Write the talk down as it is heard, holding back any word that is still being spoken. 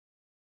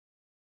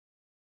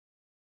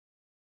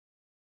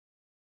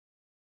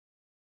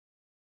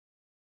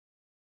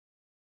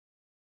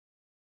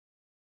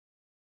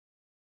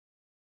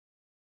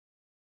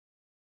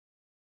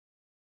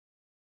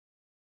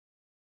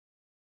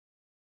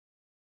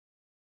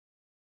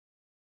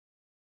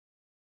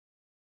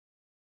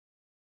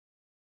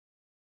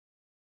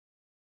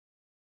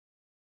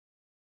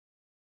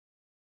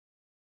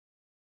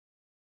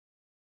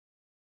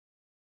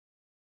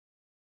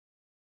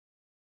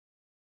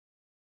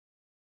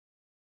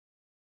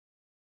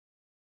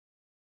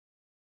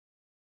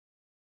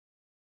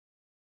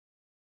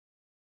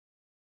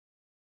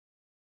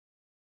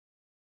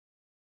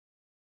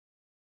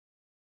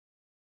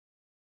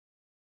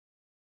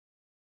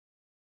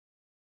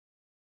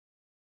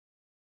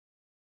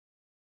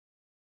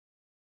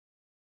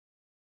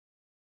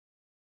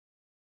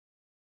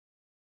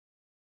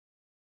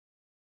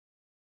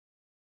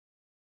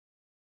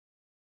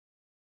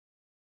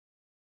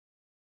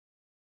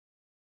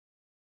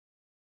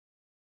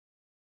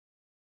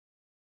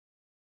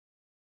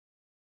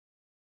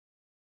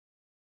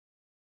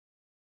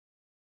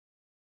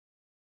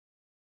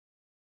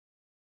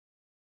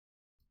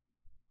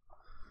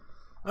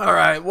All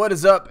right, what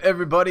is up,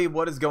 everybody?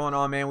 What is going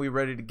on, man? We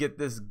ready to get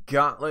this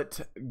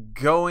gauntlet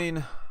going?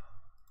 I've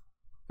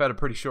had a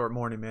pretty short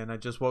morning, man. I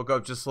just woke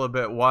up just a little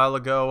bit while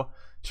ago,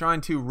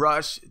 trying to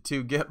rush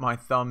to get my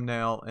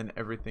thumbnail and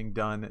everything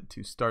done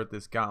to start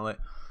this gauntlet.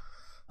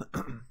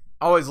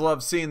 Always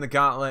love seeing the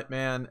gauntlet,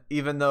 man.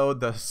 Even though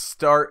the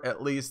start,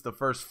 at least the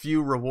first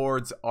few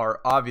rewards, are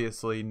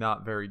obviously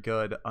not very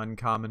good,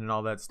 uncommon and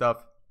all that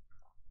stuff.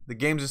 The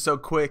games are so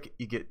quick,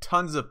 you get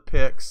tons of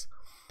picks.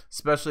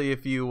 Especially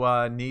if you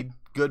need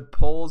good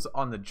pulls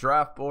on the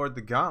draft board,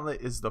 the gauntlet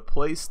is the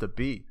place to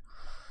be.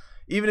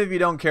 Even if you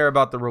don't care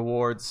about the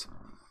rewards,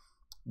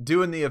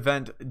 doing the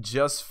event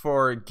just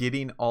for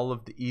getting all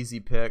of the easy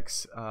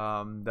picks,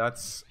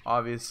 that's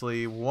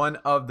obviously one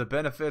of the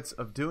benefits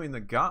of doing the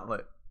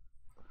gauntlet.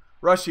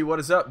 Rushy, what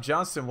is up?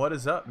 Johnston, what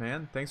is up,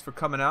 man? Thanks for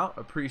coming out.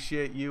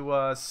 Appreciate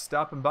you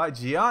stopping by.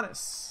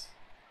 Giannis,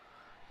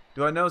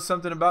 do I know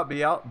something about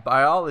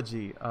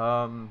biology?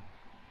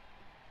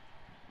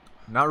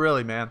 Not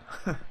really, man.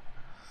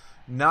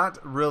 Not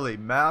really.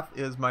 Math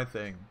is my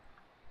thing.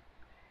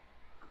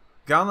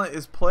 Gauntlet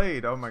is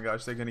played. Oh my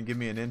gosh, they're going to give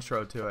me an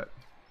intro to it.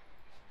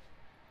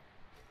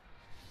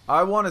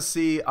 I want to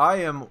see,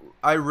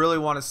 I really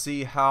want to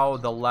see how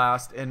the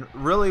last, and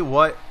really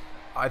what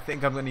I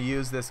think I'm going to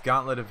use this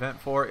gauntlet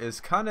event for is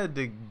kind of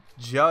to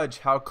judge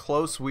how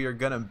close we are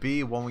going to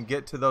be when we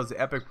get to those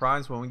epic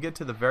primes, when we get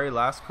to the very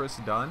last Kris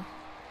Dunn.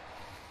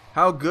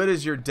 How good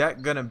is your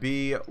deck going to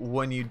be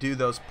when you do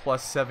those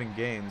 +7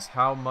 games?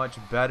 How much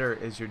better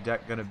is your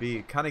deck going to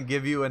be? Kind of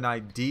give you an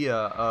idea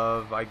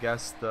of, I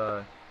guess,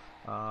 the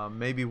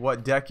maybe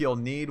what deck you'll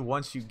need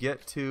once you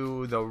get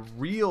to the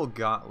real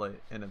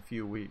gauntlet in a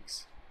few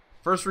weeks.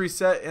 First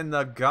reset in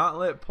the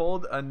gauntlet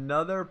pulled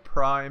another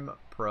Prime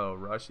Pro.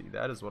 Rushy,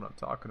 that is what I'm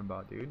talking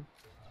about, dude.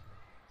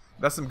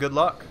 That's some good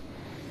luck.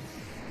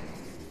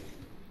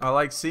 I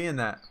like seeing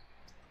that.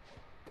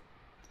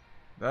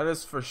 That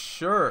is for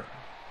sure.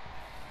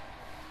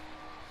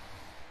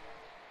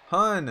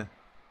 Hun,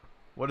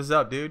 what is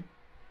up, dude?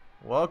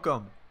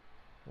 Welcome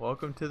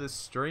to the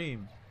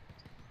stream.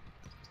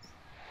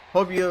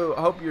 Hope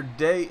your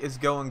day is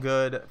going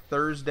good.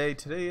 Thursday,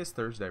 today is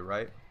Thursday,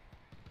 right?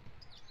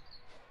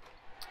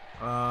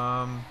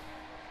 I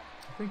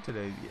think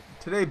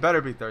today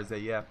better be Thursday.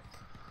 Yeah,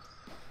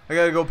 I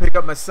gotta go pick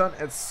up my son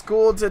at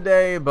school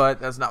today,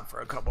 but that's not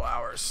for a couple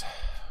hours.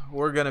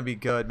 We're gonna be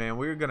good, man.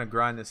 We're gonna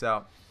grind this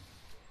out.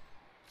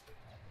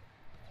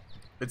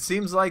 It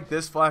seems like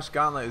this Flash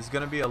Gauntlet is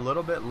going to be a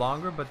little bit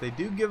longer, but they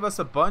do give us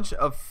a bunch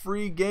of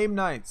free game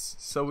nights.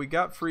 So we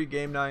got free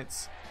game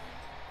nights.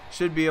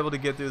 Should be able to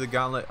get through the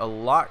Gauntlet a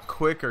lot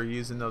quicker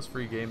using those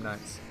free game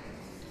nights.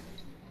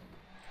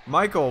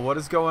 Michael, what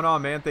is going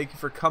on, man? Thank you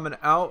for coming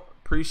out.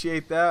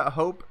 Appreciate that. I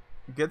hope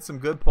you get some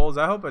good pulls.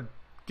 I hope I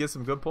get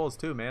some good pulls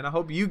too, man. I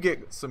hope you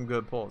get some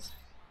good pulls.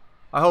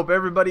 I hope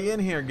everybody in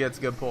here gets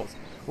good pulls.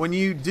 When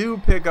you do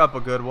pick up a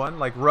good one,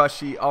 like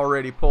Rushy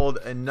already pulled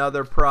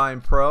another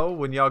Prime Pro,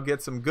 when y'all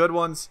get some good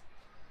ones,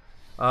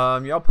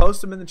 y'all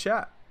post them in the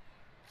chat.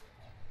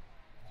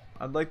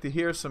 I'd like to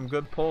hear some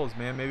good pulls,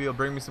 man. Maybe it'll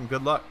bring me some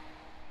good luck.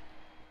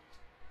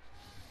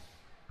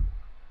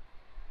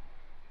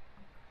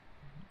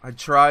 I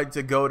tried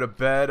to go to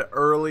bed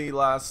early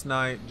last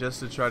night just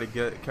to try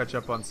to catch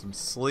up on some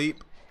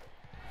sleep.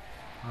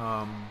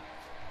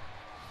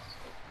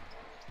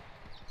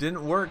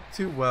 Didn't work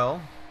too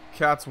well.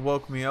 Cats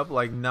woke me up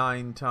like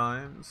 9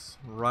 times,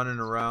 running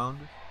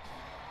around.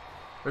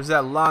 There's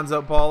that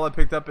Lonzo ball I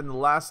picked up in the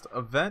last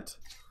event.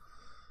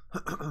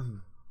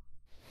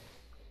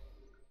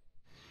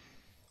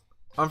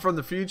 I'm from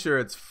the future.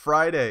 It's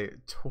Friday,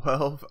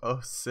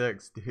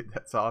 12:06. Dude,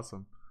 that's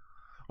awesome.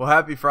 Well,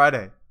 happy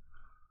Friday.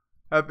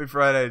 Happy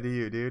Friday to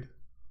you, dude.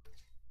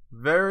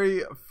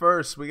 Very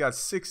first, we got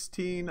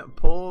 16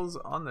 pulls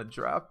on the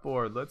draft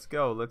board. Let's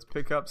go. Let's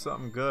pick up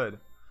something good.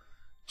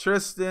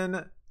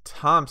 Tristan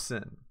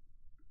Thompson.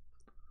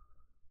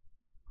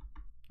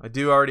 I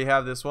do already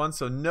have this one,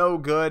 so no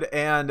good.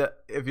 And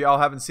if y'all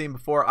haven't seen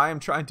before, I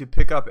am trying to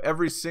pick up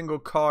every single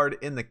card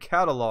in the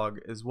catalog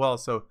as well.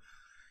 So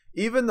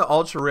even the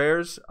ultra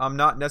rares, I'm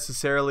not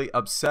necessarily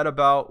upset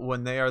about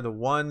when they are the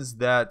ones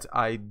that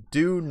I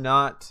do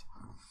not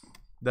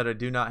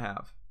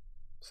have.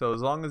 So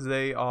as long as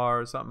they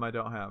are something I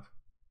don't have.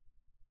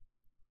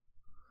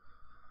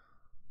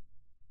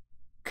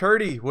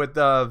 Curdy with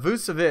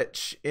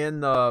Vucevic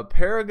in the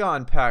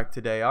Paragon pack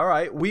today. All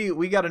right,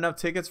 we got enough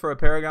tickets for a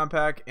Paragon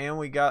pack, and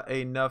we got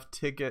enough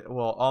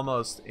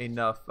almost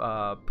enough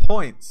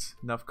points,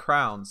 enough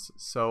crowns.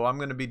 So I'm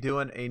going to be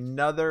doing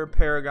another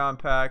Paragon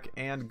pack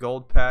and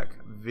gold pack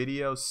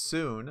video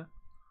soon.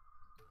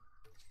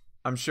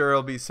 I'm sure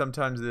it'll be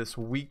sometime this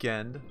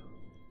weekend.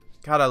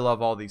 God, I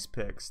love all these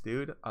picks,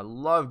 dude. I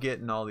love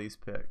getting all these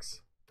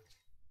picks.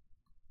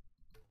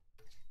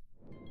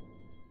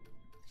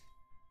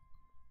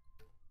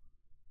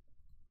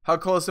 How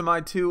close am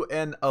I to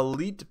an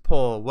elite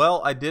pull?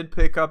 Well, I did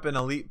pick up an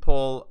elite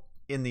pull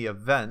in the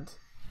event,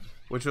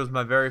 which was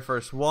my very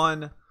first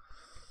one.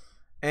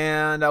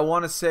 And I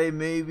want to say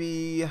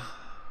maybe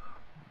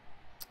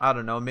I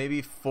don't know,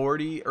 maybe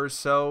 40 or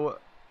so,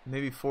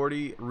 maybe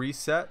 40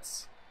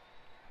 resets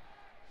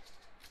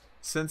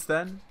since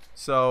then.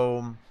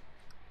 So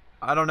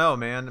I don't know,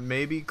 man.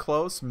 Maybe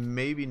close,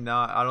 maybe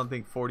not. I don't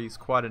think 40 is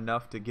quite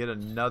enough to get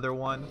another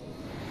one,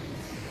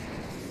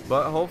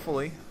 but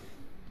hopefully.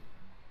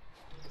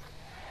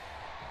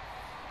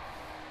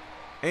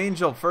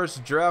 Angel,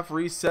 first draft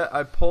reset.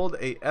 I pulled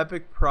a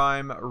Epic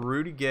Prime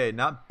Rudy Gay.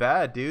 Not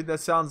bad, dude. That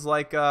sounds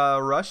like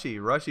Rushy.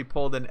 Rushy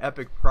pulled an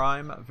Epic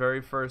Prime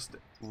very first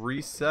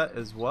reset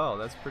as well.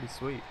 That's pretty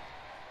sweet.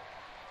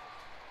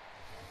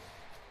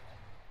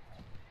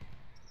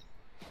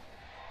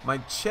 My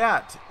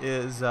chat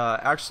is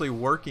actually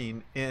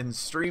working in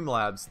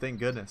Streamlabs. Thank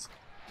goodness.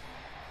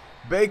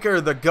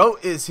 Baker, the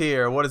GOAT is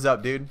here. What is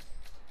up, dude?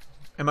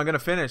 Am I going to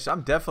finish?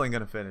 I'm definitely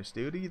going to finish,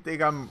 dude. Do you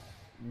think I'm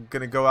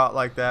going to go out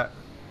like that?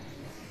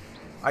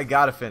 I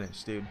gotta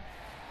finish, dude.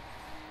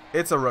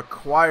 It's a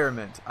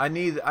requirement. I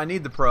need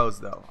the pros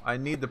though. I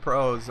need the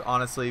pros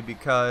honestly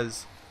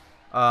because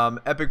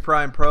Epic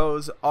Prime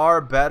Pros are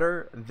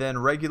better than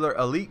regular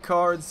Elite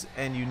cards,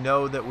 and you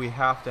know that we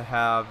have to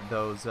have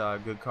those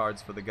good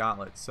cards for the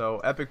Gauntlet. So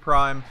Epic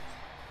Prime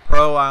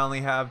Pro, I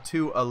only have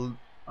two.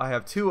 I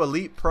have 2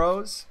 Elite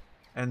Pros,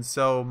 and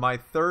so my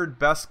third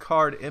best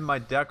card in my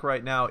deck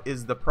right now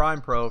is the Prime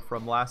Pro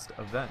from last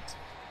event.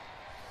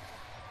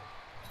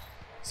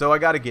 So I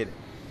gotta get it.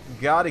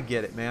 Gotta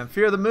get it, man.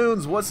 Fear the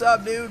Moons, what's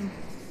up, dude?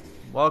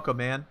 Welcome,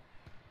 man.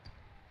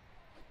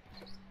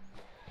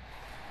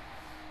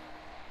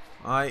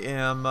 I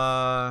am,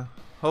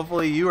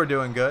 hopefully you are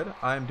doing good.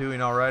 I am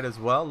doing alright as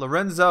well.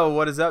 Lorenzo,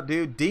 what is up,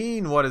 dude?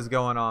 Dean, what is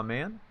going on,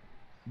 man?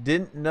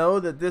 Didn't know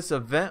that this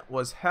event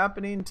was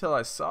happening until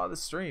I saw the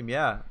stream.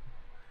 Yeah.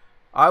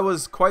 I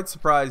was quite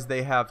surprised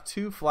they have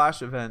 2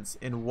 flash events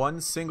in one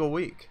single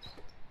week.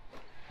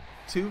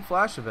 2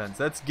 flash events.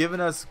 That's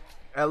given us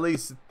at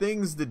least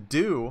things to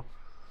do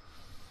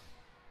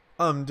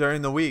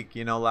during the week.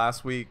 You know,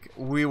 last week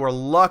we were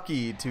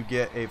lucky to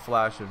get a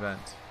flash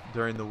event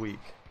during the week,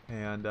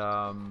 and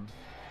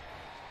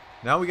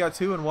now we got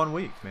 2 in 1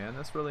 week, man.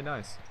 That's really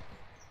nice.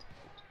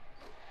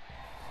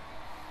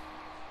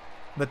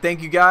 But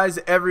thank you guys,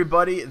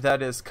 everybody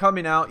that is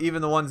coming out,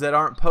 even the ones that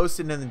aren't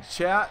posting in the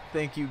chat.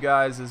 Thank you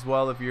guys as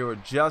well if you are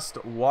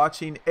just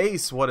watching.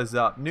 Ace, what is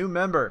up? New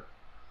member.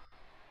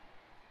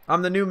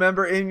 I'm the new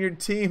member in your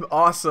team.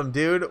 Awesome,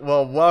 dude.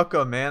 Well,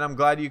 welcome, man. I'm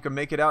glad you can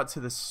make it out to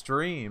the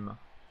stream.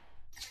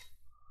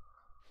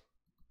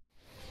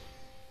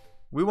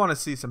 We want to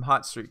see some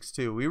hot streaks,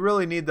 too. We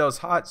really need those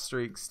hot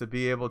streaks to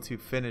be able to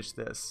finish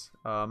this.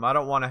 I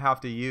don't want to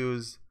have to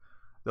use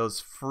those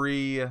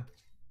free,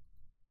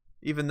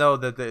 even though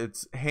that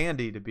it's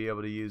handy to be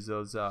able to use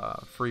those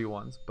free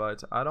ones,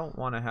 but I don't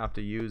want to have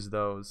to use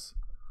those.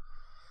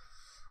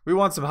 We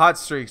want some hot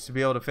streaks to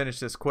be able to finish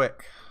this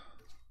quick.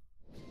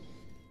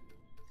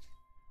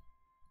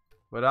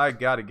 But I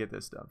gotta get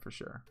this done for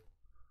sure.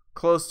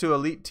 Close to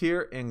elite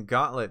tier in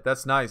Gauntlet.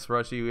 That's nice,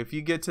 Rushy. If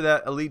you get to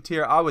that elite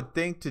tier, I would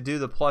think to do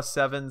the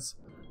 +7s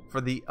for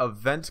the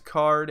event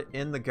card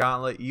in the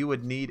Gauntlet, you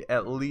would need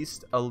at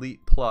least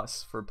elite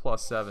plus for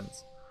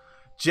 +7s.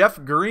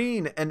 Jeff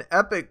Green, an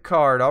epic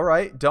card. All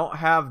right, don't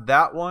have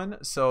that one,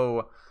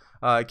 so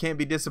can't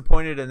be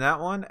disappointed in that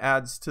one.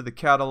 Adds to the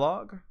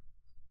catalog.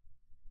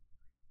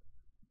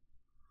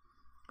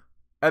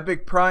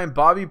 Epic Prime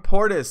Bobby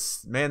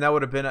Portis. Man, that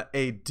would have been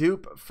a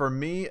dupe for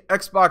me.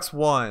 Xbox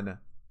One.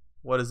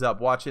 What is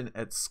up? Watching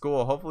at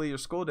school. Hopefully your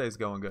school day is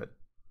going good.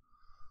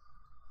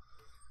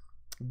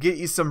 Get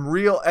you some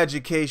real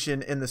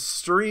education in the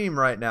stream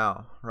right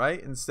now,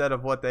 right? Instead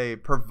of what they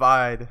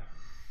provide.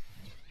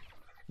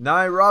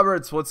 Nye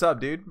Roberts, what's up,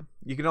 dude?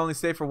 You can only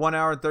stay for 1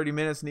 hour and 30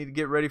 minutes. Need to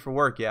get ready for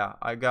work. Yeah,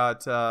 I got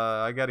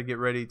to get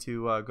ready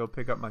to go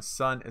pick up my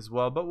son as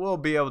well. But we'll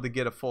be able to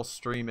get a full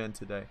stream in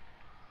today.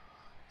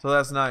 So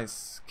that's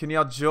nice. Can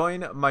y'all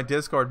join my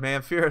Discord,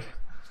 man? Fear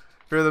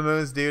the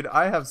Moons, dude.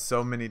 I have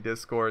so many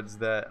Discords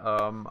that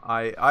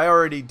I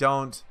already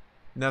don't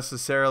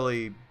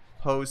necessarily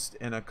post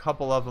in a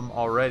couple of them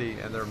already,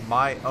 and they're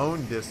my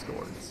own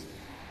Discords.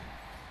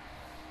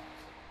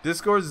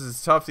 Discords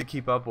is tough to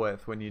keep up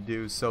with when you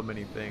do so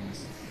many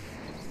things.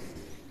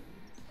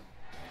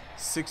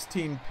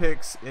 16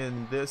 picks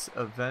in this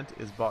event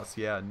is boss.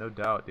 Yeah, no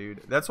doubt,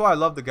 dude. That's why I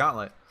love the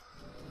Gauntlet.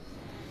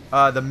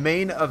 The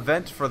main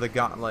event for the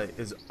Gauntlet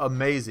is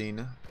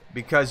amazing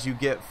because you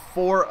get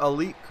 4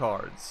 elite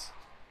cards,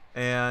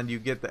 and you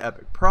get the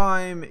Epic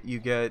Prime. You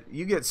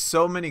get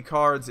so many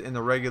cards in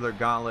the regular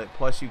Gauntlet.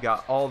 Plus, you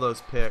got all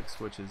those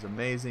picks, which is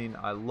amazing.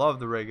 I love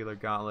the regular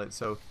Gauntlet.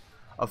 So,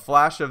 a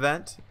flash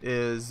event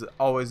is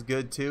always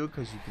good too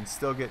because you can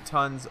still get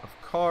tons of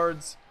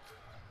cards,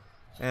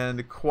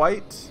 and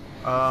quite,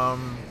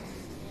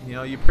 you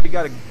know, you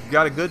got a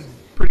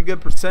pretty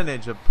good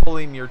percentage of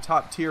pulling your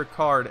top tier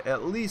card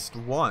at least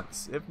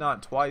once, if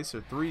not twice or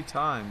 3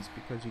 times,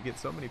 because you get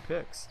so many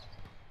picks.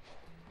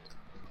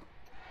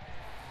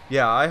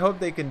 Yeah, I hope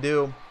they can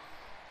do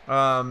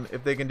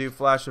if they can do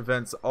flash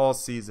events all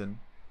season.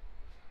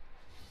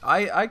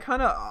 I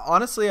kind of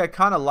honestly I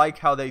kind of like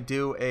how they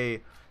do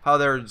how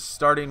they're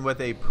starting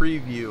with a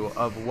preview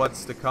of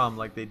what's to come.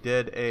 Like they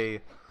did a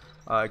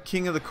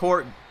King of the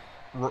Court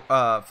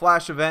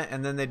Flash event,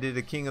 and then they did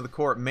a King of the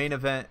Court main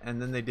event,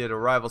 and then they did a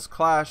Rivals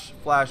Clash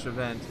Flash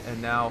event,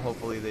 and now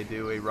hopefully they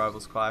do a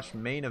Rivals Clash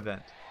main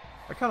event.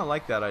 I kind of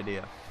like that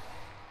idea.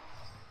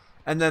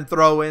 And then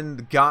throw in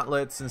the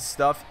gauntlets and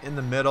stuff in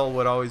the middle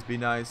would always be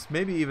nice.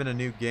 Maybe even a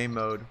new game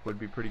mode would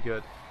be pretty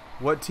good.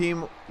 What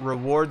team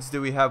rewards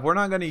do we have? We're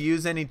not going to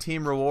use any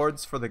team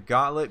rewards for the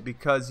gauntlet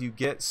because you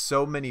get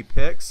so many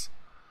picks.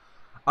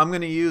 I'm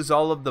going to use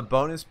all of the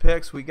bonus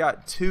picks. We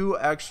got 2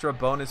 extra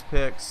bonus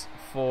picks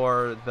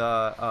for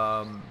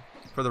the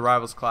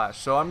Rivals Clash.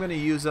 So I'm going to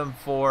use them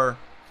for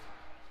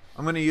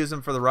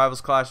the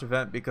Rivals Clash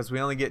event because we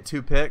only get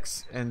 2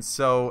 picks, and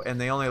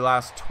they only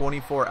last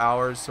 24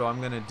 hours. So I'm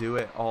going to do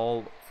it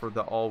all for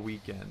the all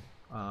weekend,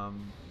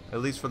 at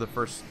least for the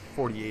first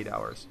 48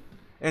 hours.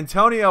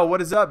 Antonio,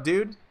 what is up,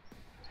 dude?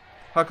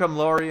 How come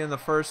Laurie in the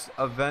first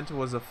event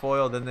was a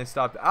foil, then they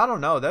stopped? I don't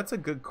know. That's a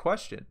good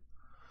question.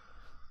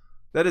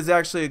 That is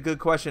actually a good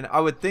question.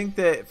 I would think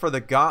that for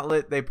the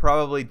gauntlet, they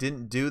probably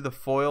didn't do the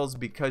foils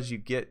because you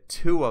get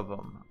 2 of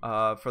them.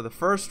 For the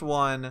first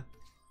one,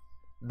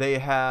 they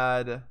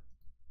had,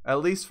 at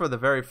least for the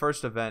very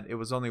first event, it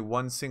was only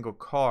 1 single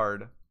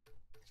card.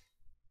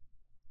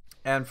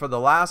 And for the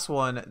last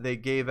one, they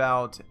gave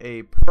out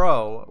a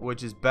pro,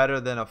 which is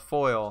better than a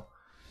foil.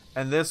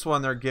 And this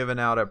one, they're giving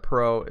out a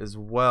pro as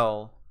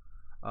well,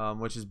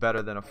 which is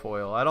better than a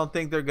foil. I don't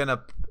think they're going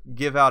to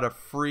give out a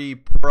free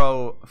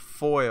pro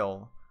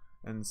foil.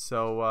 And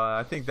so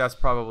I think that's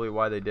probably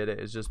why they did it,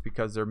 is just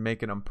because they're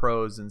making them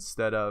pros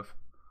instead of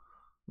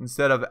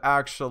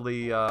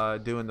actually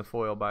doing the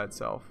foil by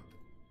itself.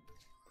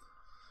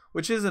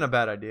 Which isn't a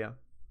bad idea.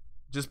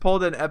 Just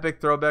pulled an epic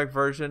throwback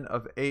version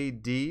of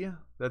AD.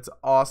 That's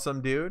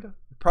awesome, dude.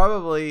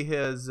 Probably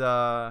his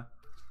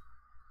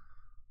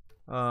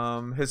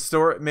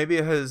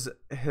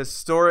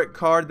historic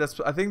card.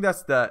 I think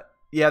that's the,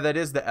 yeah, that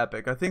is the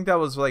epic. I think that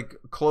was like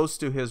close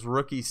to his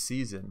rookie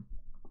season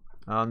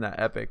on that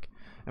epic.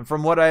 And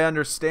from what I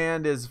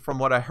understand from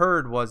what I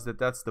heard was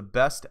that's the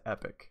best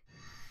epic.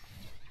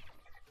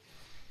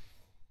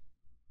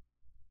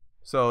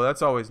 So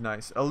that's always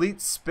nice.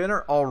 Elite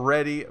spinner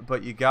already,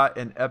 but you got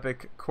an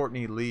epic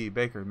Courtney Lee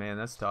Baker. Man,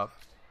 that's tough.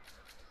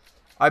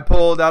 I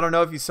pulled, I don't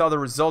know if you saw the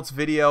results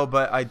video,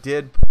 but I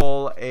did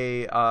pull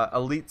a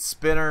elite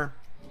spinner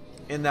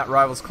in that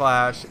Rivals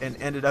Clash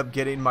and ended up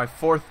getting my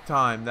 4th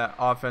time that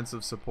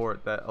offensive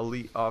support, that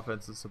elite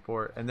offensive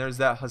support. And there's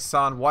that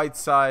Hassan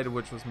Whiteside,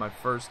 which was my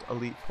first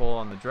elite pull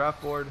on the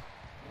draft board.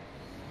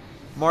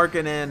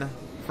 Marking in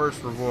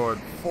first reward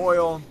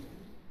foil.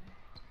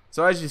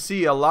 So as you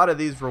see, a lot of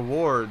these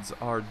rewards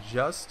are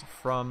just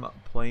from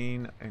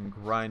playing and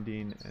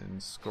grinding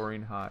and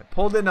scoring high.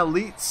 Pulled an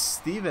elite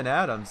Steven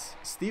Adams.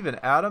 Steven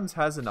Adams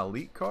has an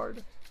elite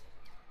card?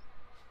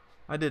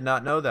 I did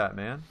not know that,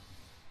 man.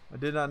 I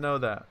did not know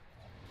that.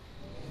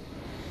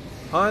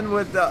 Hun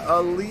with the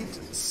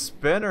elite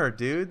spinner,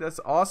 dude. That's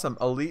awesome.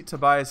 Elite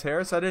Tobias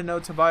Harris. I didn't know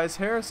Tobias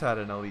Harris had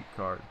an elite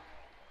card.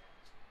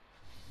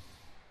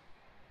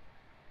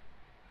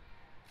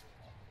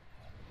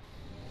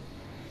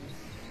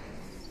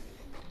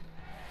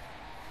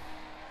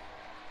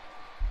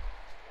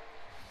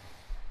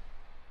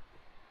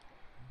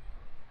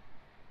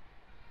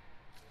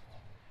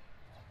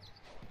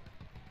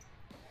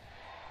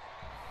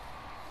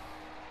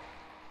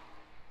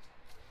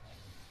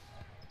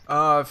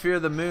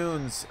 Fear the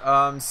Moons.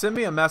 Send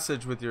me a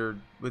message with your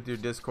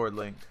Discord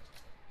link.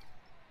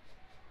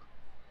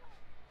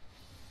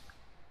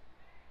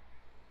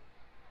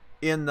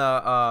 In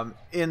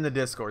the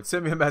Discord.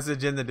 Send me a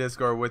message in the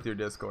Discord with your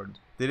Discord.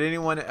 Did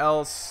anyone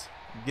else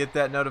get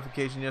that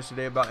notification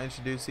yesterday about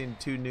introducing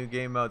 2 new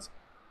game modes?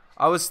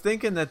 I was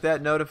thinking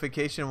that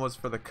notification was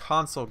for the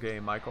console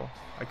game, Michael.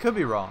 I could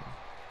be wrong,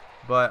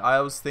 but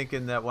I was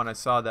thinking that when I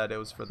saw that it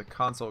was for the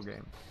console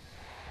game.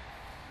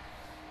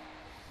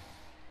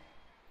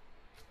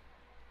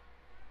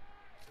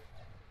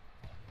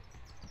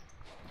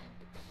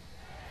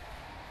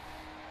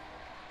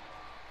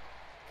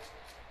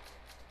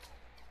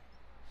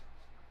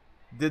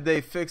 Did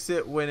they fix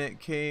it when it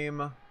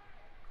came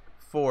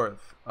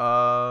forth?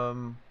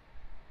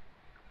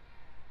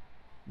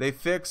 They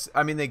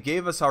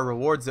gave us our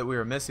rewards that we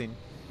were missing.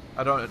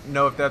 I don't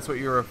know if that's what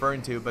you're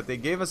referring to, but they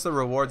gave us the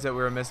rewards that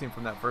we were missing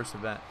from that first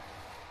event.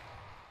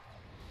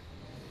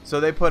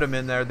 So they put them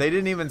in there. They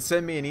didn't even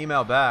send me an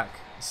email back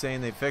saying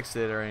they fixed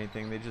it or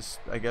anything. They just,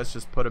 I guess,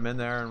 just put them in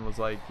there and was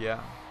like, yeah.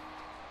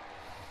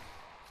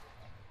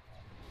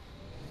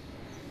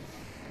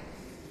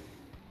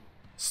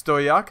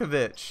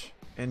 Stojakovic.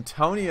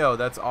 Antonio,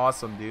 that's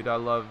awesome, dude. I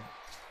love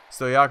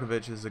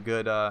Stojakovic. Is a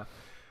good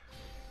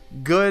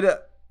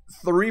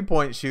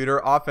 3-point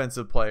shooter,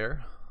 offensive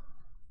player.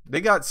 They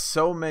got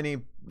so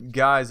many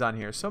guys on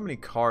here, so many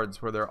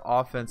cards where their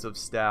offensive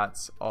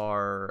stats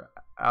are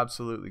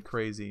absolutely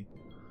crazy.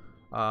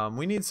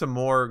 We need some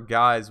more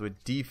guys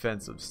with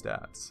defensive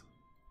stats.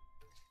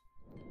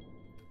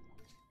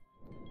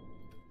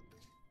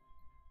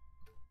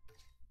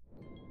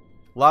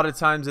 A lot of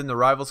times in the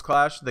Rivals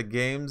Clash, the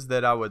games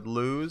that I would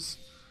lose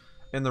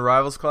in the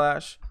Rivals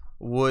Clash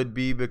would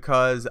be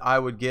because I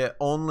would get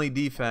only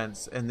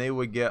defense and they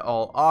would get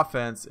all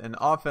offense. And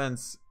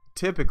offense,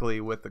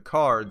 typically with the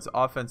cards,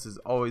 offense is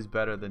always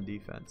better than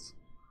defense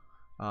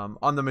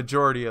on the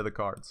majority of the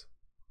cards.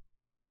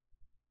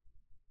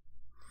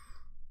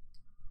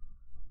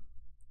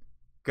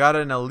 Got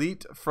an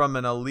elite from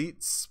an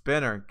elite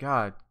spinner.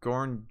 God,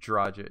 Goran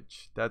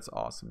Dragic. That's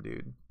awesome,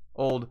 dude.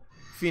 Old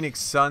Phoenix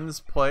Suns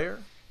player.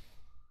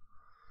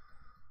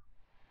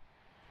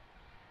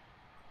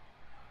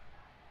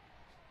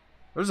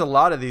 There's a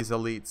lot of these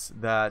elites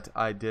that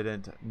I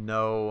didn't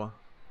know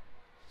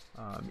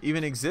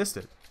even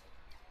existed.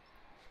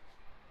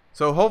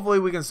 So hopefully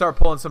we can start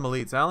pulling some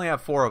elites. I only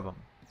have 4 of them.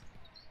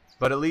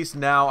 But at least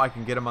now I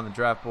can get them on the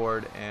draft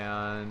board.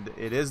 And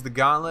it is the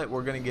gauntlet.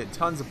 We're going to get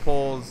tons of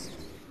pulls.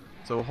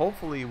 So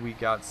hopefully we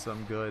got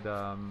some good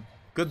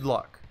good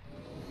luck.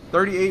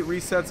 38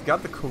 resets.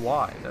 Got the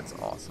Kawhi. That's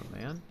awesome,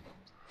 man.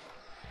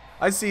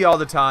 I see all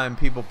the time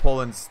people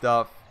pulling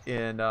stuff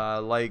in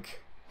like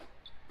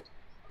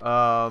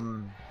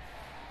who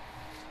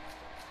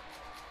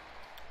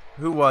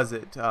was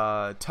it?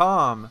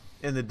 Tom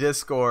in the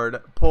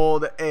Discord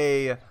pulled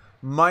a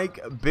Mike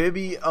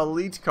Bibby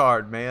elite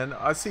card, man.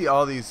 I see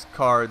all these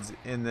cards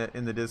in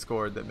the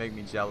Discord that make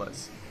me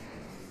jealous.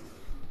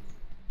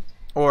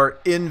 Or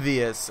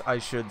envious, I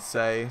should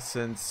say,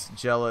 since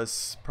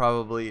jealous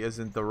probably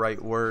isn't the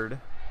right word.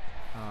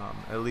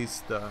 At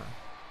least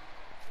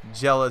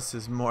jealous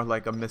is more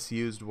like a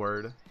misused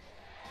word.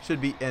 Should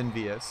be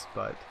envious,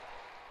 but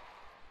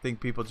I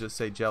think people just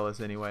say jealous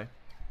anyway.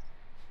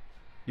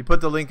 You put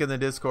the link in the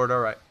Discord,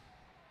 alright.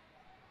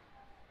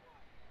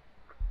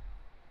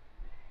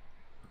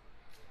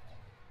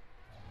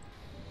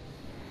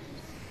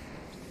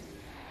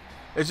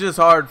 It's just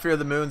hard, Fear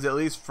the Moons, at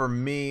least for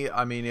me.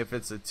 I mean, if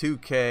it's a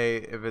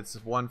 2K, if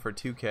it's one for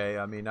 2K,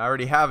 I mean, I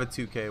already have a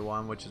 2K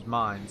one, which is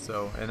mine,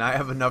 so, and I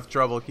have enough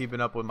trouble keeping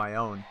up with my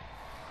own,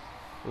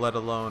 let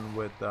alone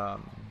with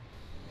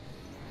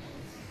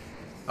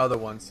other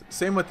ones.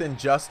 Same with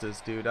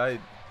Injustice, dude. I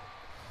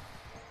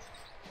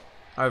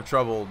have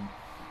trouble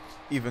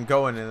even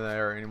going in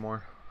there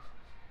anymore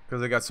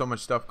because I got so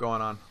much stuff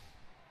going on.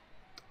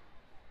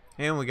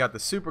 And we got the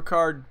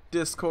Supercard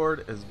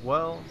Discord as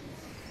well.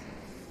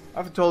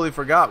 I totally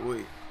forgot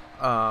we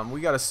got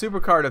a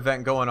Supercard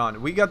event going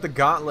on. We got the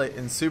Gauntlet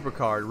in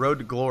Supercard, Road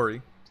to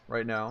Glory,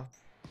 right now.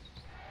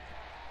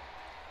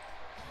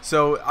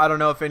 So I don't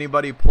know if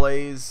anybody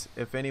plays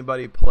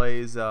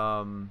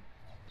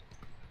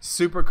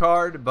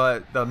Supercard,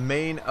 but the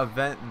main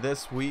event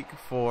this week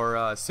for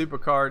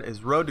Supercard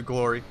is Road to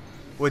Glory,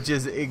 which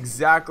is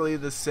exactly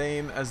the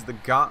same as the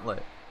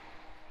Gauntlet,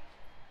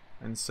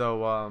 and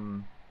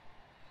so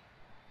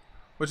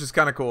which is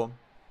kind of cool.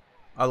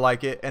 I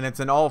like it, and it's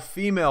an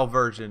all-female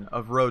version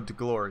of Road to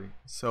Glory,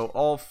 so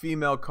all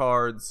female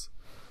cards,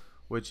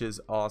 which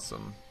is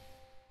awesome.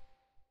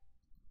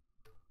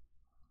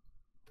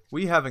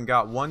 We haven't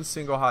got one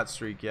single hot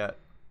streak yet.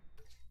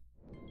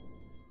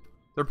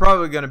 They're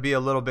probably going to be a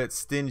little bit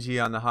stingy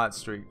on the hot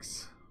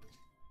streaks.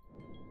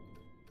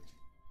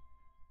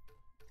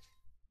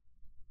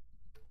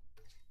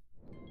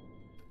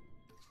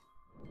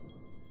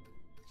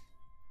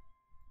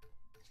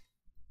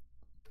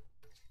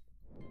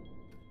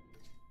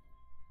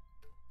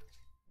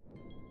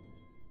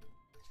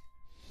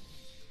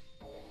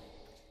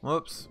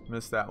 Whoops,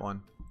 missed that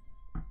one.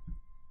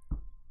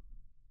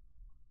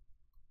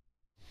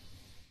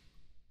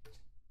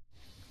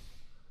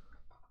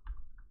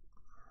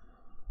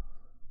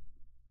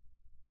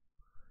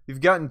 You've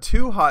gotten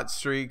 2 hot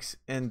streaks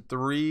in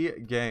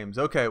 3 games.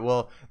 Okay,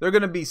 well, they're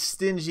going to be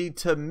stingy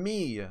to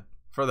me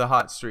for the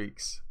hot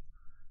streaks.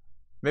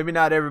 Maybe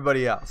not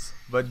everybody else,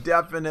 but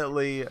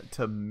definitely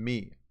to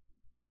me.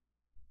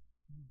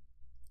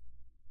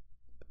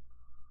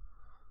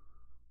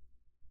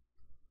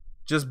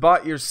 Just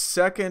bought your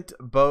second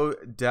Bo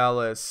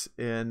Dallas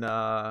in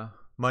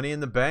Money in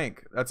the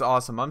Bank. That's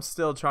awesome. I'm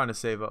still trying to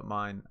save up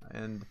mine,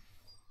 and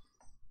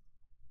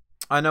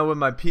I know with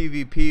my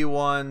PvP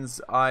ones,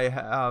 I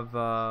have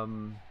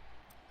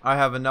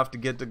enough to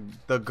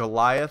get the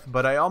Goliath,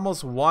 but I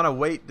almost want to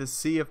wait to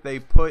see if they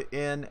put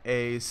in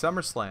a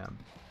SummerSlam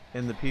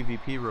in the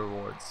PvP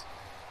rewards.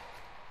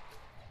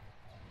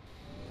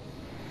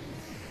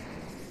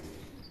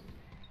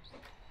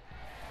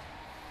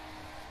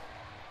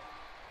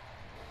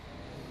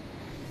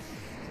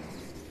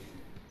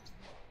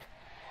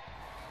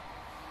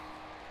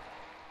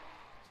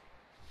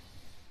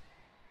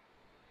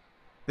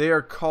 They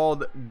are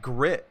called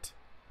Grit.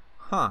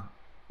 Huh.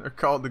 They're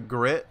called the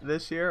Grit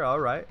this year?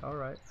 Alright,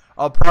 alright.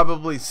 I'll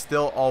probably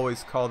still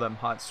always call them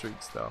hot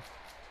streaks, though.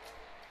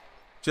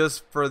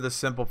 Just for the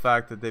simple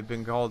fact that they've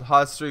been called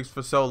hot streaks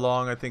for so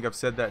long. I think I've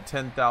said that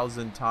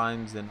 10,000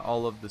 times in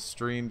all of the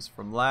streams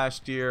from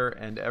last year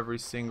and every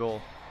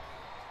single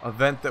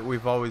event that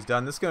we've always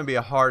done. This is going to be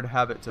a hard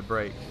habit to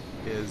break,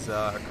 is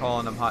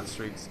calling them hot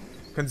streaks.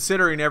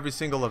 Considering every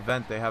single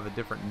event they have a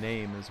different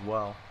name as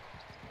well.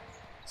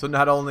 So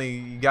not only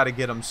you got to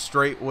get them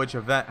straight which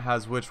event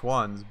has which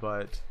ones,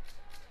 but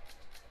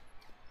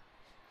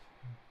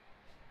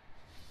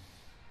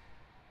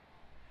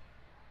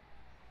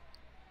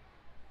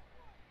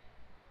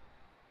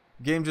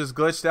game just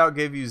glitched out,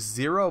 gave you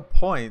 0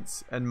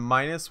 points and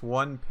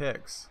 -1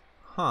 picks.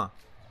 Huh.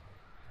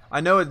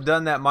 I know it's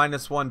done that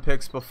 -1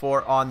 picks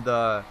before on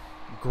the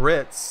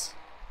grits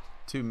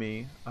to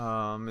me.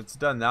 It's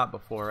done that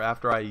before.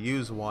 After I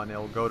use one,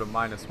 it'll go to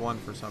 -1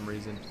 for some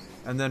reason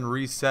and then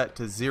reset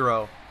to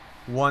 0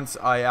 once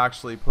I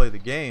actually play the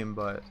game,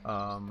 but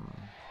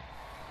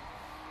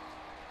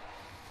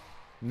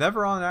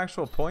never on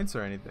actual points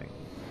or anything,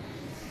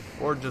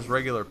 or just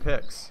regular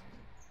picks.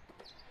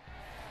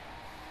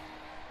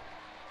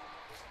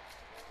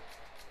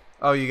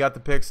 Oh, you got the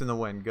picks in the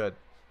win. Good.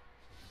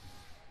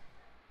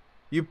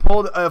 You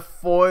pulled a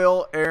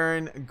foil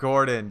Aaron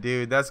Gordon.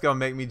 Dude, that's going to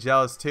make me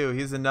jealous too.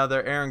 He's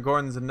another, Aaron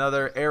Gordon's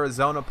another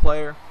Arizona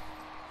player.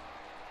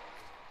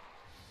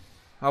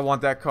 I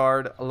want that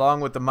card along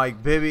with the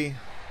Mike Bibby.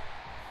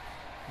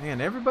 Man,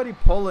 everybody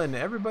pulling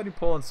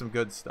some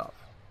good stuff.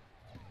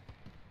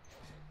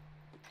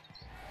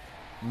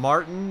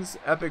 Martin's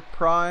Epic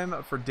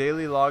Prime for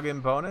daily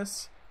login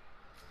bonus.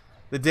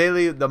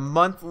 The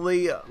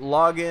monthly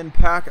login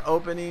pack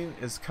opening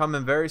is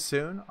coming very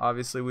soon.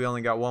 Obviously, we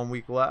only got 1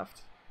 week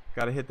left.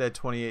 Got to hit that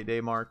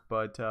 28-day mark,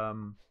 but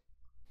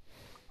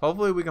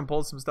hopefully we can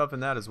pull some stuff in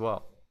that as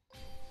well.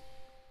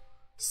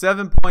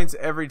 7 points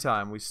every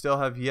time. We still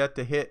have yet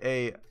to hit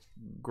a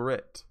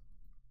grit.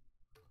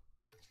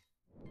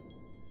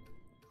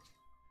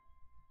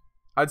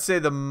 I'd say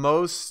the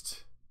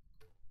most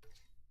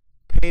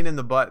pain in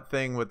the butt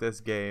thing with this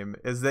game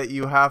is that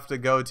you have to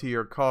go to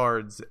your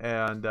cards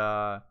and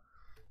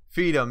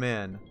feed them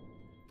in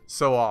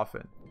so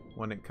often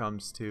when it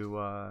comes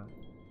to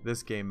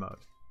this game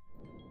mode.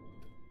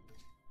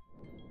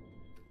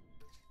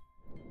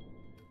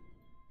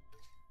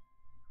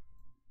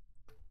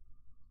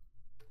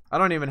 I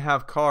don't even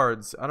have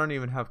cards. I don't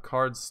even have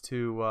cards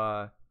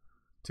to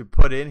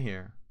put in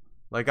here.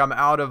 Like, I'm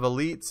out of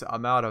elites,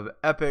 I'm out of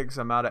epics,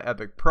 I'm out of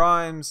epic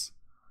primes.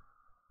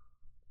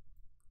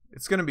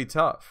 It's gonna be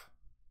tough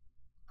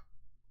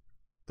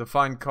to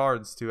find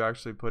cards to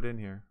actually put in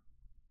here.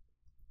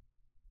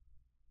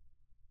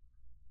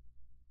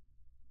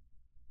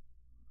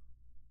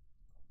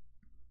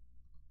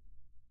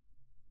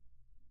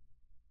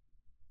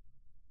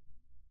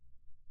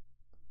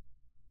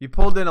 You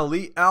pulled in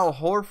elite Al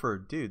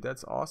Horford. Dude,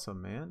 that's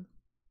awesome, man.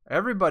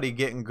 Everybody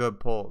getting good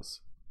pulls.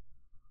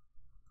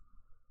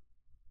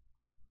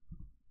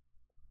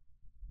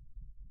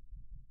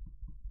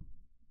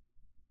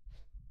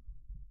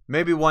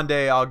 Maybe one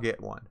day I'll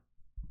get one.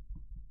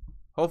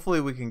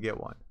 Hopefully we can get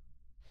one.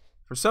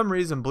 For some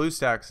reason,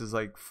 BlueStacks is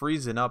like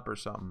freezing up or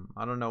something.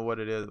 I don't know what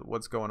it is,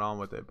 what's going on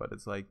with it, but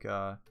it's like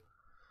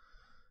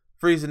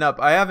freezing up.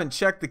 I haven't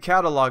checked the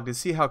catalog to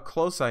see how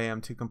close I am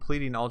to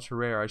completing Ultra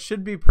Rare. I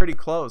should be pretty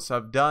close.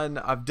 I've done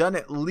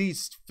at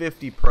least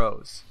 50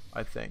 pros,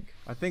 I think.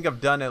 I think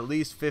I've done at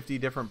least 50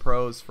 different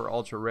pros for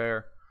Ultra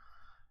Rare.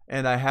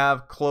 And I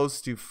have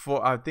close to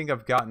I think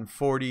I've gotten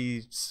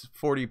 40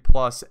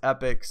 plus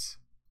epics.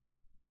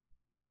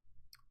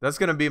 That's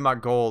going to be my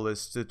goal,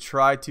 is to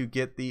try to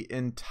get the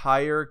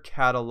entire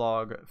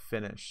catalog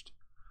finished.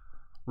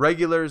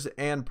 Regulars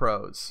and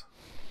pros.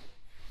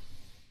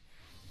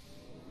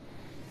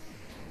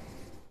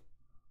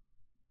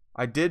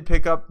 I did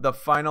pick up the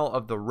final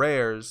of the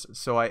rares,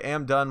 so I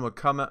am done with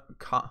common,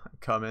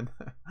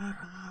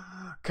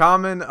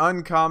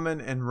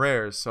 uncommon, and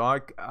rares.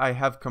 So I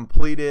have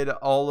completed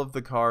all of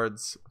the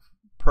cards,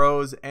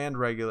 pros and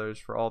regulars,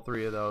 for all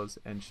 3 of those,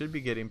 and should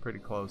be getting pretty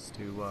close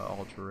to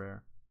ultra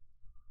rare.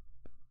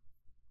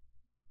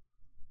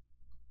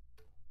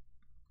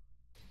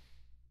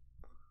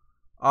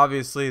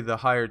 Obviously, the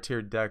higher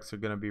tier decks are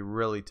going to be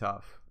really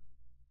tough.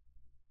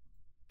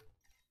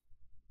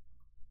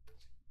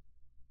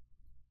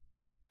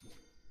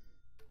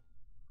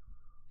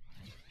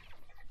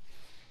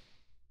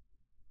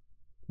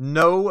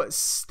 No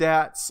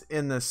stats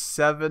in the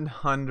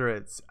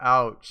 700s.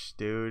 Ouch,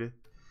 dude.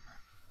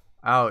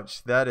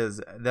 Ouch. That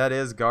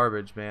is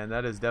garbage, man.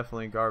 That is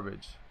definitely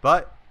garbage.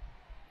 But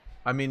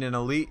I mean, an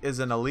elite is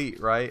an elite,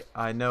 right?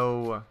 I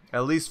know,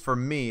 at least for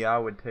me, I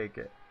would take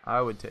it.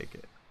 I would take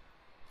it.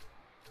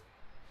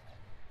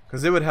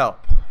 Because it would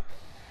help.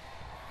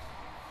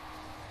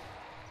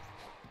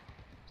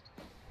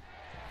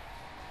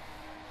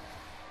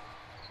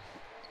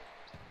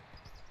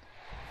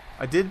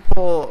 I did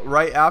pull,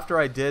 right after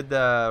I did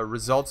the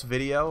results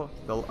video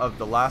of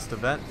the last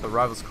event, the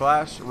Rivals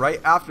Clash,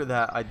 right after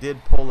that I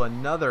did pull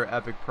another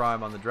Epic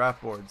Prime on the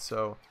draft board.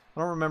 So I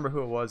don't remember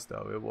who it was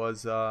though. It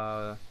was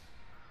a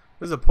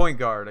point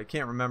guard. I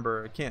can't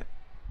remember.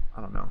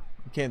 I don't know.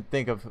 I can't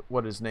think of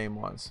what his name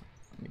was.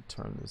 Let me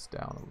turn this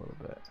down a little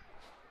bit.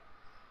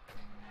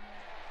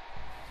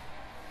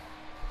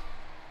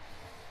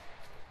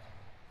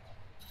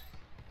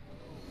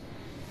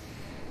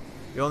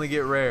 You only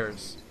get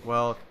rares.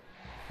 Well,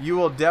 You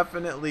will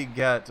definitely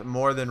get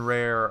more than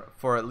rare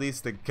for at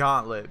least the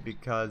gauntlet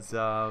because,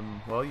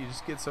 well, you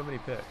just get so many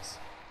picks.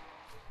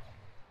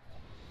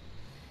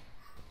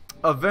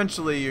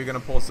 Eventually, you're going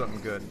to pull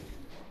something good.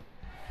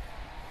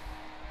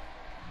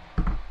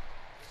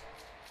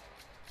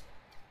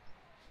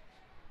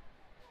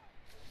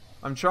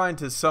 I'm trying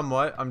to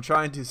somewhat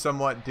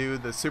do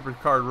the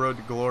Supercard Road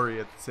to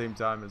Glory at the same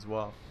time as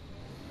well.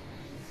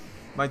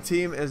 My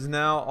team is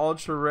now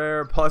ultra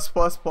rare plus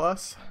plus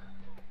plus.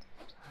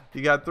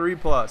 You got 3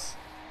 plus.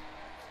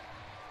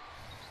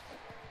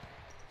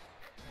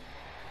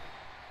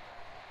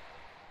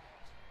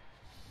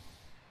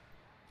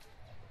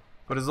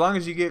 But as long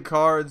as you get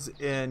cards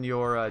in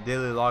your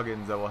daily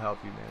logins, that will help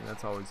you, man.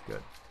 That's always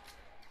good.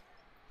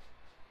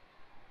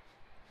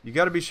 You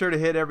got to be sure to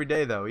hit every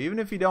day, though. Even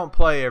if you don't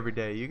play every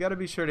day, you got to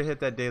be sure to hit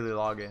that daily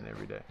login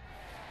every day.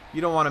 You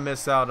don't want to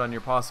miss out on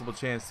your possible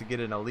chance to get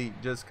an elite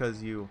just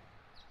because you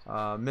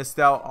missed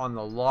out on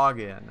the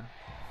login,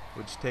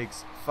 which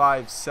takes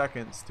 5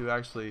 seconds to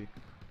actually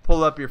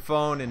pull up your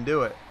phone and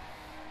do it.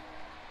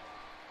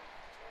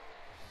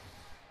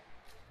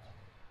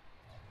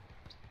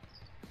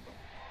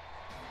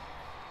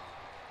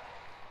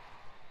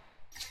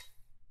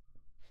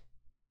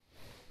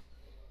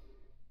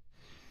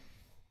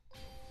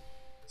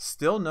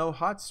 Still no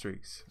hot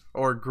streaks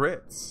or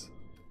grits.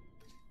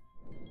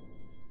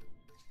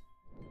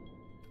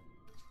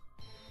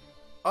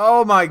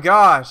 Oh my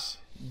gosh.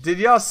 Did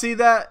y'all see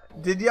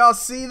that? Did y'all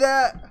see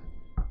that?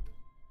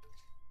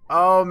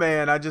 Oh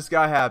man, I just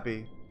got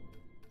happy.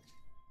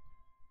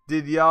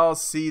 Did y'all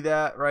see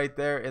that right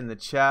there in the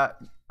chat?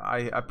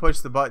 I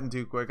pushed the button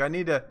too quick. I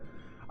need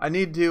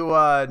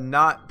to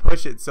not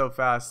push it so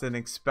fast and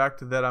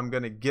expect that I'm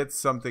gonna get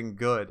something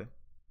good.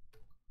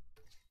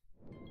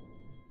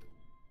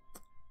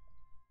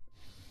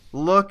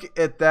 Look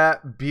at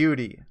that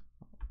beauty.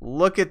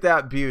 Look at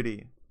that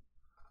beauty.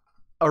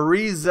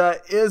 Ariza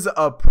is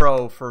a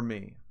pro for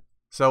me.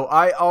 So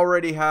I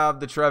already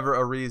have the Trevor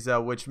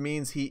Ariza, which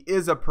means he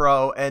is a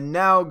pro and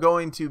now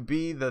going to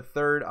be the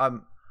third.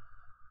 I'm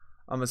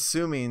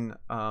assuming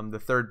the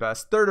third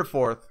best, third or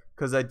fourth,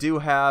 because I do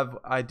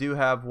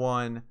have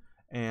one,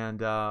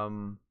 and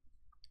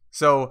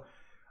so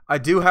I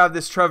do have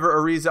this Trevor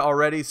Ariza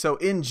already. So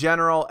in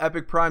general,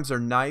 Epic Primes are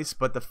nice,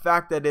 but the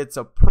fact that it's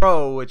a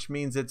pro, which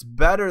means it's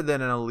better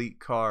than an elite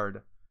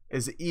card,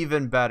 is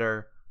even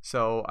better.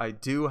 So I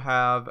do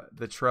have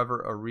the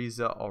Trevor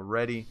Ariza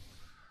already.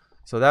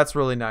 So that's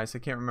really nice. I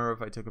can't remember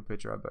if I took a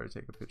picture. I better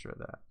take a picture of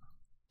that.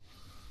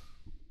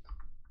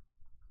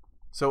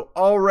 So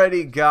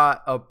already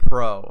got a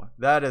pro.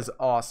 That is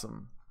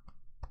awesome.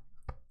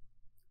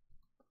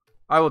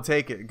 I will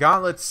take it.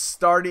 Gauntlet's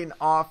starting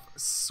off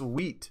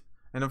sweet.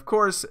 And of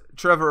course,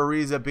 Trevor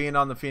Ariza being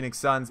on the Phoenix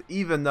Suns,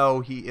 even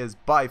though he is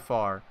by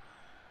far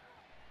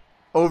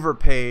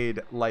overpaid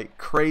like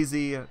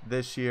crazy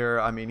this year.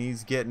 I mean,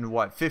 he's getting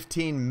what,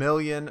 15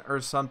 million or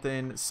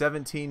something,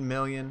 17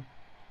 million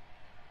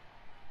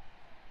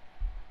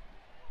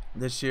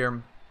this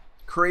year.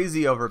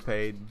 Crazy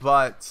overpaid,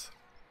 but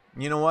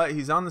you know what?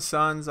 He's on the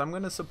Suns. I'm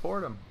going to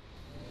support him.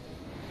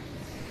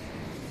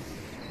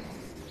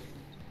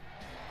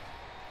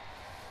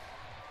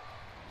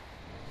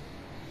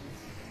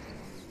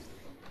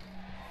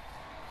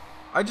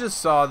 I just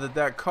saw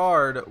that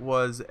card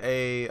was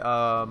a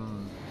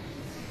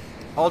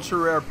ultra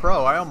rare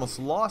pro. I almost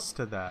lost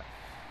to that.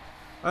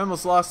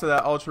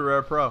 Ultra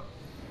rare pro.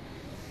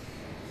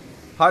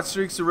 Hot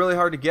streaks are really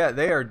hard to get.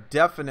 They are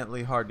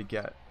definitely hard to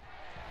get.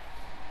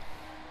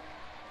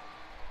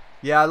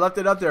 Yeah, I left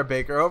it up there,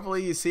 Baker.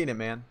 Hopefully you've seen it,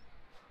 man.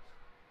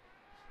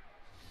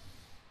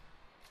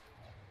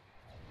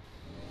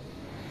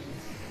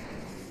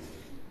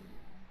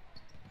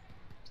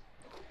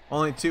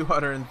 Only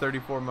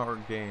 234 more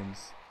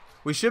games.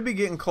 We should be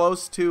getting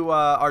close to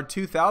our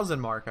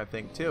 2,000 mark, I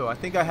think, too. I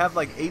think I have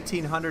like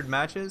 1,800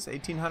 matches,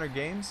 1,800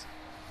 games.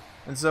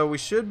 And so we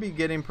should be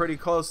getting pretty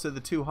close to the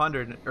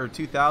 200 or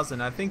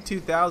 2,000. I think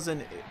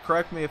 2,000,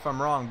 correct me if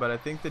I'm wrong, but I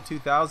think the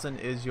 2,000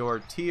 is your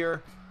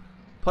tier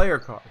player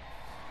card,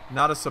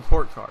 not a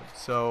support card.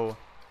 So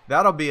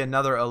that'll be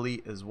another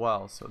elite as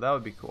well. So that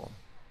would be cool.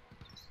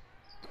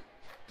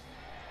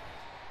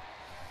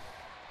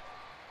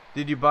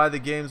 Did you buy the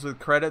games with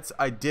credits?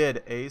 I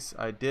did, Ace.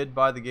 I did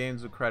buy the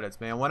games with credits,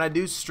 man. When I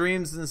do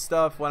streams and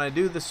stuff, when I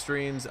do the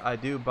streams, I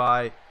do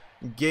buy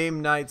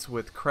game nights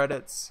with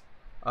credits.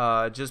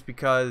 Just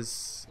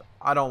because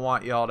I don't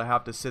want y'all to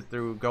have to sit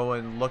through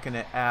going looking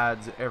at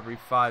ads every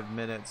 5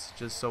 minutes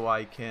just so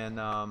I can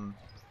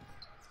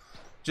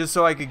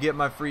could get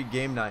my free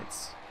game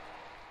nights.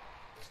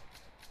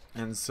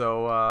 And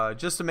so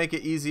just to make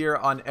it easier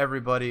on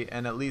everybody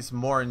and at least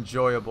more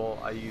enjoyable,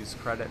 I use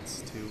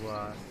credits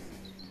to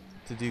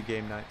do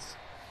game nights.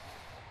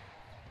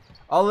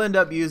 I'll end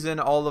up using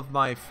all of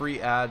my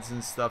free ads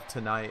and stuff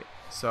tonight.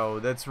 So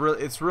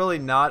it's really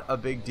not a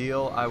big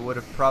deal. I would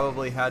have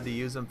probably had to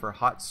use them for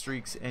hot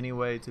streaks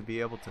anyway to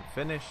be able to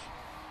finish.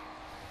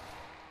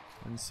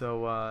 And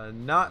so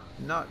not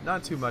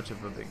too much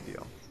of a big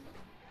deal.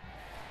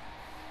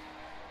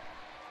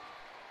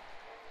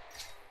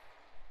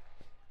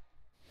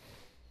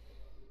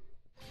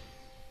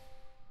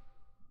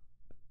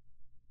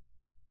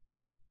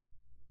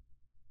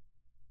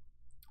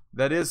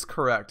 That is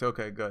correct.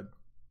 Okay, good.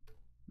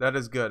 That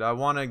is good. I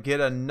want to get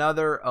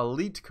another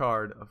elite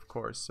card, of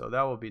course, so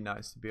that will be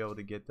nice to be able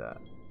to get that.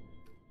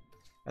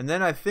 And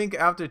then I think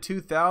after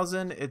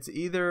 2000, it's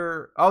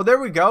either... Oh, there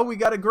we go. We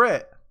got a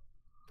grit.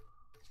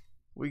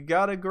 We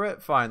got a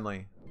grit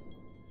finally.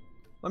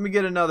 Let me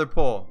get another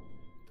pull.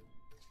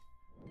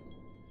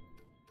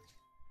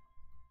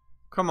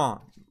 Come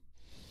on.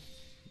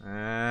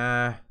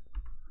 Not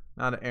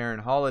an Aaron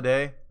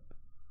Holiday.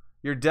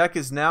 Your deck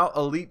is now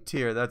elite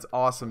tier. That's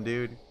awesome,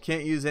 dude.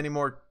 Can't use any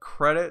more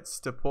credits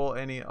to pull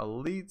any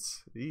elites.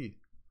 Eee.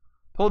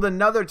 Pulled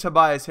another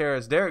Tobias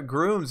Harris. Derek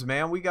Grooms,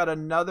 man. We got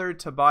another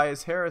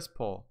Tobias Harris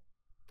pull.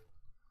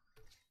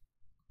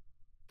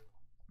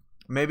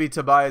 Maybe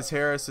Tobias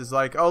Harris is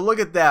like, oh, look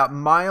at that.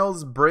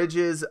 Miles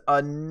Bridges,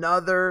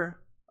 another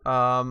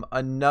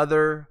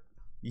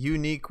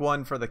unique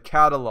one for the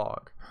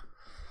catalog.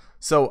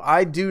 So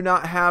I do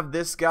not have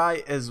this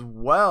guy as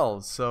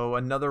well. So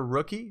another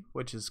rookie,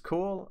 which is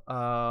cool.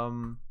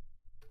 And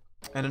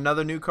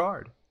another new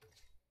card.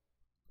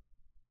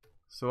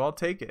 So I'll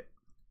take it.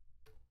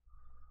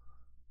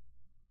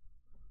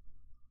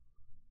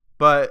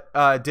 But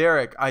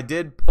Derek, I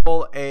did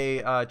pull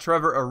a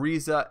Trevor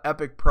Ariza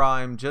Epic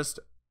Prime just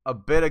a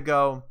bit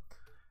ago.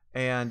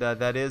 And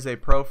that is a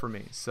pro for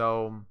me.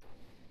 So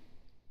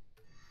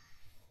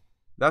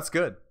that's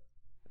good.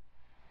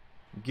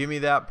 Give me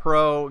that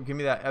pro. Give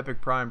me that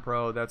Epic Prime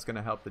Pro. That's going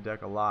to help the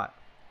deck a lot.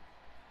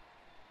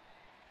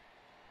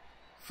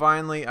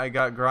 Finally, I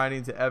got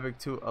grinding to Epic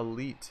to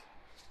Elite.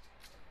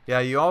 Yeah,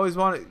 you always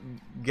want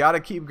to... Got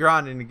to keep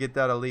grinding to get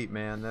that Elite,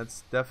 man.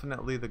 That's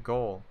definitely the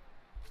goal.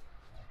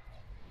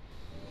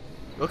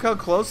 Look how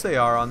close they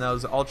are on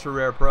those ultra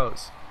rare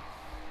pros.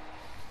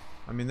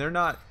 I mean, they're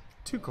not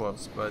too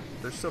close, but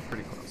they're still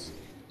pretty close.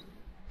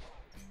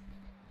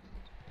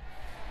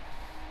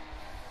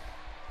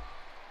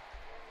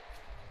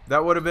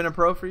 That would have been a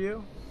pro for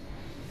you?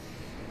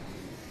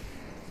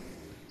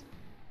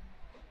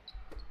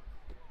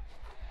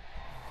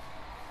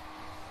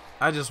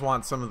 I just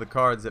want some of the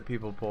cards that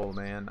people pull,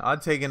 man.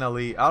 I'd take an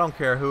elite. I don't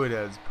care who it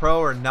is, pro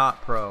or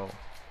not pro.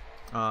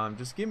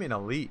 Just give me an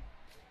elite.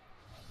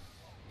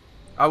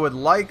 I would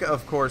like,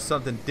 of course,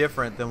 something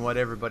different than what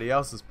everybody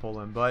else is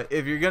pulling. But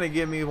if you're going to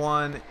give me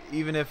one,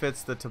 even if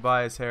it's the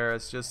Tobias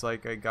Harris, just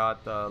like I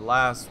got the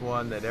last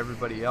one that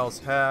everybody else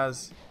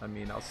has, I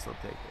mean, I'll still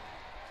take it.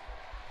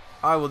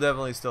 I will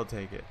definitely still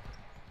take it.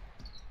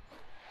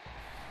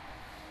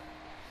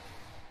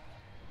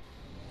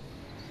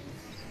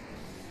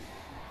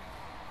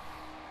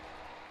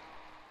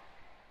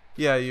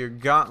 Yeah, your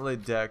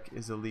Gauntlet deck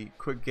is elite.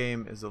 Quick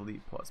Game is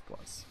elite plus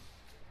plus.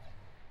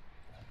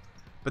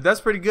 But that's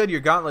pretty good, your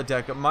Gauntlet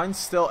deck. Mine's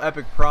still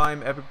Epic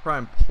Prime. Epic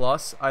Prime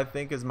Plus, I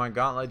think, is my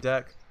Gauntlet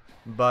deck.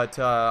 But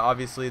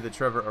obviously the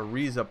Trevor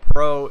Ariza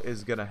Pro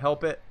is going to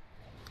help it.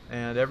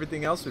 And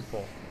everything else we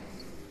pull.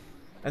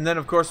 And then,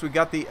 of course, we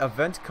got the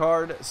event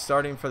card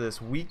starting for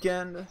this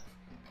weekend.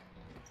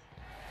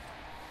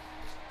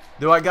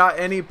 Do I got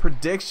any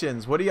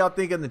predictions? What do y'all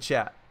think in the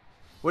chat?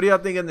 What do y'all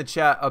think in the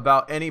chat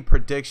about any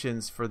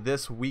predictions for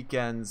this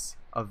weekend's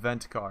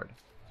event card?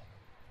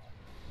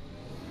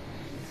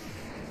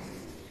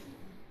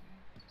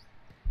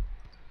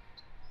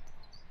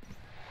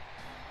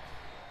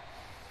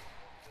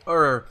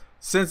 Or,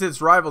 since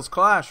it's Rivals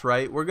Clash,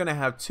 right, we're going to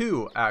have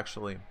two,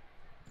 actually.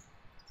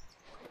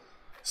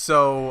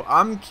 So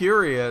I'm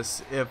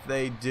curious if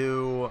they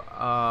do.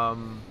 I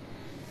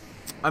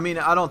mean,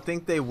 I don't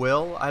think they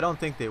will. I don't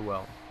think they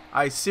will.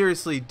 I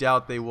seriously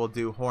doubt they will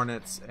do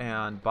Hornets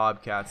and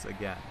Bobcats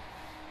again.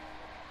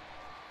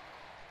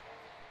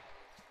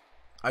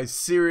 I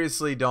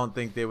seriously don't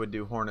think they would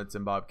do Hornets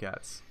and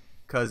Bobcats.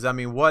 Because, I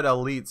mean, what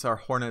elites are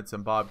Hornets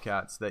and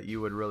Bobcats that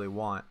you would really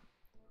want?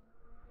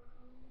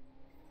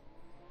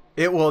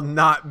 It will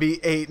not be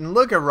Ayton.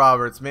 Look at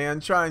Roberts, man,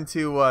 trying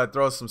to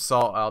throw some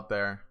salt out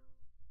there.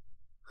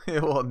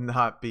 It will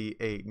not be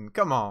Ayton.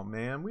 Come on,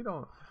 man. We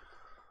don't...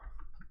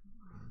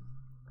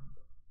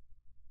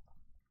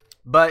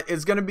 But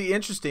it's going to be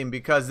interesting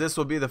because this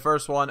will be the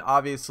first one,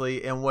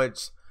 obviously, in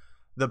which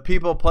the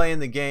people playing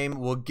the game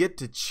will get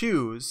to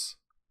choose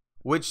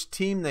which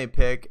team they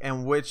pick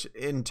and which,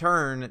 in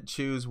turn,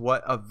 choose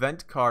what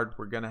event card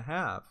we're going to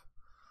have.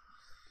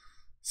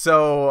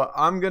 So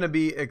I'm going to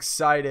be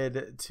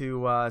excited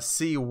to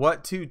see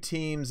what two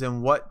teams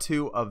and what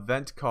two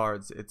event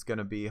cards it's going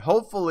to be.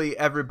 Hopefully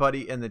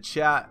everybody in the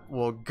chat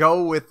will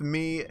go with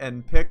me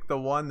and pick the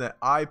one that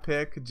I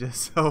pick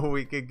just so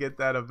we can get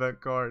that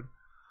event card.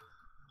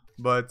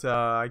 But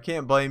I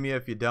can't blame you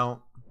if you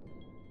don't.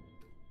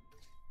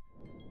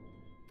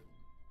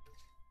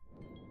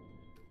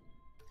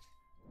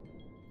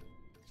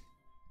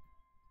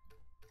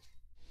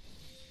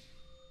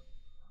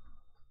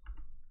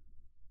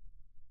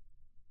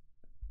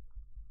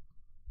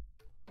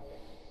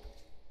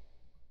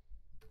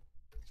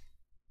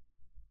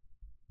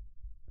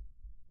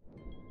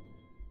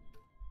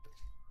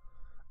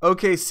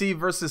 OKC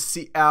versus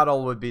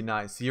Seattle would be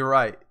nice. You're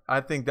right.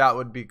 I think that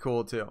would be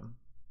cool too.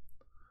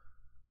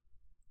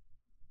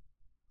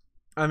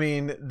 I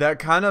mean, that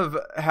kind of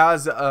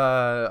has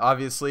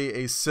obviously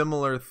a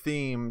similar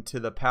theme to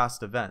the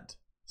past event.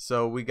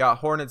 So we got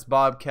Hornets,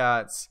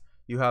 Bobcats.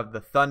 You have the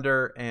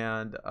Thunder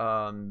and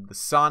the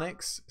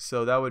Sonics.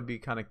 So that would be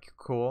kind of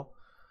cool.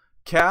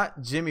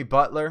 Cat, Jimmy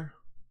Butler.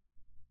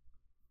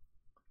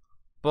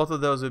 Both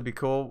of those would be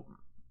cool.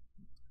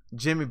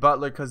 Jimmy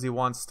Butler because he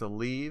wants to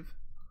leave.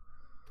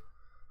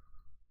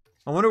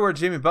 I wonder where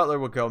Jimmy Butler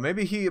would go.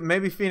 Maybe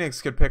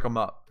Phoenix could pick him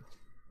up.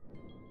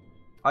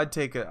 I'd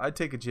take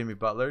a Jimmy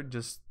Butler.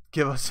 Just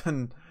give us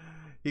an.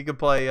 He could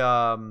play.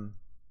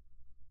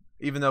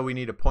 Even though we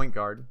need a point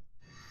guard,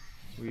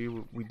 we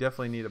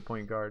definitely need a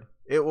point guard.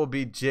 It will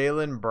be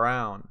Jaylen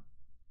Brown.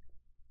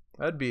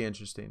 That'd be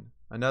interesting.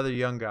 Another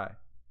young guy.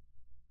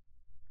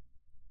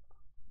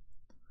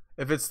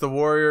 If it's the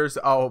Warriors,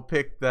 I'll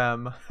pick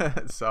them.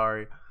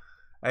 Sorry.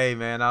 Hey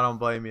man, I don't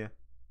blame you.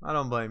 I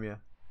don't blame you.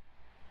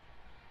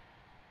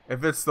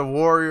 If it's the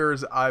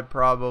Warriors, I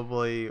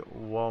probably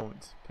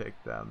won't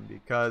pick them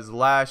because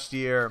last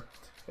year,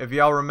 if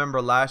y'all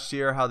remember last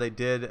year how they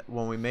did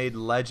when we made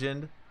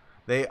Legend,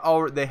 they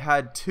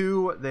had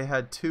two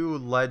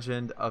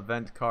Legend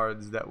event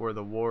cards that were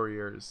the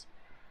Warriors,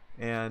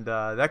 and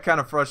that kind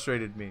of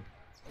frustrated me.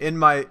 In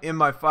my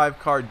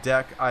 5-card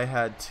deck, I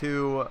had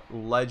 2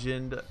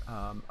 Legend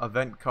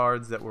event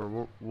cards that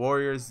were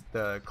Warriors,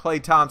 the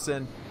Klay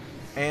Thompson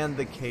and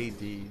the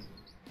KD.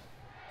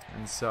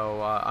 And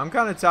so I'm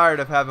kind of tired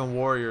of having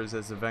Warriors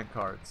as event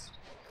cards.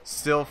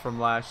 Still from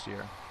last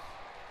year.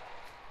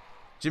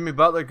 Jimmy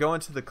Butler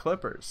going to the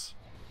Clippers.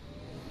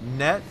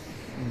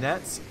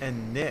 Nets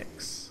and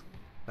Knicks.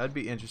 That'd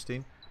be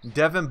interesting.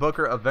 Devin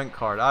Booker event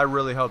card. I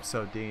really hope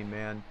so, Dean,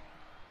 man.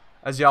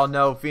 As y'all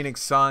know,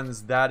 Phoenix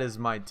Suns, that is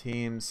my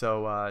team.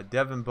 So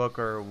Devin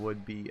Booker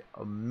would be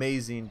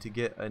amazing to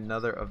get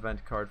another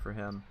event card for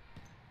him.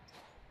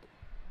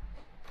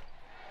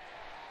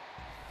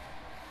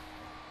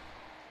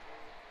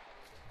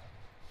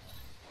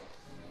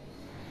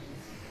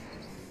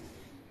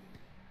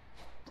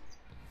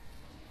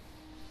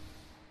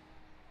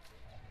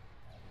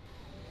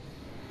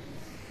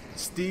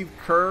 Steve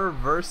Kerr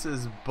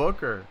versus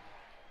Booker.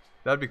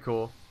 That'd be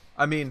cool.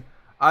 I mean,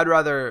 I'd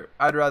rather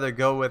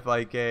go with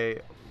like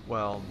a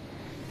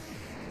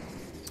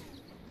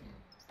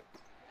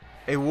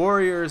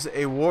Warriors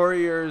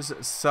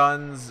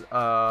Suns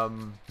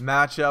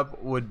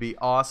matchup would be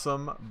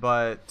awesome,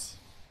 but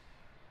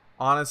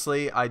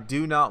honestly, I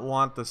do not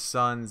want the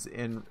Suns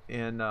in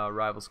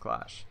Rivals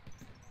Clash.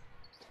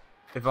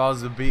 If I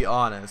was to be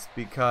honest,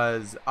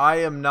 because I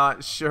am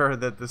not sure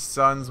that the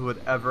Suns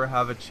would ever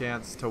have a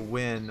chance to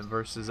win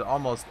versus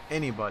almost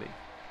anybody.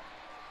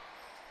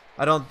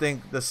 I don't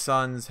think the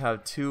Suns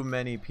have too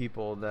many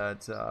people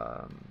that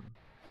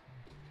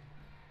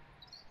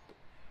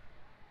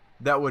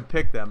that would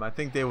pick them. I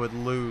think they would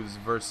lose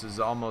versus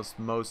almost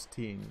most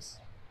teams.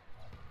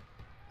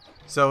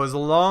 So as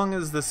long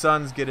as the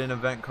Suns get an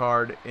event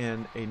card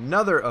in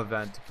another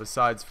event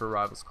besides for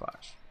Rivals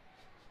Clash.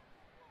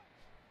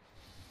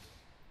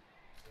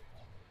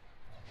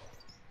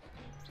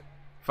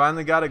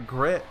 Finally got a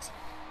grit.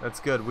 That's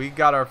good. We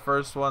got our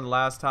first one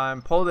last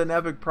time. Pulled an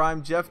Epic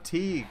Prime Jeff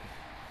Teague.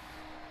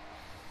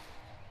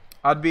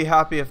 I'd be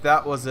happy if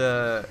that was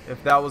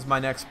my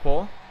next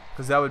pull,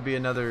 because that would be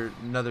another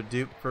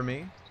dupe for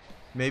me.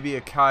 Maybe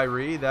a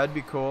Kyrie. That'd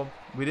be cool.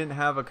 We didn't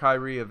have a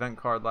Kyrie event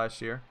card last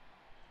year.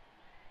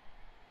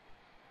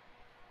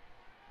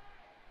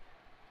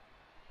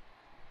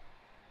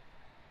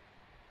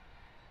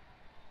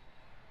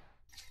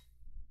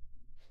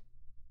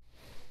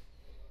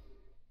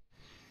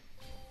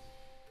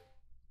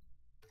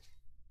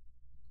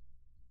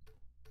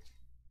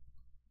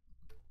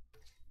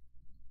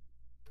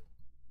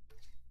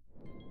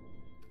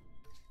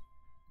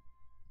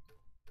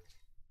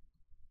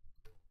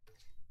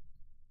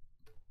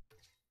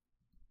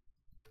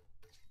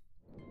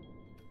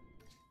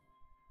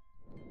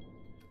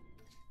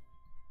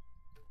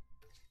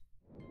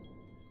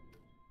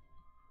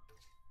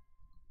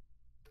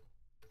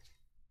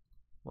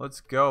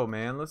 Let's go,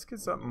 man. Let's get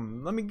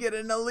something. Let me get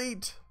an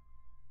elite.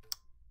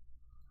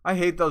 I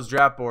hate those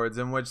draft boards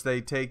in which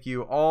they take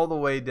you all the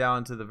way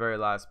down to the very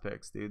last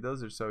picks, dude.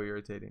 Those are so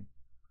irritating.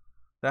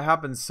 That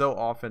happens so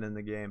often in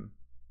the game.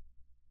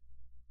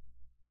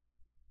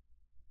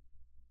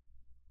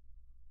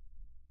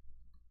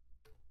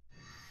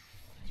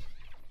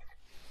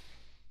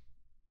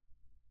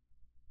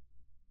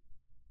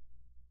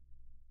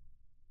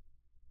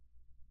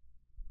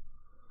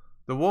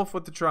 The wolf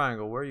with the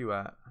triangle. Where are you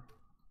at?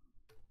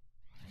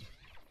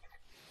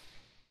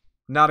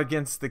 Not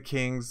against the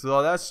Kings.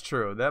 Well, that's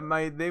true.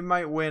 They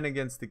might win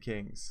against the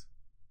Kings.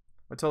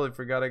 I totally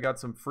forgot I got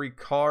some free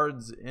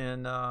cards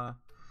in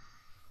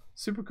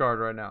Supercard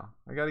right now.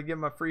 I got to get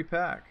my free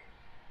pack.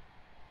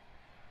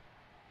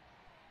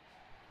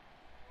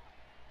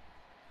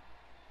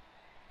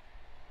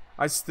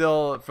 I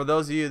still, for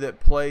those of you that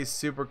play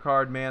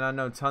Supercard, man, I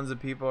know tons of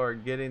people are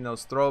getting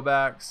those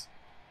throwbacks.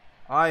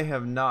 I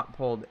have not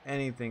pulled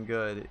anything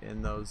good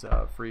in those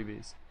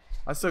freebies.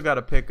 I still got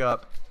to pick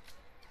up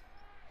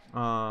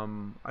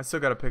I still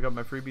got to pick up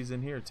my freebies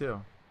in here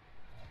too.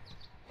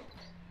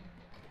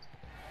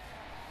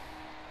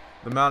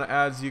 The amount of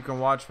ads you can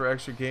watch for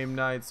extra game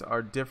nights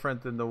are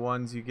different than the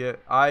ones you get.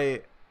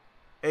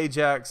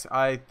 Ajax,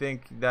 I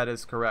think that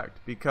is correct,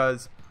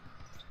 because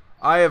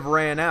I have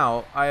ran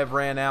out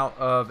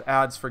of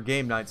ads for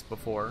game nights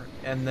before,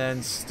 and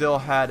then still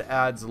had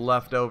ads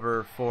left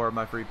over for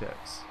my free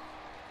picks.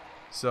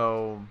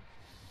 So,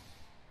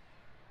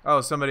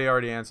 oh, somebody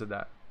already answered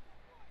that.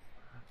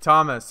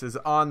 Thomas is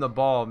on the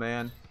ball,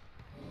 man.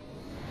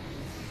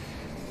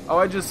 Oh,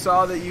 I just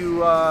saw that you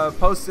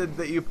posted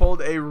that you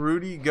pulled a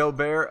Rudy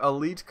Gobert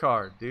Elite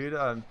card, dude.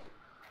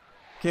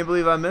 Can't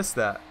believe I missed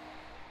that.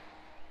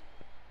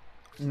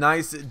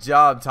 Nice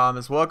job,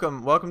 Thomas.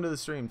 Welcome to the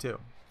stream too.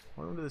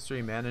 Welcome to the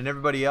stream, man. And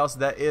everybody else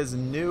that is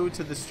new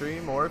to the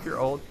stream, or if you're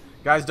old,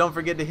 guys, don't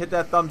forget to hit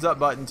that thumbs up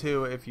button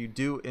too if you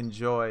do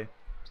enjoy.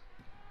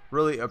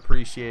 Really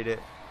appreciate it.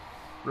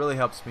 Really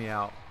helps me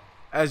out,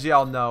 as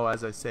y'all know,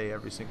 as I say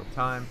every single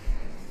time.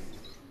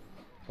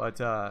 But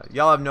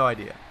y'all have no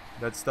idea.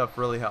 That stuff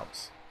really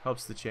helps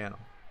the channel.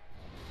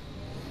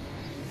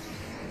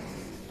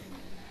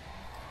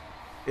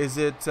 Is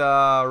it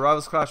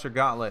Rivals Clash or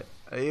Gauntlet?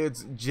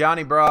 It's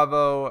Johnny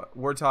Bravo.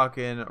 We're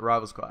talking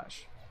Rivals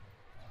Clash.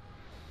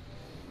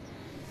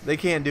 They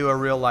can't do a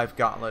real life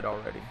Gauntlet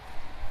already.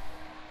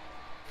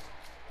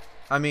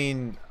 I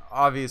mean,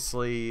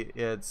 obviously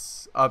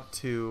it's up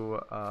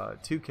to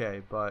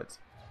 2K, but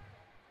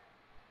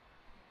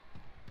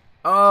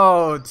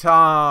oh,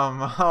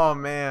 Tom. Oh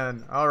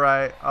man. All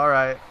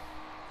right.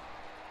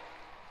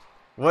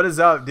 What is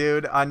up,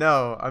 dude? I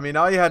know. I mean,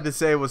 all you had to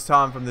say was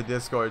Tom from the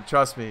Discord.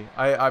 Trust me.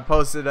 I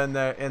posted in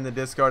the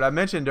Discord. I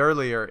mentioned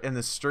earlier in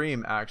the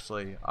stream,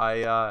 actually.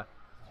 I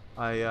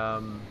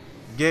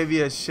gave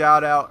you a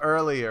shout out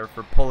earlier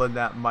for pulling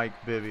that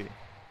Mike Bibby.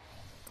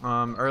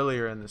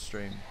 Earlier in the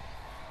stream.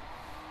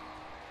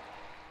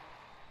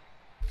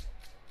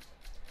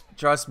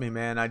 Trust me,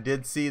 man. I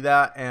did see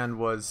that and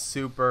was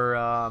super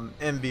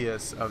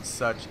envious of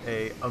such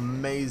a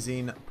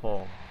amazing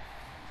pull.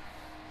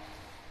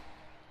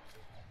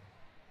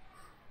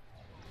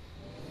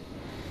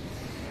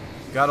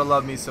 Gotta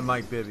love me some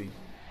Mike Bibby.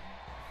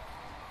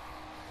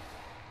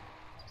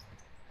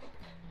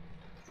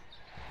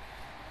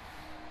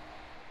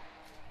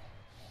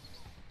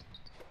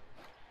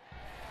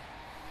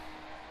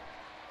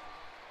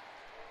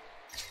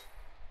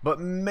 But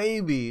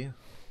maybe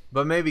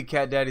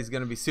Cat Daddy's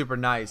gonna be super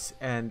nice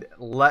and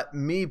let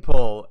me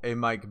pull a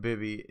Mike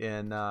Bibby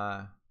in,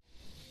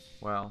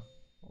 well,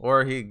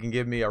 or he can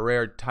give me a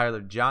rare Tyler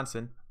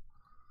Johnson.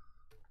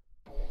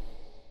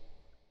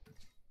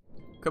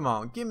 Come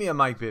on, give me a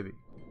Mike Bibby.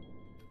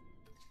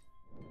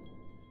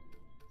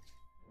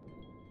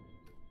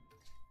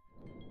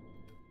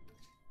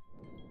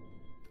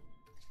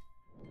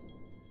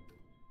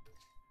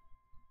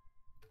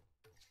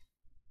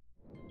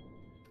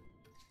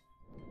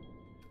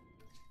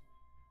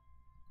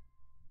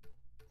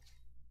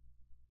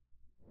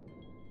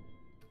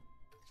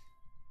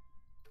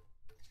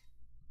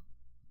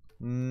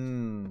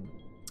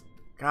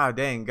 God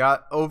dang,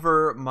 got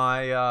over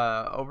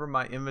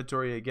my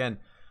inventory again.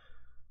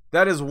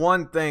 That is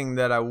one thing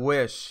that I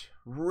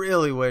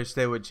really wish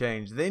they would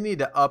change. They need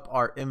to up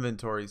our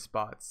inventory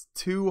spots.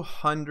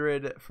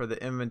 200 for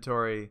the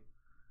inventory.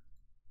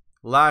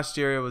 Last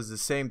year it was the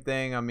same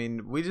thing. I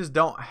mean, we just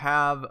don't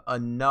have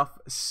enough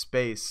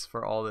space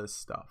for all this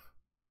stuff.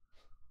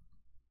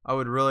 I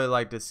would really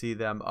like to see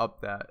them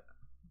up that.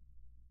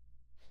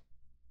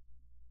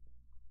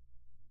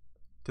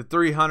 To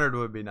 300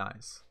 would be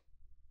nice.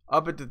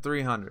 Up it to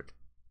 300.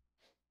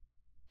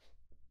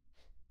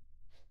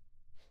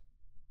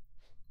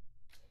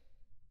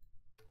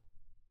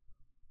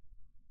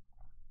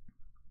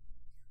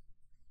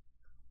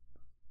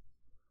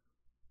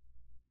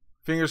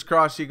 Fingers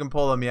crossed you can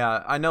pull them.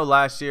 Yeah, I know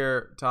last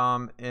year,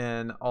 Tom,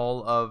 in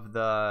all of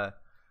the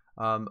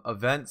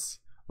events,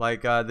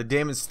 like the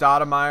Damon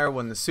Stoudemire,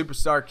 when the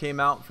Superstar came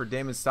out for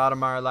Damon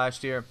Stoudemire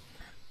last year,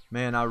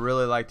 man, I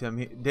really liked him.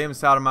 Damon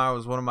Stoudemire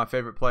was one of my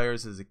favorite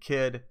players as a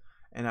kid,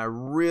 and I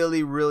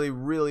really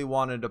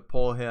wanted to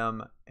pull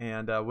him.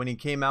 And when he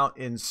came out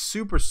in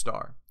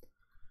Superstar,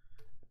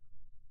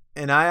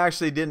 and I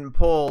actually didn't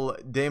pull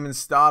Damon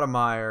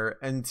Stoudemire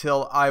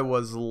until I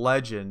was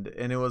Legend,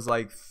 and it was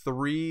like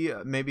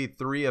maybe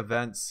three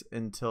events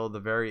until the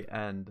very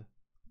end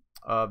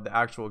of the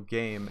actual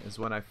game is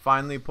when I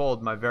finally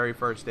pulled my very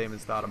first Damon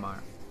Stoudemire.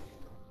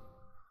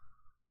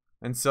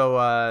 And so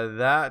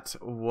that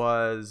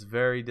was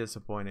very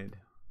disappointed.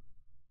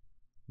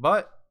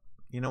 But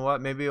you know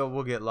what? Maybe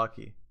we'll get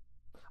lucky.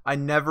 I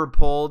never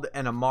pulled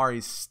an Amari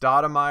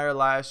Stoudemire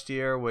last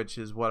year, which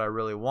is what I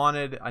really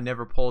wanted. I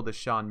never pulled a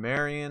Sean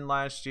Marion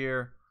last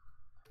year.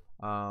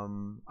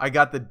 I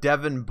got the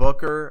Devin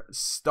Booker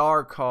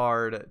star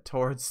card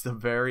towards the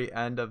very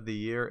end of the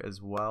year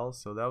as well.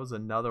 So that was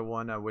another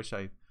one I wish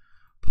I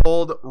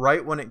pulled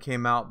right when it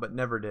came out, but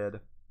never did.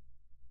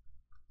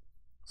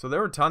 So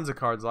there were tons of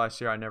cards last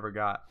year I never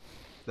got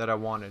that I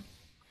wanted.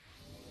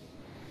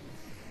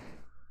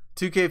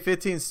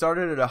 2K15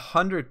 started at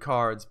 100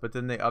 cards, but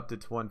then they upped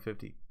it to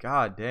 150.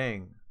 God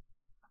dang.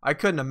 I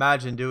couldn't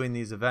imagine doing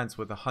these events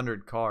with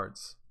 100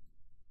 cards.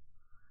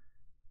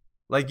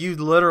 Like, you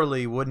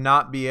literally would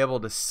not be able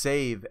to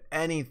save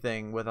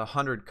anything with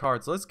 100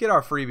 cards. Let's get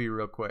our freebie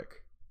real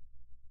quick.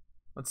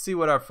 Let's see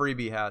what our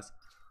freebie has.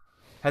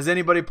 Has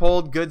anybody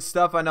pulled good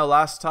stuff? I know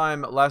last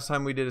time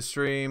we did a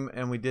stream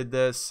and we did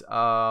this,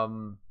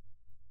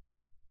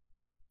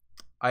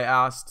 I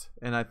asked,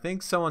 and I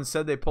think someone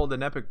said they pulled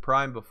an Epic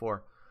Prime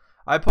before.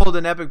 I pulled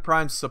an Epic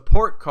Prime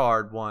support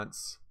card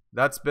once.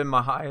 That's been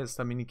my highest.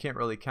 I mean, you can't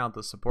really count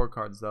the support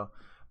cards though.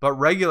 But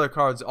regular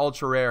cards,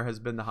 ultra rare, has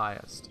been the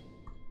highest.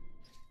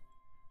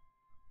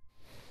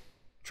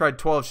 Tried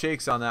 12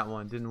 shakes on that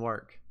one. Didn't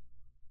work.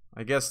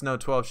 I guess no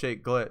 12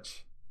 shake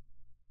glitch.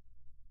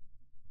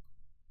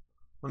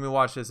 Let me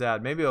watch this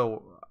ad. Maybe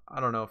it'll,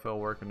 I don't know if it'll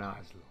work or not.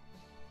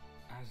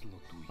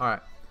 Alright.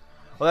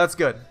 Well, that's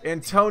good.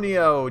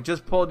 Antonio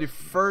just pulled your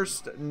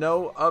first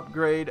no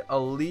upgrade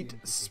elite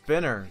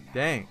spinner.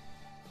 Dang.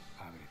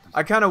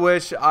 I kind of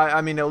wish,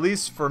 I mean, at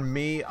least for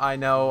me, I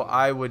know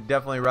I would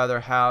definitely rather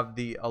have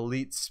the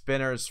elite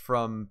spinners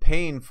from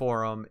paying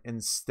for them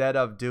instead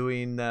of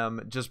doing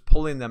them, just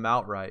pulling them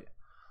outright.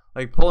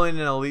 Like, pulling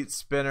an elite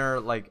spinner,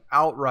 like,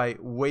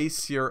 outright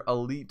wastes your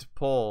elite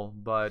pull,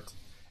 but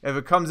if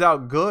it comes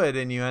out good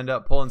and you end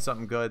up pulling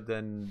something good,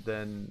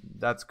 then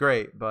that's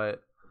great.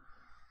 But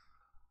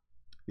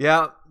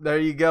yeah, there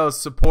you go.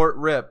 Support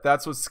rip.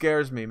 That's what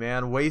scares me,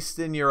 man.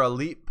 Wasting your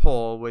elite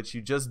pull, which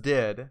you just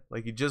did.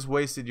 Like, you just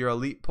wasted your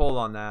elite pull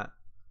on that,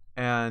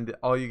 and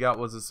all you got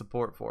was a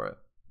support for it.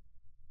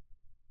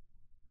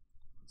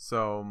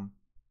 So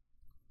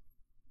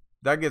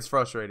that gets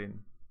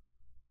frustrating.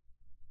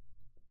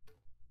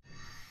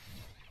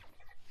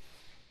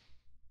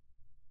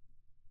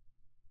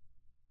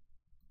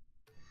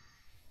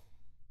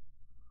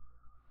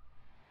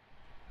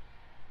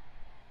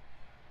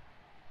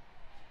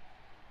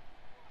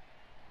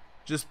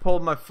 Just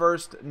pulled my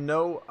first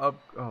no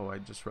up. Oh, I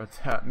just read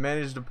that.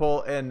 Managed to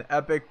pull an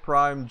Epic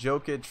Prime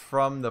Jokic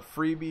from the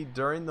freebie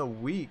during the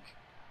week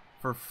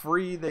for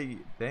free.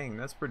 Dang,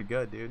 that's pretty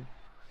good, dude.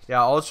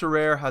 Yeah, ultra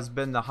rare has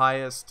been the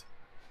highest.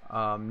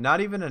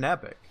 Not even an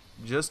epic,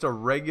 just a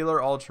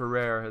regular ultra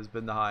rare has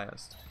been the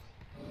highest.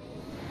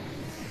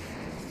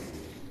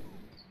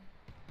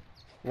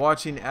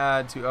 Watching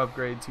ad to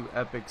upgrade to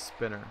epic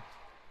spinner.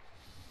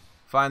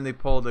 Finally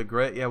pulled a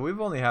great. Yeah,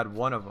 we've only had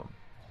one of them.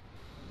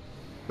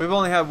 We've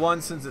only had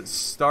one since it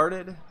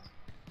started.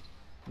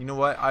 You know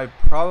what? I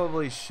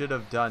probably should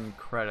have done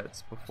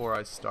credits before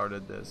I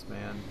started this,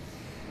 man.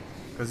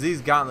 Because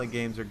these Gauntlet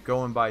games are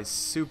going by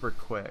super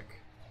quick.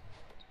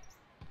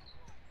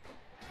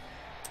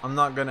 I'm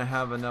not going to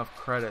have enough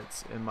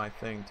credits in my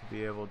thing to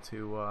be able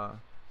to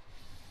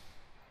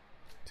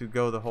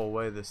go the whole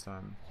way this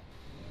time.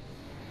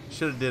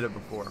 Should have did it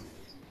before.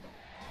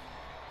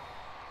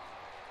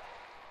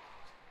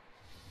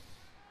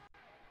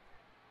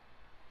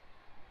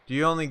 Do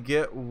you only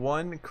get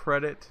one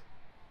credit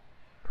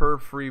per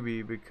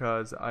freebie?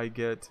 Because I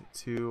get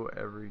 2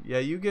 every. Yeah,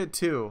 you get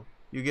 2.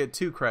 You get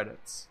 2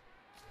 credits.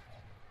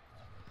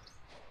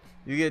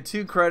 You get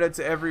 2 credits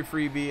every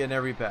freebie and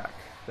every pack.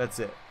 That's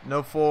it.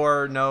 No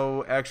 4,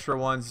 no extra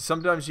ones.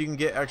 Sometimes you can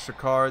get extra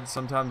cards.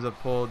 Sometimes I've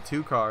pulled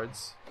 2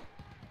 cards,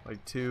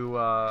 like 2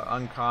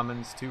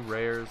 uncommons, 2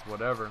 rares,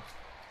 whatever.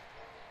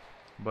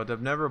 But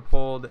I've never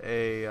pulled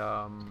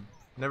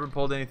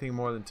anything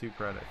more than 2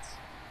 credits.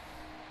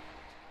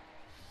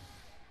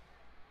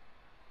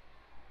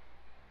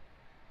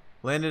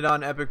 Landed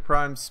on Epic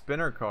Prime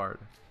spinner card.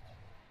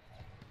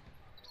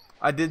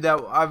 I did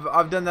that.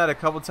 I've done that a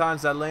couple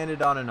times. I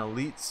landed on an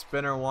elite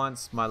spinner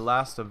once. My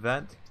last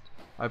event,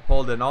 I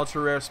pulled an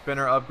ultra rare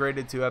spinner,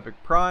 upgraded to Epic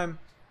Prime,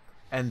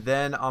 and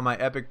then on my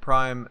Epic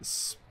Prime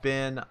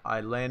spin,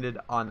 I landed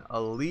on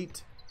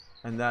elite,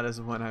 and that is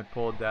when I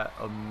pulled that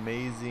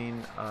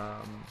amazing.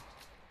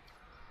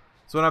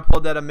 It's when I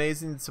pulled that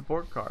amazing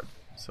support card.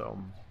 So.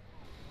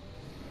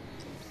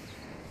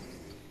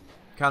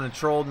 Kind of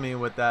trolled me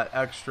with that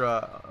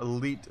extra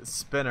elite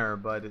spinner,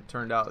 but it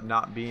turned out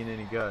not being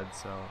any good.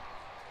 So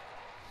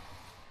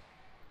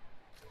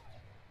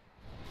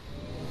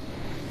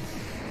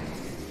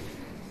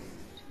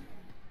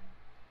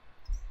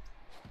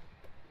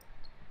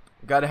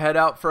got to head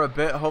out for a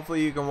bit.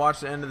 Hopefully you can watch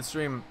the end of the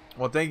stream.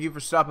 Well, thank you for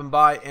stopping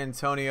by,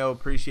 Antonio.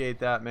 Appreciate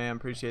that, man.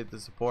 Appreciate the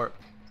support.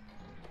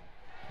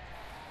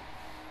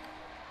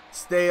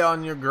 Stay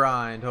on your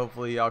grind.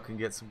 Hopefully y'all can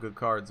get some good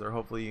cards, or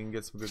hopefully you can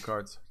get some good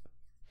cards.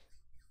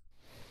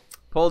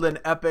 Pulled an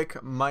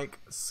epic Mike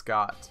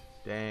Scott.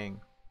 Dang.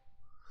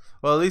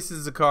 Well, at least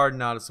it's a card,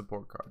 not a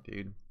support card,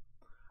 dude.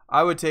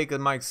 I would take a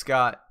Mike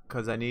Scott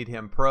because I need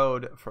him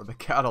pro'd for the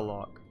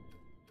catalog.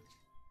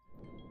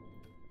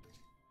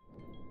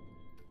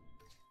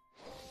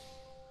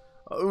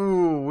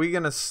 Ooh, we're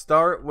going to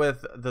start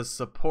with the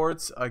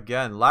supports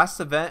again.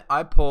 Last event,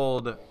 I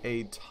pulled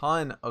a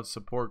ton of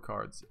support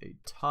cards. A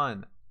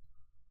ton.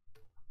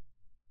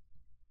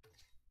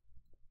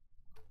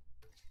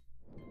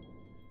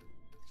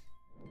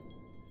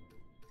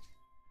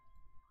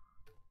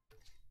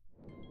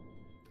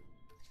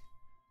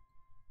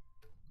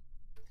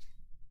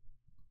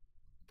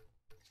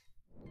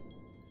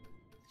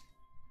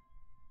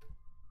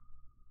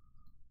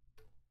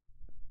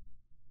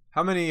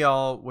 How many of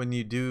y'all, when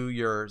you do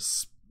your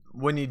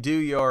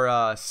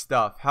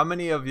stuff, how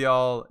many of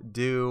y'all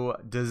do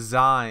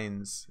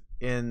designs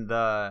in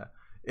the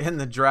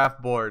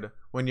draft board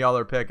when y'all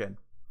are picking,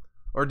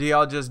 or do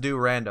y'all just do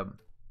random?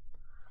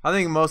 I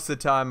think most of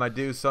the time I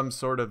do some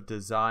sort of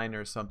design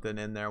or something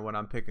in there when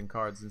I'm picking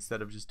cards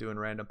instead of just doing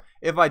random.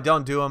 If I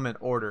don't do them in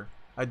order,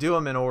 I do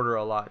them in order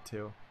a lot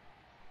too.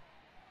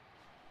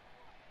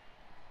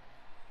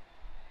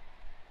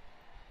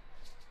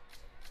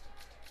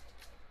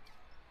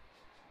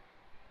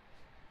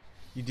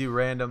 You do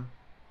random,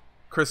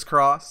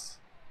 crisscross.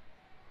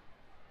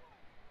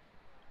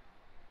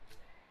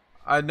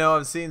 I know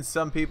I've seen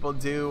some people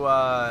do.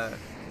 I've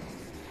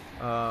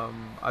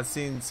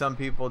seen some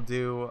people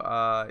do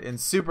in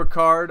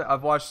Supercard.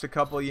 I've watched a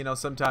couple. You know,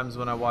 sometimes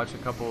when I watch a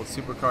couple of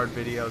Supercard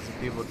videos of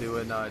people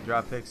doing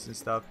draft picks and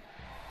stuff,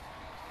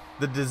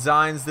 the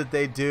designs that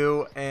they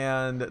do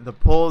and the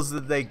pulls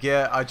that they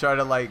get, I try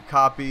to like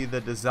copy the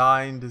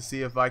design to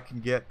see if I can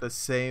get the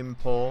same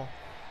pull.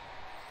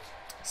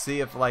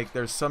 See if like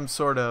there's some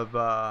sort of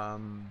I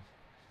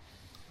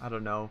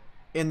don't know,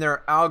 in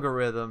their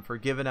algorithm for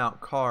giving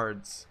out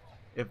cards,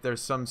 if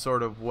there's some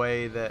sort of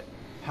way that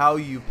how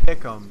you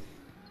pick them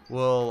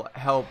will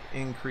help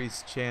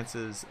increase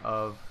chances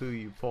of who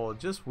you pull.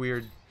 Just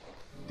weird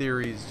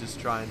theories, just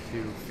trying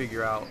to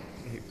figure out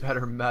a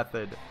better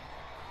method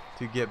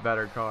to get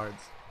better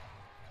cards.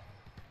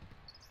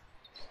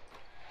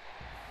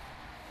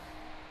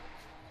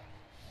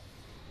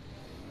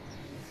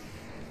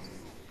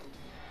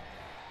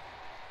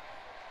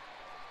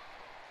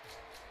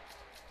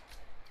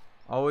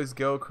 Always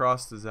go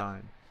cross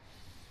design.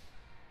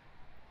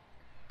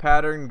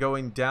 Pattern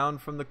going down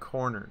from the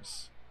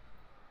corners.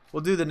 We'll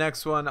do the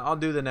next one. I'll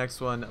do the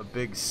next one a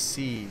big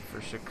C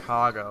for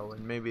Chicago,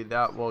 and maybe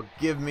that will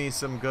give me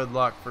some good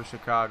luck for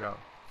Chicago.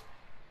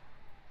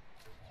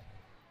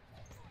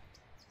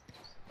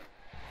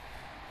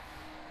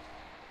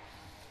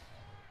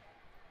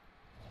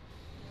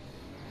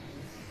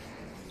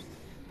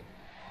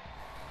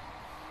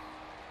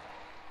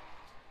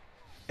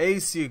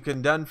 Ace, you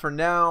can done for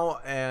now,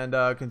 and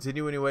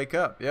continue when you wake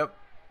up. Yep.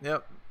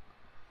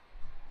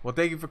 Well,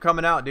 thank you for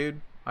coming out,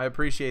 dude. I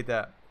appreciate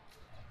that.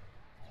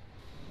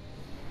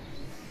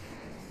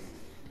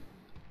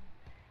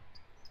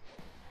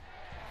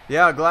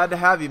 Yeah, glad to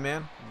have you,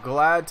 man.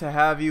 Glad to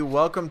have you.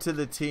 Welcome to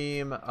the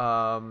team.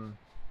 And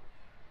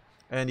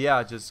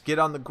yeah, just get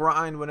on the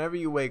grind whenever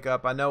you wake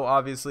up. I know,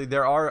 obviously,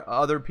 there are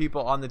other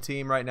people on the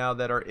team right now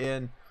that are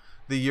in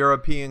the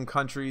European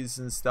countries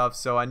and stuff,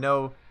 so I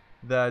know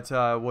that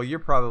well, you're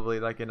probably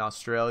like in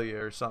Australia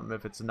or something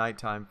if it's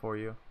nighttime for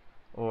you,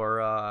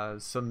 or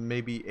some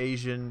maybe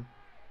Asian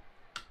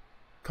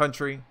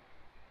country,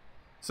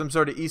 some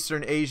sort of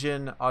Eastern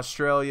Asian,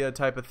 Australia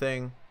type of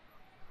thing.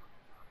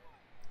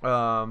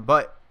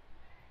 But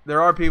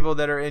there are people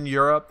that are in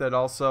Europe that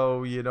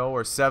also, you know,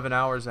 are 7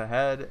 hours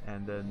ahead,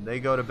 and then they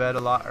go to bed a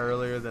lot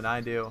earlier than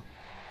I do.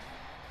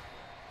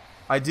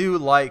 I do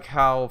like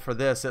how for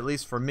this, at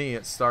least for me,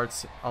 it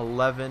starts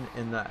 11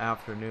 in the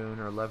afternoon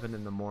or 11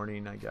 in the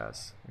morning, I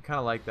guess. I kind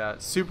of like that.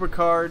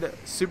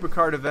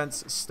 Supercard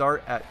events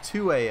start at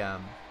 2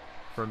 a.m.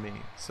 for me.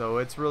 So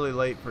it's really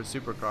late for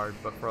Supercard,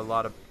 but for a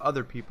lot of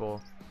other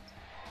people,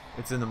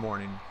 it's in the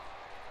morning.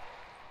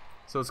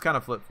 So it's kind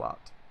of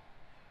flip-flopped.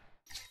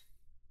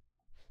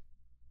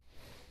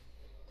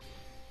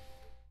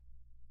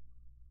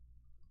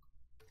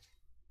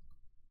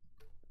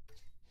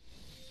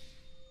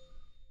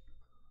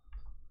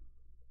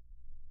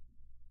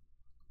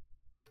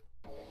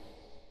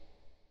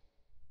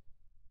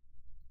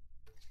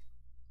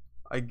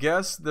 I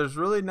guess there's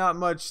really not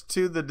much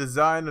to the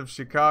design of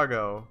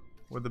Chicago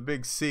with a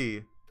big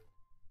C.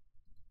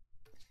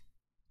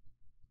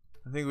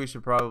 I think we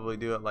should probably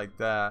do it like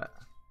that.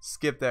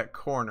 Skip that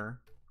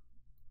corner.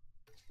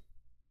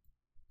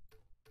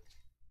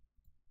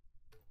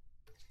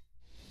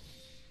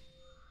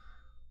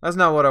 That's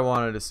not what I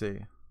wanted to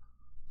see.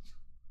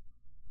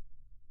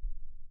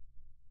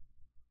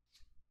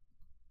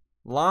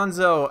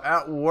 Lonzo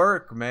at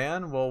work,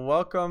 man. Well,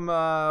 welcome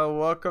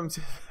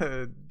to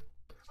the...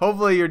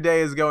 Hopefully your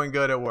day is going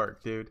good at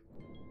work, dude.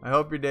 I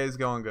hope your day is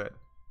going good.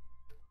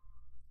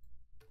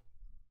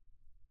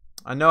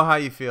 I know how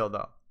you feel,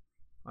 though.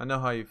 I know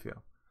how you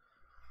feel.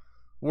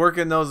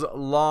 Working those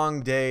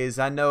long days.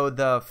 I know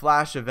the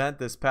Flash event,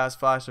 this past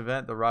Flash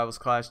event, the Rivals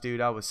Clash, dude,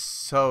 I was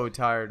so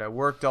tired. I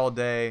worked all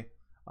day,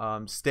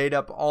 stayed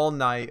up all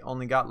night,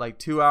 only got like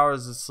 2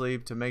 hours of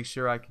sleep to make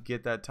sure I could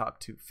get that top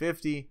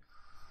 250.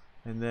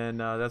 And then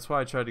that's why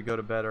I tried to go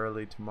to bed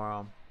early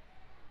tomorrow.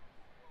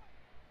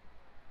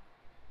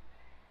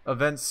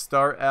 Events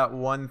start at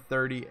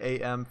 1:30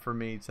 a.m. for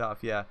me. Tough,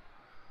 yeah.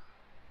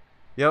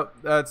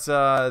 Yep,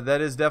 that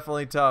is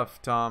definitely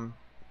tough, Tom.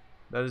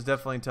 That is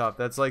definitely tough.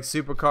 That's like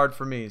Supercard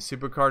for me.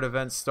 Supercard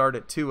events start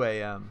at 2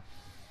 a.m.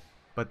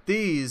 But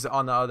these,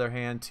 on the other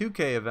hand,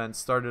 2K events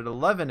start at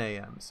 11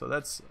 a.m. So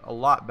that's a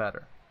lot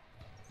better.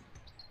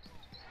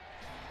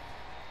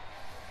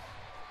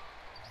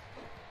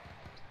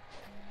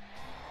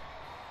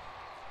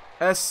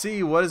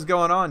 SC, what is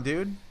going on,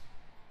 dude?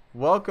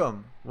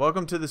 Welcome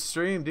to the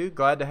stream, dude.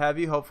 Glad to have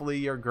you. Hopefully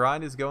your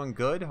grind is going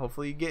good.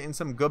 Hopefully you're getting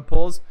some good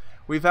pulls.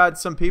 We've had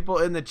some people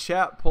in the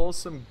chat pull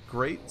some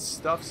great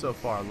stuff so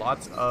far.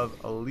 Lots of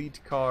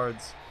elite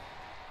cards.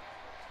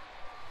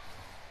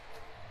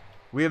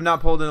 We have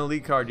not pulled an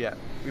elite card yet.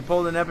 We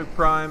pulled an epic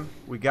prime.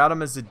 We got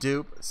him as a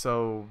dupe,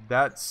 so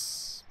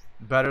that's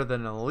better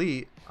than an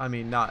elite. I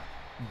mean, not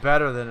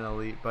better than an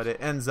elite, but it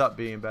ends up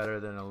being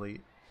better than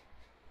elite.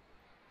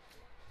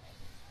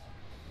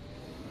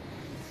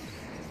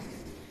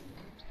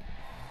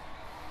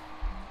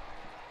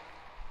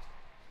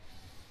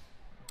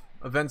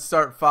 Events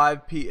start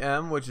 5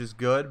 p.m., which is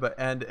good, but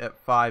end at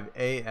 5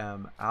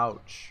 a.m.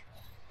 Ouch.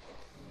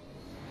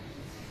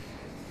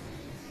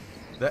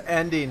 The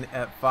ending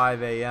at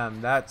 5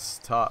 a.m. That's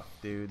tough,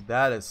 dude.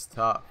 That is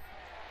tough.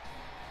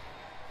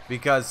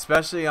 Because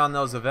especially on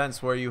those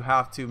events where you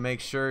have to make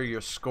sure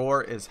your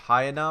score is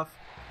high enough,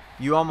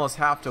 you almost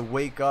have to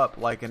wake up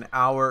like an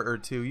hour or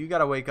two. You got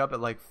to wake up at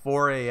like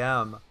 4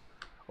 a.m.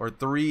 or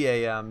 3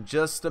 a.m.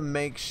 just to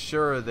make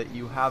sure that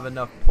you have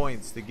enough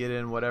points to get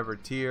in whatever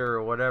tier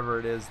or whatever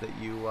it is that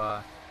you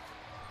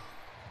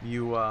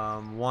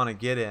want to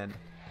get in.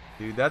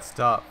 Dude, that's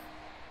tough.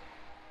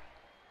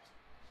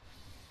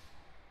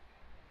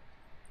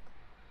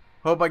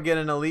 Hope I get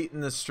an elite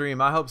in the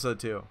stream. I hope so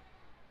too.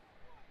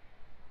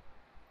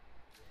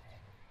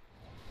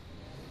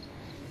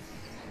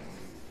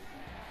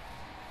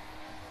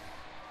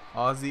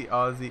 Aussie,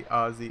 Aussie,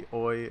 Aussie,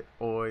 oi,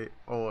 oi,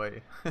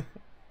 oi.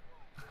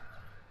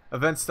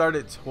 Events start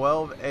at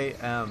 12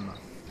 a.m.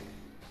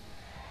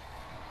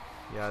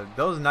 Yeah,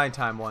 those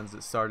nighttime ones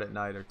that start at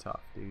night are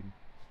tough, dude.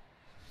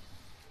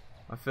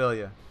 I feel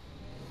ya.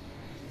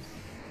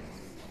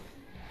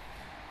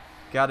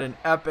 Got an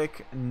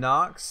epic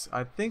Nox.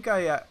 I think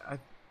I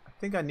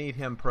need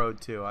him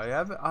pro'd too.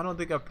 I don't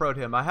think I've pro'd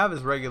him. I have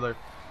his regular.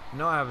 I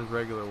know I have his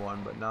regular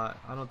one, but not.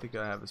 I don't think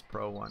I have his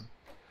pro one.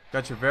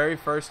 Got your very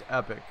first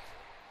epic.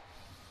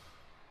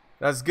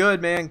 That's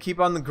good, man. Keep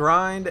on the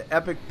grind.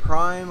 Epic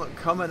Prime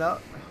coming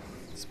up,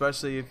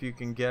 especially if you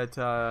can get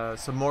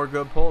some more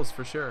good pulls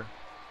for sure.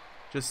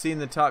 Just seen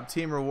the top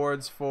team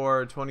rewards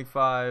for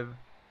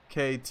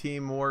 25k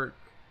teamwork,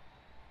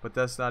 but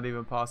that's not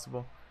even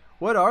possible.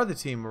 What are the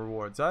team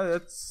rewards?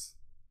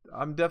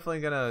 I'm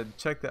definitely gonna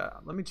check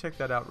that. Let me check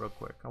that out real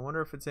quick. I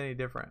wonder if it's any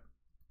different.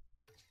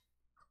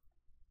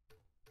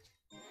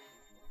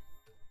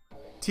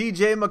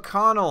 TJ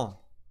McConnell.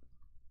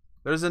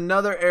 There's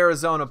another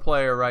Arizona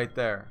player right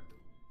there.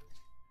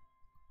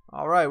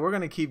 All right, we're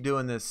gonna keep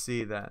doing this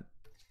C then.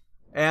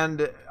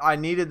 And I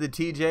needed the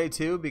TJ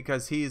too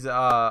because he's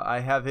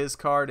I have his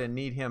card and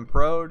need him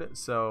pro'd.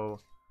 So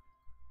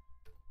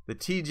the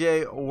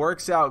TJ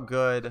works out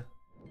good.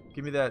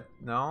 Give me that.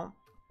 No.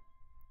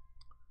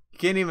 You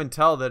can't even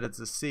tell that it's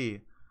a C.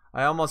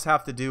 I almost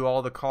have to do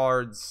all the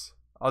cards.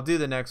 I'll do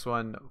the next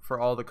one for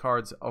all the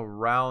cards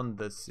around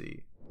the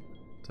C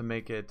to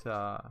make it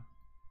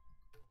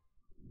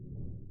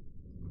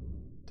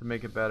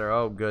better.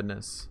 Oh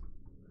goodness.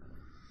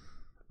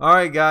 All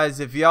right, guys.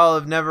 If y'all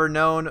have never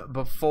known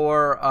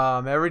before,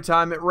 every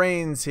time it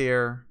rains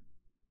here,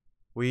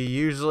 we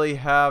usually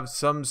have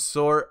some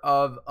sort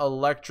of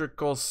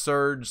electrical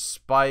surge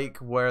spike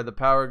where the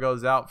power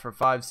goes out for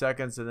 5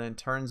 seconds and then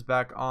turns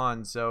back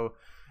on. So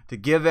to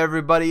give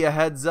everybody a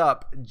heads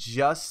up,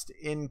 just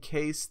in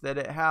case that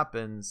it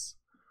happens,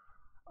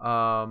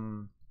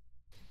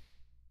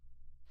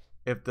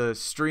 if the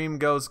stream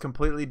goes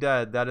completely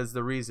dead, that is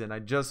the reason. I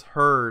just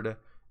heard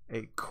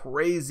a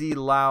crazy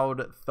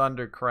loud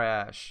thunder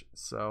crash.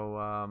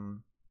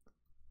 So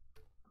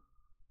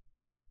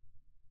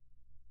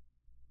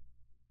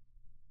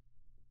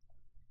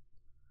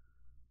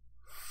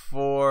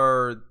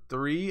for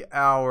 3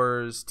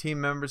 hours, team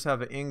members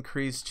have an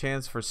increased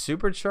chance for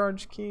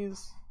supercharge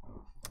keys.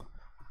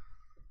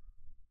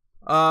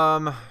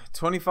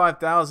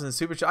 25,000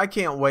 supercharge. I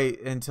can't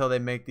wait until they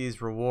make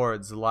these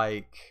rewards.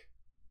 Like,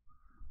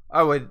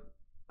 I would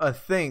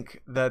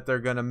think that they're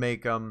gonna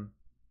make them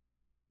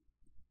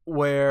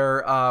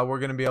where we're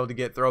gonna be able to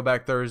get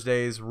Throwback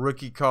Thursdays,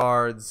 rookie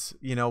cards.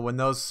 You know, when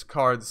those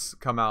cards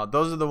come out,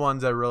 those are the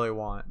ones I really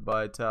want.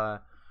 But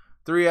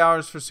 3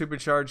 hours for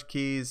supercharge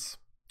keys.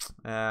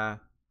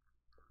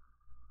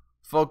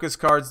 Focus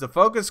cards. The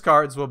focus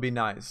cards will be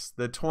nice.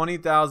 The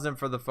 20,000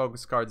 for the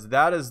focus cards.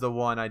 That is the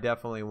one I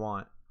definitely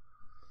want.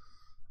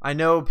 I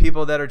know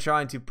people that are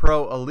trying to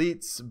pro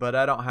elites, but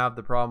I don't have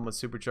the problem with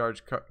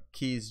supercharge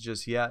keys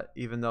just yet,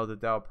 even though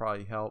that'll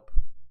probably help.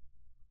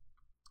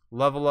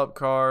 Level up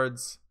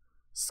cards.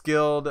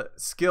 Skilled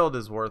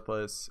is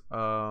worthless.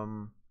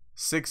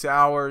 6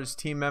 hours.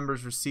 Team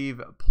members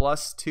receive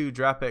 +2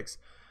 draft picks.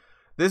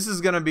 This is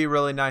going to be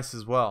really nice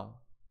as well.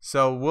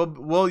 So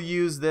we'll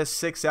use this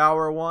 6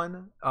 hour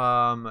one,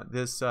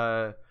 this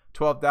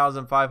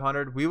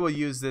 12,500. We will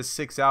use this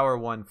 6 hour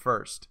one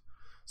first.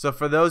 So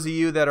for those of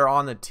you that are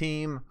on the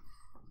team,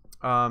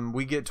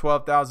 we get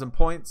 12,000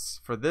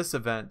 points for this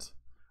event.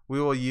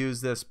 We will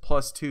use this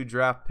 +2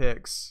 draft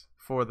picks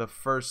for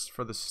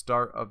the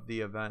start of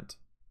the event.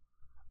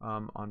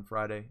 on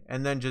Friday,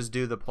 and then just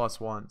do the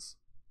 +1s.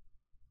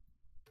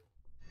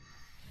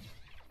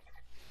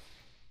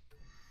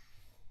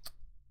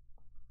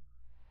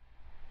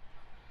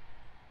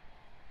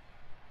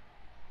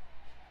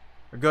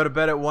 I go to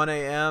bed at 1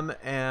 a.m.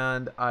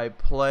 and I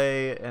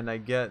play and I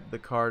get the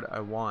card I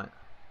want.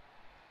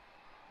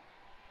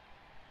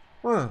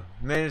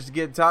 Managed to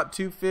get top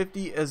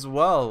 250 as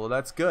well. Well,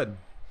 that's good.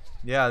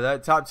 Yeah,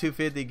 that top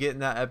 250, getting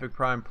that Epic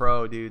Prime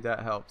Pro, dude, that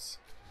helps.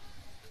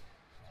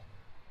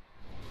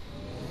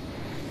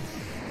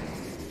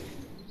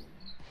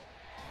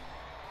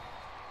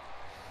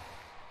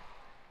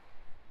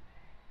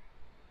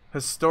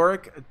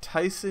 Historic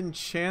Tyson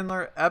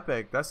Chandler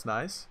Epic. That's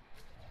nice.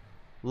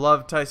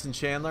 Love Tyson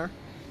Chandler.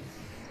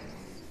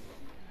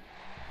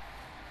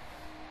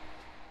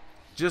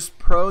 Just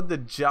pro'd the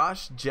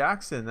Josh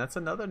Jackson. That's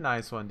another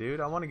nice one, dude.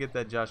 I want to get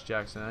that Josh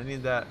Jackson. I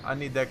need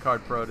that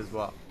card pro'd as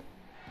well.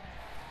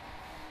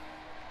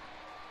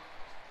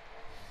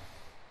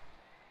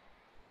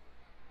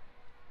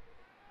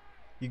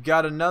 You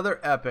got another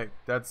epic.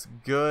 That's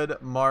good,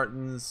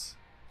 Martins.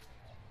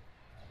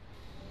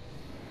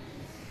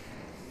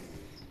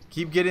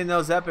 Keep getting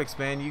those epics,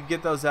 man. You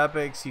get those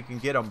epics, you can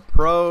get them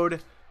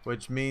pro'd,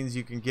 which means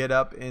you can get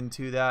up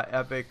into that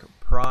epic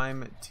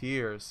prime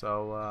tier.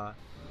 So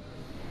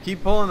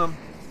keep pulling them.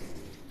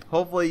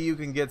 Hopefully you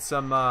can get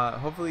some.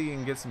 Hopefully you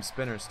can get some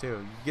spinners too.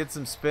 You get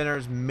some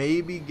spinners.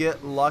 Maybe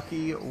get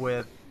lucky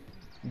with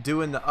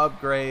doing the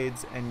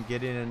upgrades and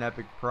getting an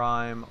epic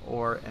prime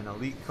or an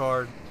elite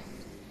card.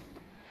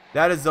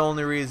 That is the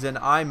only reason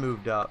I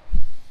moved up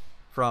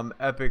from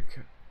epic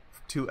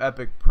to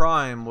epic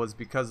prime, was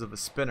because of a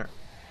spinner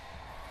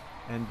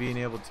and being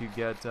able to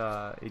get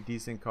a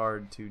decent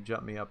card to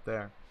jump me up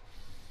there.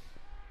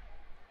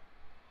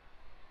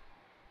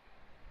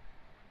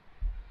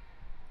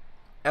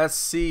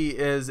 SC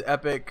is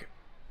Epic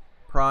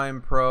Prime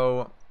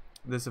Pro.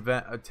 This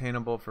event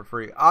attainable for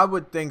free? I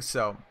would think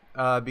so,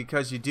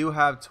 because you do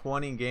have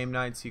 20 game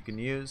nights you can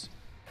use.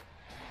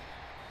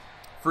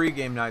 Free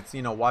game nights,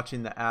 you know,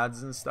 watching the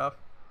ads and stuff.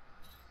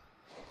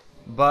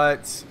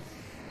 But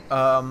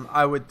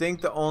I would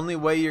think the only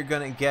way you're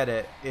gonna get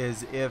it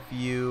is if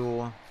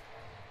you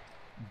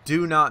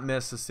do not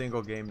miss a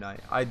single game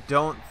night. I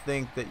don't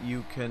think that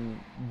you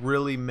can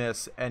really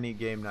miss any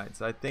game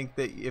nights. I think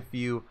that if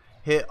you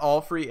hit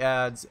all free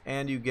ads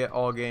and you get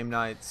all game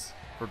nights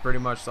for pretty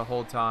much the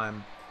whole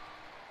time,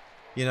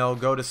 you know,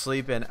 go to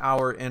sleep in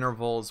hour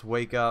intervals,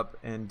 wake up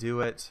and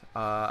do it,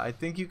 I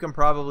think you can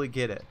probably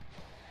get it.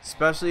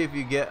 Especially if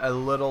you get a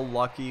little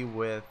lucky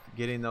with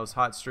getting those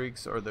hot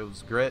streaks or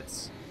those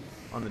grits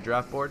on the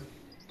draft board.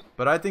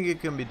 But I think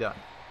it can be done.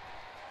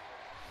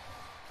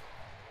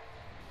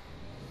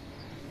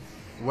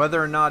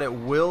 Whether or not it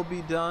will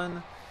be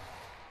done,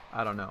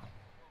 I don't know.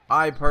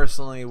 I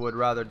personally would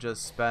rather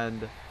just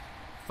spend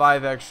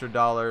 $5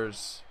 extra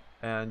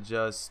and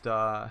just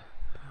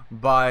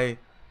buy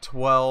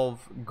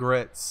 12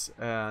 grits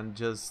and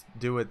just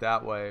do it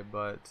that way.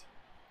 But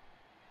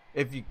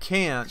if you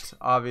can't,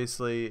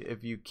 obviously,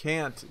 if you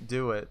can't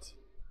do it,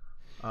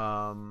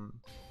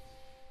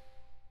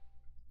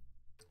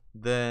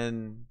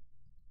 then,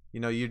 you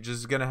know, you're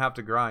just gonna have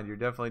to grind. You're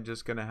definitely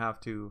just gonna have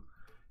to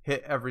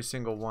hit every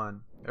single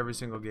one, every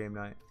single game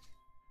night.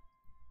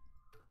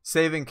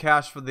 Saving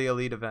cash for the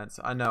elite events.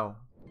 I know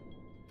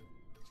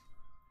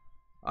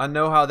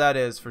how that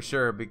is for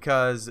sure,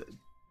 because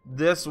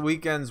this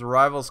weekend's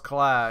Rivals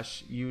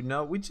Clash, you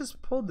know, we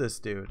just pulled this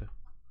dude.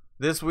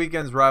 This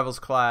weekend's Rivals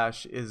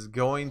Clash is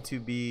going to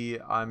be,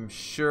 I'm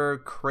sure,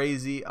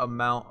 crazy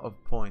amount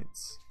of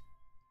points.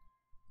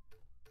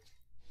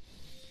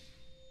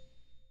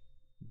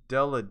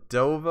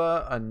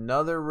 Deladova,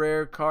 another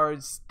rare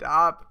card.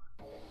 Stop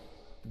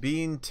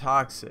being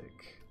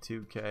toxic,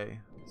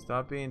 2K.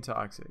 Stop being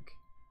toxic.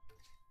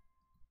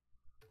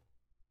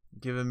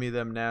 Giving me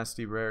them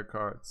nasty rare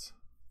cards.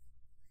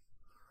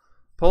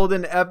 Pulled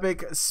an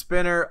epic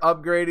spinner,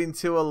 upgrading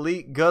to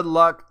elite. Good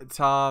luck,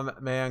 Tom.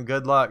 Man,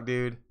 good luck,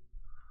 dude.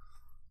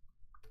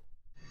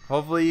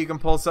 Hopefully you can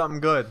pull something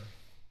good.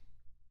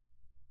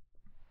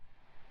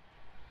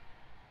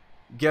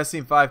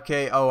 Guessing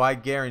 5K. Oh, I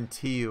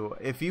guarantee you.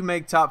 If you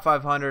make top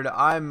 500,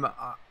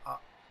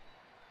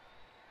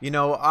 you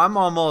know, I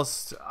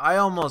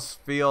almost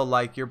feel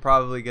like you're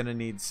probably going to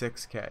need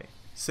 6K.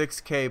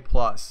 6K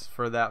plus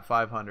for that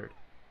 500.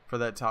 For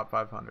that top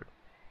 500.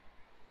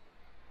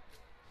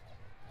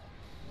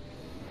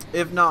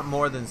 If not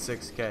more than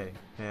 6K,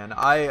 man.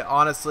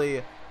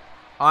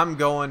 I'm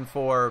going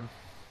for...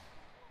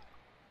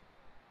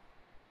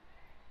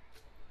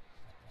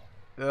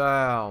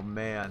 Oh,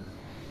 man.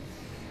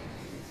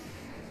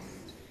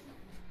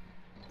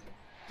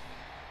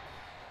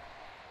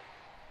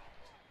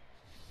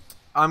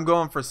 I'm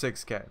going for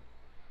 6K.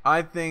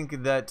 I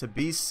think that to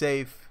be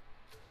safe,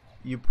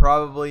 you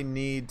probably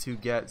need to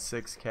get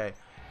 6K.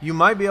 You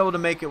might be able to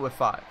make it with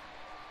 5.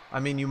 I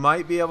mean, you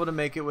might be able to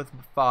make it with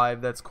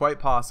 5. That's quite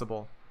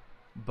possible.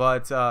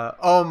 But,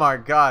 oh my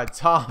god,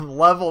 Tom,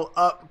 level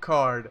up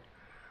card.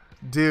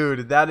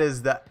 Dude, that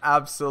is the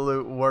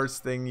absolute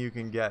worst thing you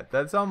can get.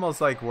 That's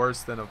almost like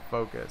worse than a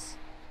focus.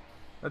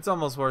 That's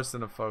almost worse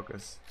than a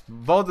focus.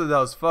 Both of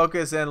those,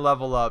 focus and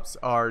level ups,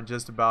 are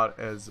just about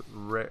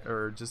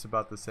just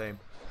about the same.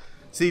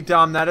 See,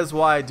 Tom, that is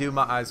why I do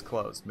my eyes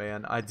closed,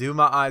 man. I do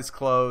my eyes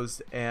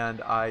closed,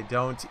 and I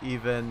don't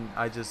even.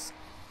 I just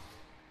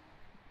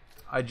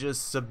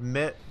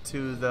submit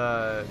to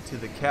the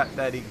cat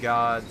daddy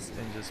gods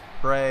and just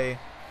pray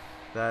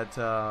that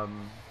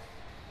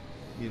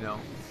you know,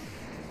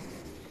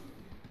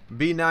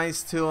 be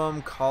nice to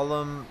them, call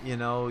them, you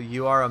know,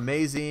 you are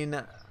amazing,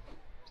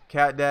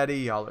 cat daddy,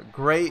 y'all are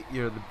great,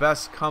 you're the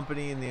best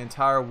company in the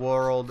entire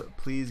world,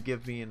 please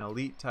give me an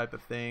elite type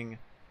of thing.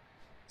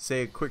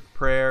 Say a quick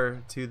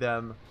prayer to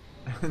them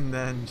and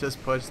then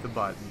just push the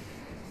button.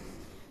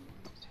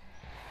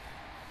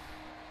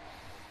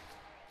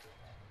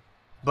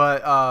 But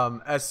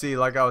SC,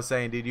 like I was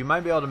saying, dude, you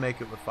might be able to make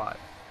it with 5.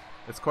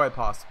 It's quite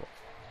possible.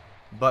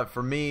 But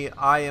for me,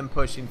 I am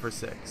pushing for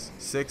 6.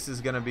 6 is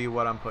going to be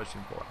what I'm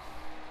pushing for.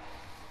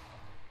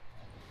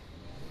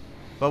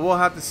 But we'll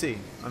have to see.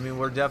 I mean,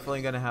 we're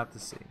definitely going to have to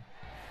see.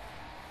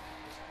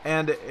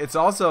 And it's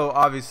also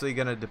obviously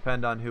going to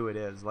depend on who it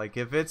is. Like,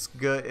 if it's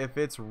good, if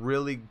it's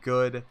really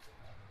good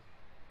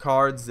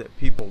cards that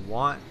people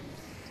want,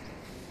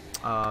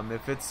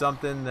 if it's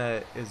something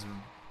that is,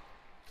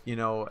 you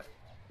know,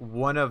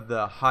 one of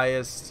the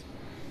highest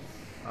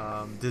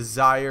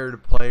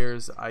desired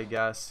players, I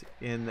guess,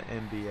 in the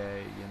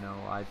NBA, you know,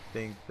 I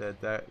think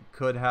that that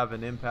could have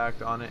an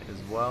impact on it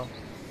as well.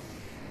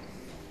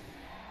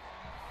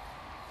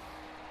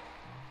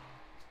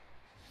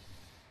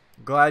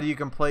 Glad you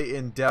can play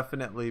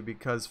indefinitely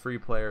because free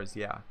players,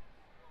 yeah.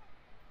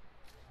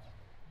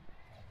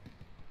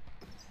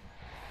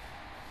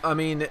 I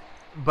mean,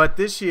 but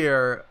this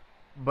year,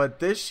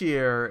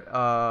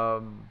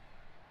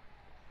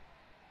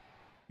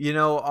 you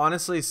know,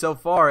 honestly, so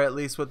far, at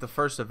least with the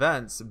first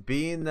events,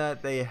 being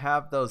that they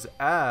have those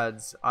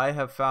ads, I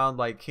have found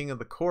like King of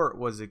the Court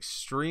was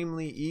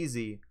extremely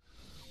easy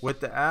with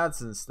the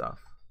ads and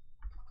stuff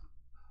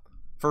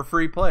for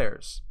free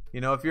players. You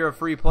know, if you're a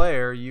free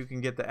player, you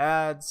can get the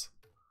ads,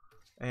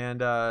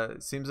 and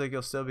it seems like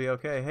you'll still be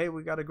okay. Hey,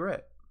 we got a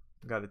grit.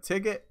 We got a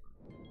ticket.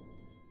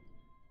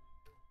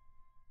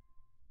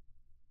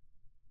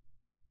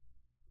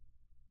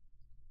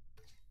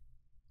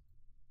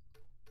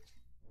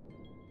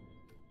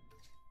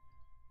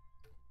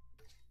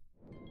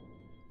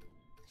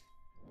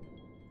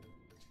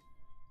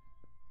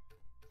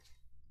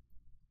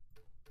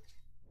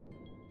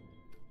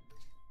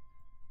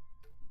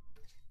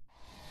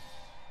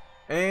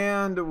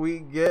 And we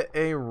get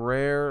a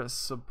rare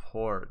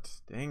support.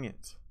 Dang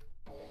it.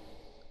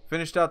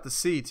 Finished out the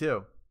C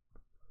too.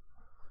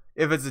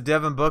 If it's a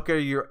Devin Booker,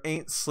 you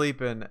ain't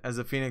sleeping as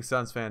a Phoenix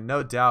Suns fan.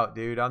 No doubt,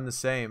 dude. I'm the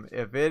same.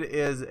 If it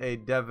is a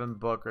Devin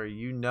Booker,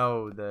 you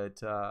know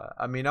that,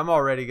 I mean, I'm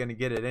already going to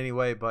get it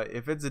anyway, but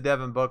if it's a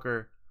Devin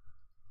Booker,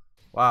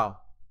 wow.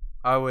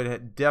 I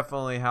would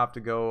definitely have to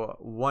go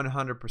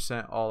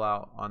 100% all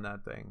out on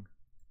that thing.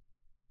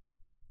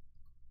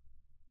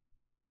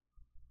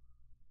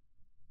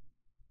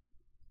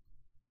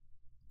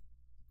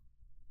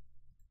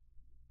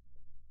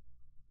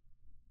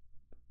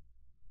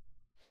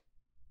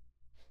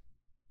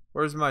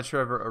 Where's my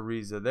Trevor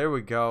Ariza? There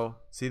we go.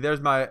 See, there's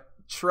my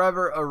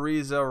Trevor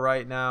Ariza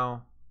right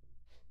now.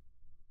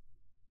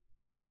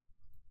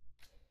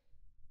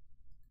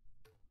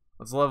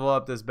 Let's level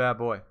up this bad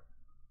boy.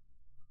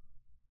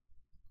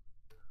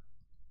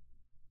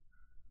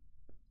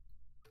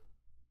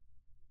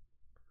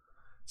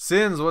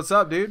 Sins, what's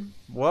up, dude?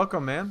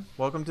 Welcome, man.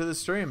 Welcome to the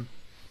stream.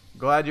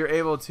 Glad you're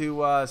able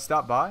to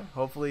stop by.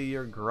 Hopefully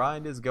your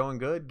grind is going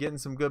good, getting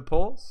some good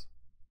pulls.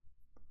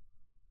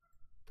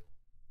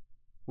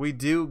 We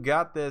do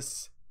got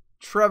this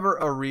Trevor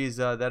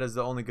Ariza. That is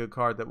the only good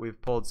card that we've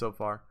pulled so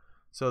far.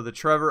 So the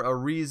Trevor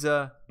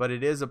Ariza, but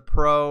it is a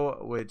pro,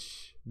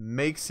 which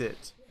makes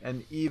it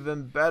an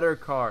even better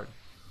card.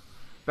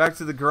 Back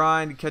to the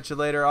grind. Catch you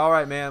later. All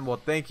right, man.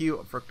 Well, thank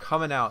you for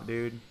coming out,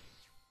 dude.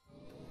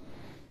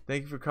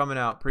 Thank you for coming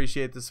out.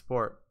 Appreciate the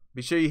support.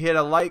 Be sure you hit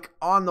a like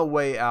on the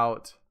way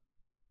out.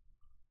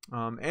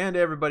 And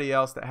everybody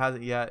else that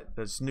hasn't yet,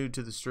 that's new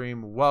to the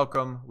stream,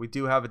 welcome. We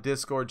do have a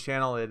Discord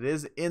channel. It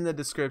is in the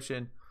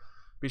description.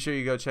 Be sure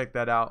you go check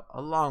that out,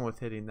 along with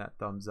hitting that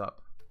thumbs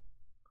up.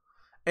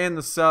 And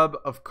the sub,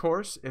 of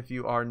course, if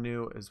you are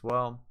new as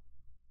well.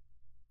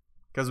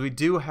 Because we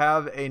do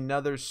have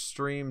another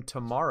stream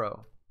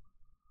tomorrow.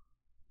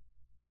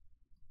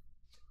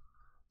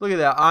 Look at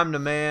that. I'm the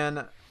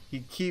man. He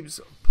keeps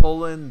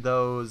pulling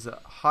those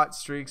hot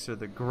streaks or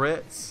the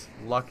grits.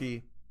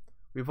 Lucky.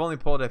 We've only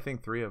pulled, I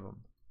think, 3 of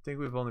them. I think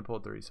we've only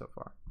pulled 3 so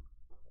far.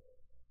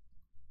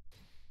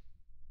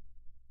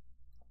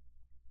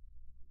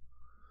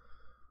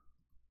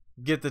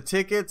 Get the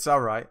tickets.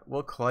 All right.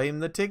 We'll claim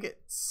the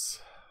tickets.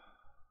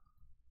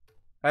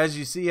 As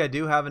you see, I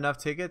do have enough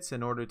tickets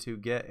in order to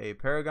get a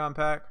Paragon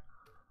pack.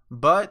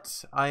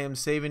 But I am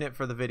saving it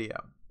for the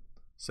video.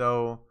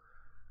 So,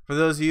 For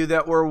those of you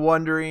that were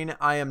wondering,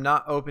 I am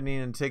not opening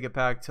a ticket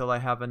pack till I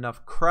have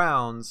enough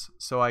crowns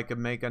so I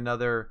can make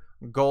another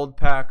gold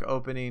pack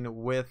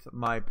opening with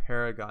my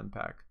Paragon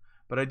pack.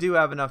 But I do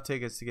have enough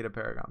tickets to get a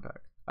Paragon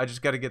pack. I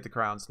just got to get the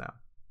crowns now.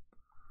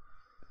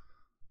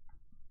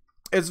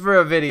 It's for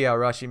a video,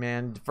 Rushy,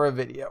 man. For a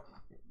video.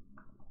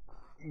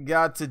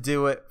 Got to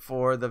do it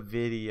for the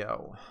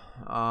video.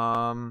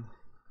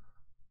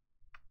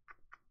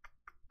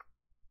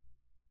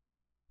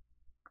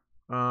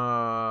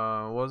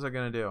 What was I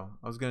gonna do?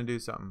 I was gonna do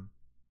something.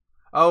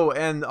 Oh,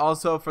 and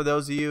also for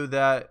those of you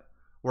that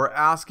were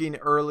asking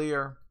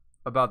earlier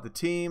about the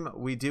team,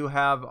 we do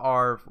have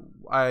our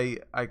I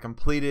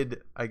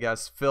completed, I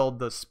guess, filled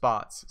the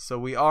spots. So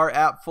we are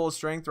at full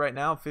strength right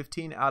now,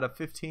 15 out of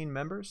 15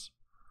 members.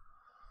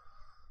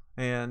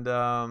 And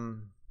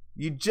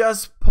you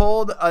just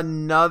pulled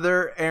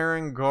another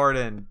Aaron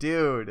Gordon,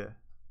 dude.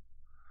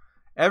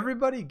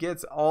 Everybody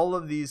gets all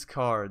of these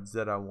cards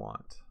that I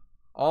want.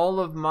 All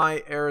of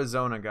my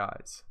Arizona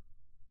guys.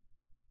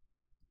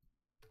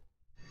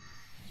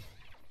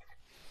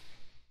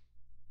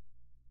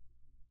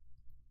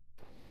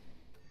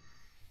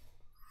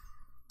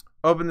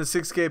 Open the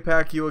 6K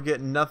pack, you will get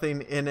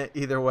nothing in it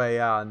either way.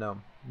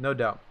 No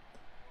doubt.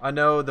 I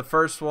know the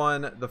first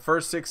one, the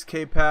first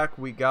 6K pack,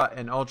 we got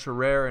an ultra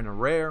rare and a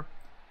rare.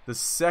 The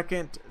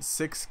second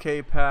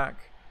 6K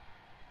pack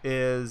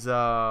is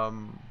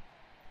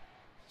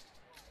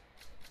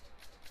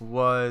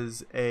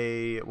was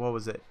a, what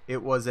was it?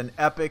 It was an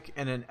epic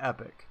and an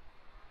epic.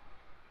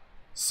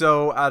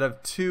 So out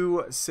of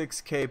two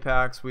 6K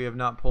packs, we have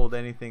not pulled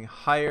anything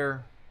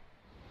higher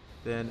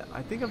than,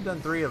 I think I've done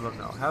 3 of them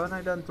though. Haven't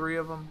I done 3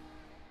 of them?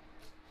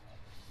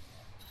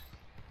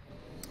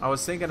 I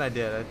was thinking I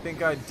did. I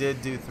think I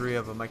did do 3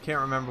 of them. I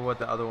can't remember what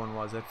the other one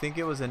was. I think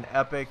it was an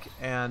epic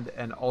and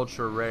an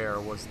ultra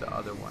rare was the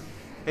other one.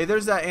 Hey,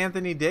 there's that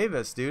Anthony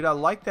Davis, dude. I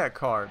like that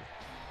card.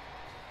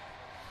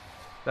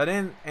 That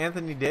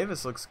Anthony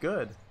Davis looks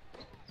good.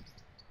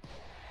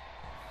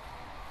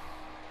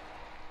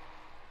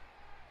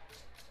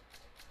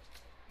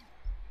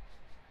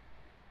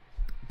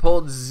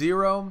 Pulled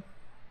 0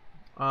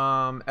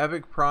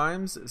 epic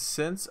primes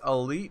since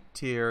elite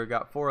tier.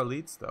 Got 4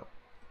 elites though.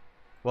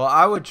 Well,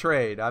 I would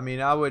trade. I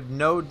mean, I would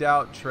no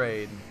doubt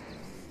trade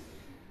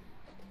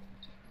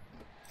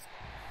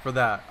for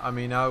that. I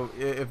mean,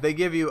 if they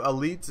give you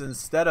elites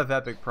instead of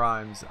epic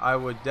primes, I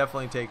would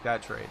definitely take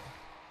that trade.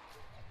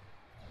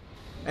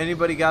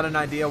 Anybody got an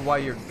idea why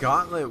your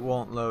gauntlet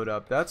won't load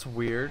up? That's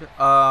weird.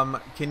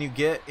 Can you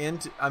get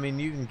into, I mean,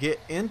 you can get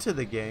into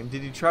the game.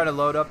 Did you try to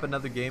load up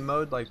another game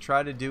mode? Like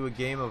try to do a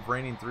game of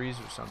raining threes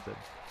or something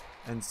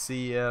and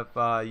see if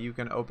you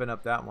can open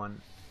up that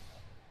one.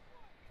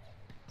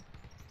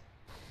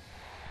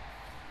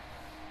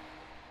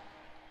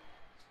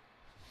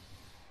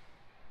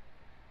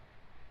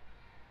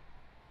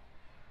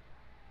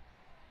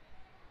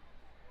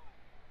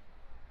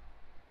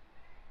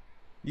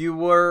 You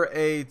were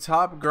a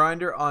top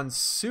grinder on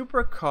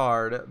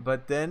Supercard,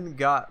 but then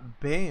got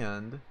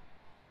banned,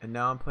 and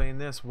now I'm playing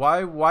this.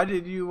 Why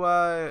did you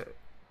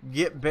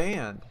get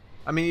banned?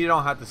 I mean, you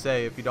don't have to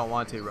say if you don't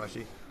want to,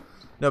 Rushy.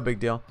 No big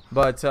deal.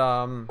 But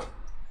I'm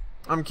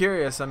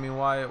curious. I mean,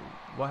 what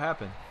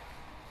happened?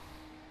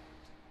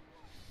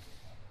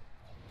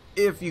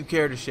 If you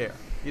care to share,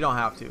 you don't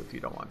have to if you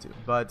don't want to.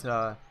 But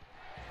are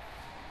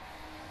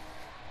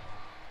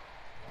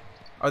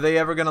they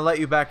ever gonna let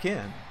you back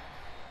in?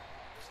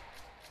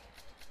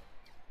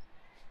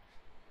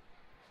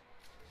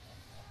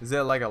 Is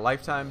it like a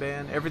lifetime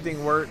ban?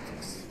 Everything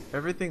works.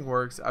 Everything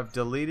works. I've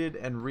deleted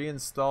and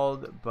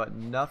reinstalled, but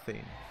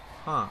nothing.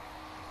 Huh.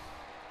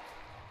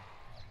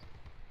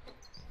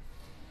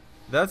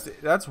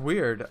 That's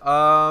weird.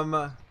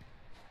 Do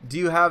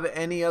you have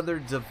any other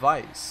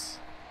device,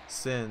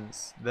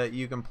 Sins, that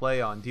you can play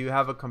on? Do you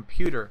have a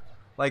computer?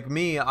 Like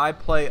me, I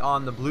play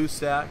on the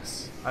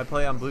BlueStacks. I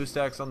play on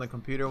BlueStacks on the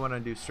computer when I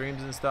do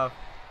streams and stuff.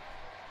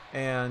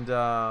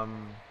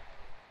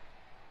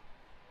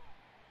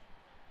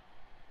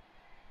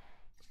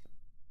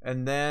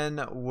 And then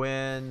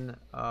when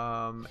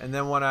I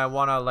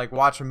want to like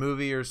watch a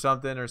movie or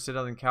something or sit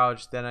on the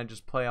couch, then I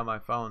just play on my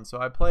phone.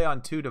 So I play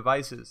on 2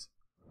 devices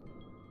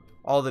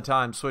all the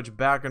time, switch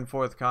back and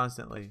forth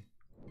constantly.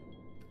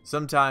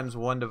 Sometimes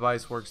one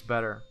device works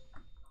better.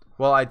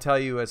 Well, I tell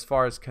you, as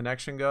far as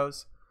connection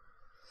goes,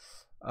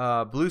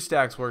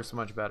 BlueStacks works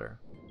much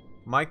better.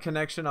 My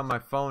connection on my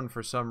phone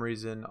for some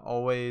reason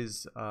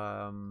always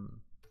always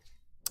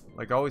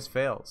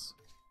fails.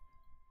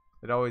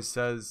 It always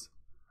says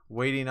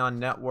waiting on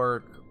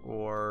network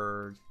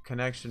or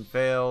connection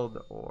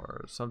failed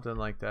or something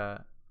like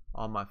that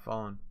on my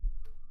phone.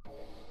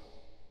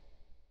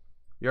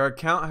 Your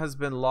account has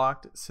been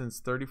locked since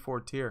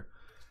 34 tier.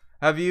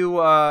 Have you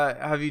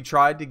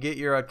tried to get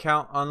your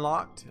account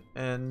unlocked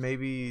and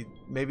maybe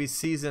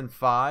season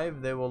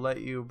 5 they will let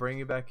you bring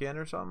you back in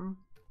or something?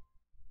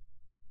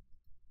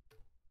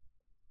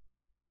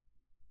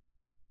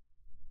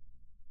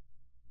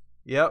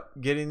 Yep,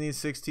 getting these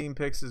 16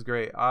 picks is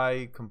great.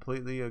 I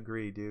completely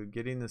agree, dude.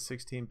 Getting the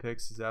 16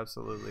 picks is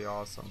absolutely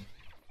awesome.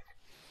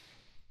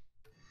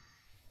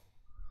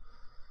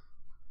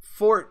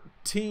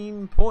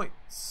 14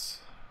 points.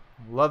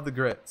 Love the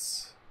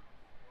grits.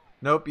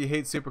 Nope, you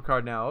hate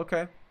Supercard now.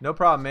 Okay, no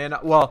problem, man.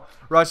 Well,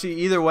 Rushy,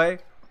 either way,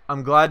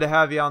 I'm glad to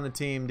have you on the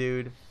team,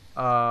 dude.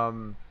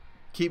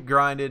 Keep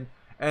grinding.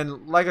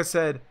 And like I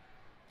said,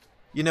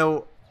 you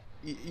know,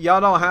 y'all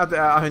don't have to.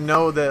 I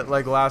know that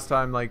like last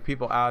time, like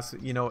people ask,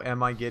 you know,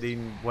 am I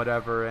getting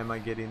whatever? Am I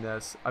getting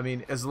this? I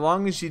mean, as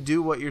long as you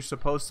do what you're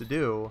supposed to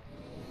do,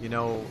 you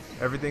know,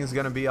 everything's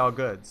gonna be all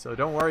good. So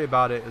don't worry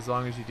about it as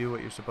long as you do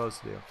what you're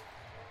supposed to do.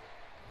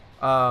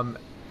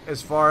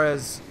 As far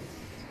as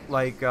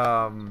like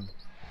what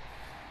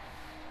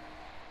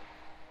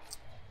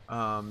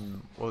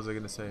was I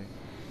gonna say?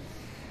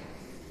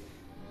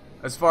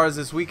 As far as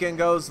this weekend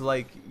goes,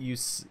 like you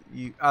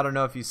I don't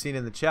know if you've seen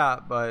in the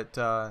chat,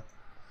 but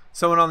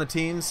someone on the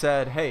team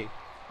said, hey,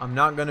 I'm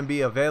not going to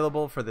be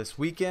available for this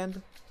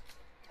weekend,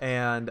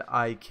 and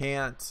I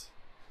can't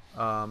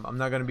I'm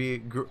not going to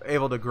be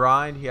able to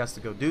grind. He has to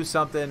go do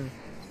something,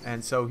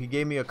 and so he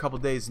gave me a couple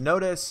days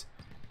notice,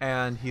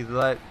 and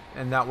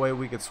that way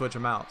we could switch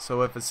him out.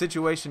 So if a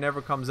situation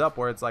ever comes up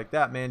where it's like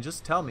that, man,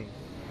 just tell me,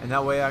 and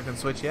that way I can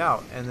switch you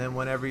out, and then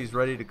whenever he's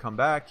ready to come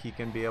back, he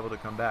can be able to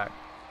come back.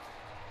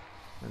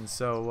 And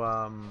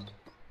so,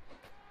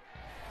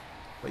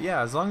 but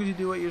yeah, as long as you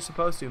do what you're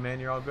supposed to, man,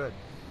 you're all good.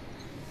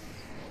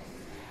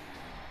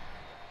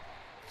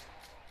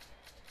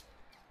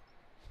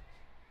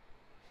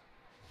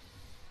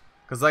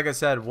 Because like I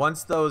said,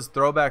 once those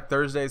Throwback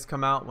Thursdays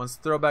come out,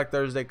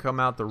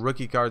 the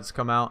rookie cards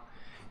come out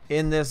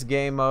in this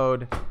game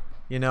mode,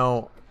 you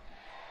know,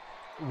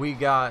 we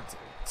have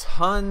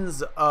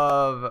tons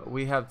of,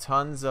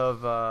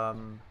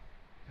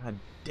 God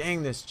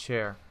dang, this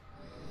chair.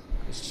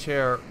 This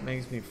chair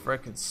makes me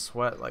freaking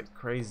sweat like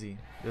crazy.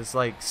 There's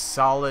like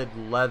solid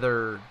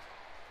leather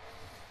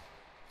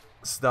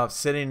stuff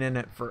sitting in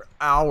it for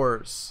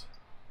hours.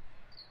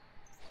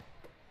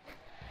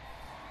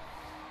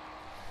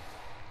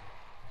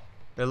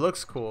 It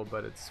looks cool,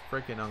 but it's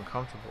freaking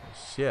uncomfortable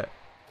as shit.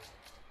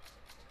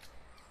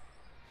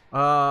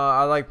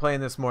 I like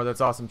playing this more.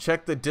 That's awesome.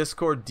 Check the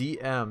Discord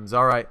DMs.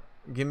 All right,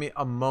 give me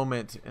a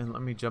moment and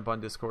let me jump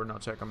on Discord and I'll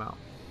check them out.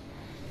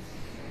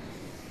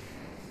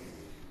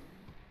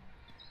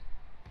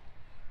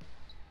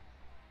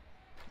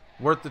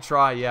 Worth the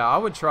try. Yeah, I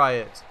would try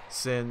it,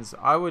 Sins.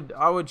 I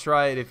would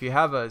try it if you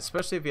have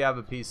especially if you have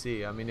a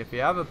PC. I mean, if you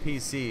have a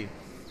PC,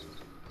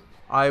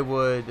 I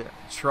would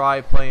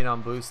try playing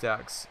on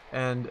BlueStacks.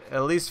 And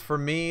at least for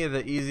me,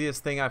 the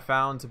easiest thing I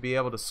found to be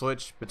able to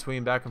switch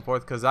between back and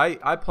forth, because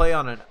I play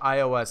on an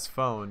iOS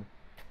phone,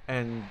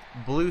 and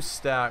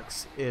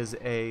BlueStacks is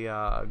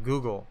a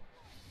Google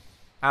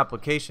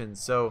application,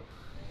 so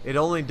it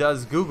only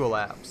does Google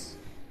apps.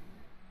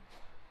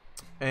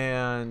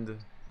 And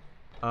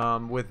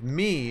with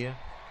me,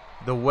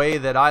 the way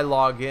that I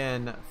log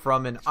in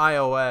from an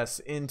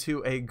iOS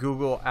into a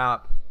Google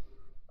app,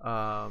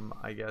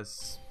 I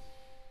guess,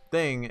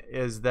 thing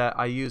is that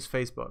I use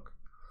Facebook.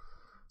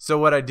 So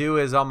what I do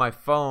is on my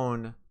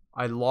phone,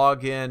 I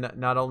log in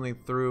not only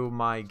through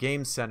my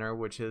Game Center,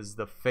 which is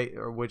the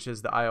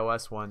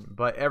iOS one,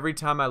 but every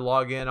time I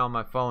log in on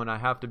my phone, I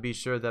have to be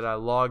sure that I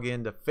log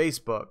into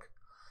Facebook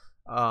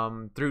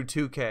through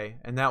 2K,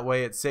 and that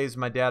way it saves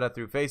my data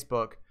through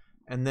Facebook.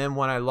 And then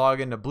when I log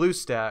into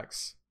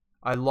BlueStacks,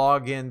 I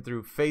log in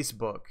through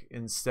Facebook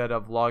instead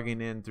of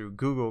logging in through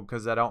Google,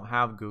 because I don't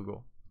have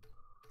Google.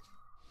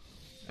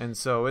 And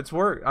so it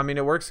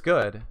works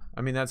good.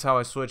 I mean, that's how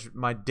I switch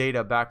my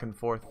data back and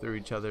forth through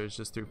each other, is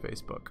just through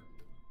Facebook.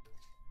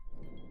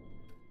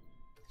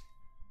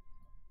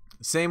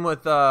 Same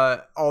with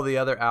all the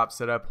other apps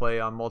that I play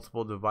on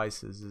multiple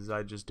devices, is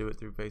I just do it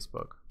through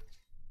Facebook.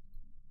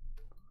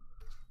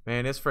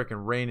 Man, it's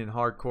freaking raining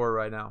hardcore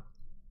right now.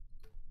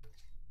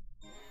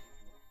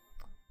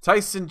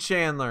 Tyson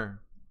Chandler.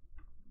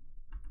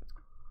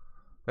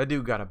 That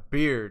dude got a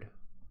beard.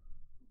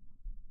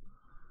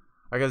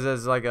 I guess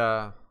that's like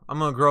I'm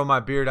gonna grow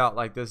my beard out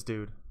like this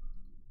dude.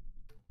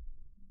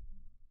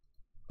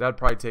 That'd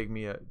probably take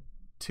me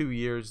 2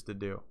 years to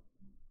do.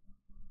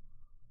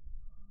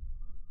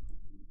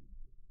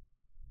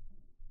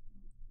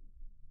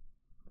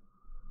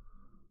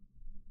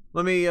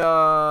 Let me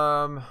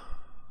how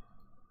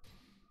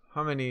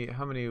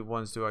many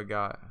ones do I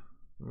got?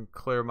 Let me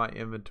clear my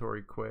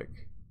inventory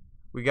quick.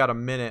 We got a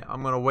minute.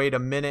 I'm gonna wait a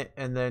minute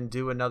and then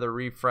do another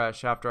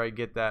refresh after I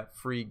get that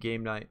free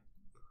game night.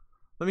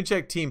 Let me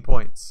check team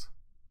points.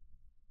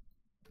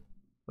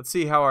 Let's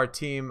see how our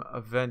team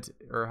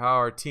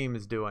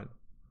is doing.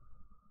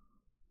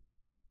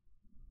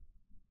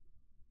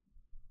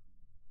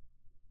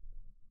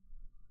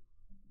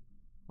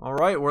 All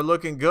right, we're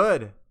looking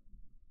good.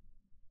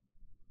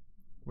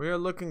 We are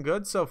looking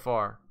good so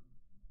far.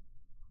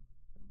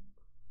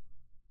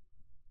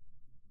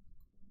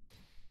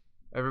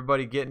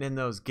 Everybody getting in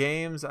those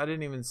games. I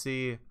didn't even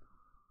see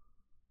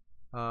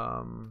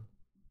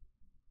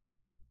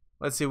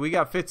let's see, we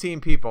got 15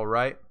 people,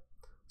 right?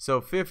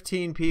 So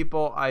 15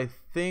 people, I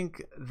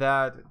think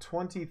that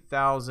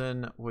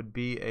 20,000 would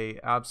be a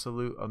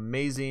absolute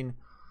amazing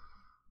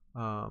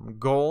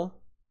goal.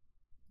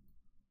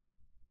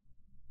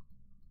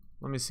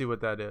 Let me see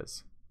what that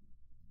is.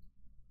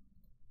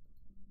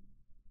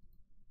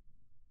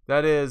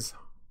 That is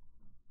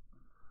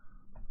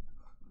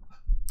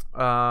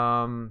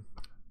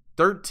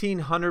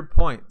 1,300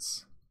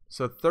 points.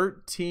 So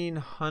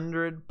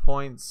 1,300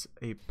 points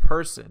a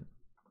person.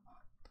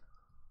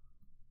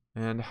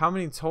 And how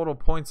many total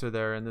points are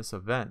there in this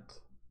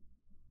event?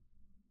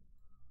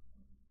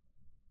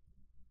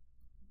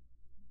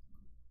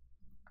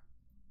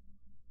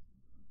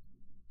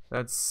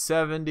 That's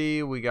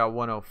 70. We got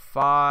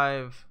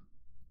 105.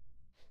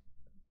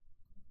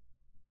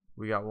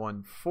 We got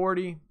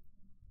 140.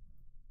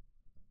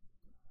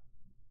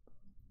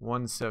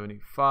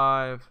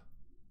 175.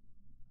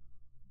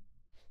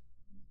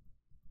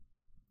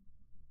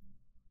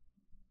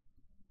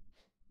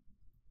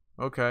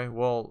 Okay,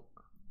 well,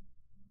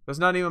 that's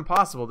not even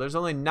possible. There's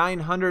only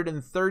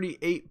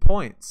 938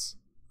 points.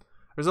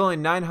 There's only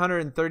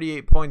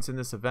 938 points in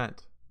this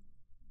event.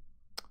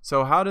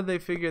 So how did they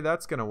figure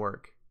that's going to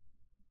work?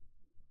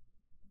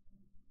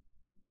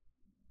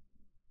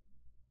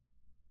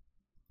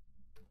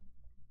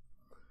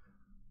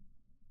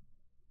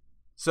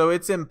 So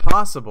it's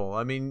impossible.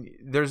 I mean,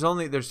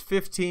 there's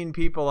 15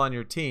 people on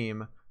your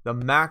team. The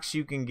max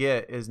you can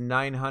get is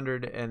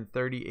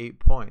 938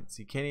 points.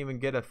 You can't even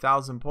get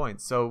 1,000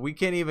 points. So we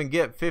can't even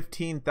get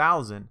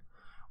 15,000.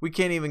 We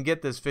can't even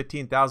get this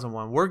 15,000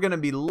 one. We're going to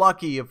be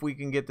lucky if we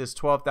can get this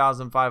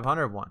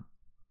 12,500 one.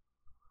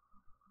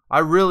 I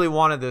really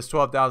wanted this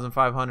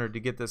 12,500 to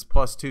get this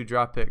 +2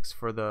 drop picks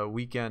for the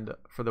weekend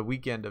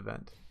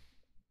event.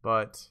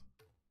 But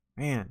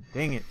man,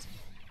 dang it.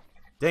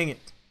 Dang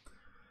it.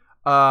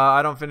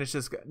 I don't finish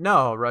this.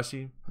 No,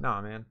 Rushy.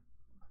 No, man.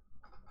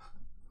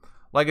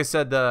 Like I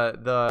said,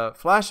 the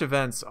flash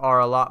events are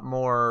a lot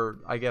more,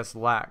 I guess,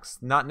 lax.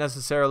 Not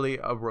necessarily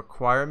a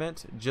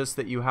requirement, just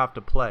that you have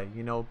to play.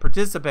 You know,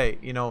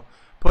 participate. You know,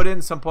 put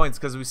in some points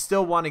because we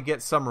still want to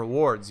get some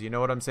rewards. You know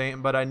what I'm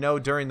saying? But I know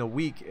during the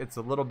week it's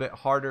a little bit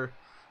harder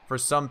for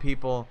some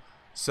people.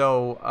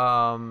 So,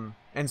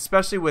 and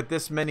especially with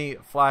this many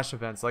flash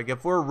events. Like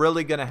if we're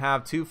really gonna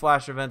have 2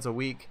 flash events a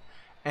week,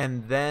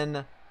 and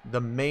then the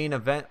main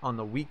event on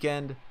the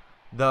weekend.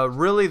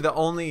 Really the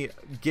only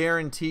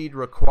guaranteed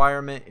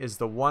requirement is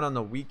the one on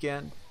the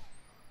weekend.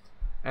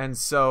 And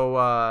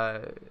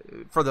so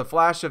for the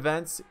flash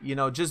events, you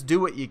know, just do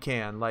what you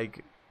can.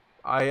 Like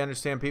I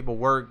understand people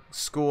work,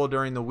 school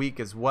during the week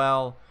as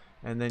well,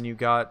 and then you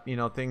got, you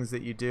know, things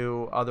that you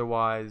do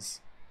otherwise.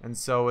 And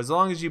so as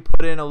long as you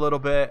put in a little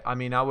bit, I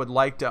mean, I would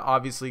like to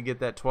obviously get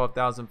that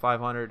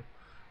 12,500,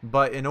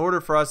 but in order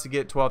for us to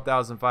get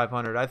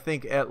 12,500, I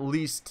think at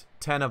least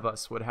 10 of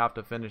us would have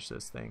to finish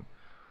this thing.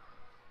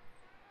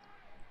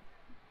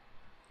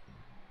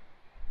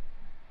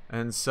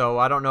 And so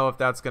I don't know if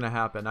that's going to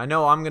happen. I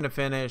know I'm going to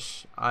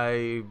finish.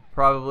 I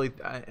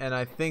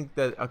think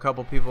that a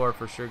couple people are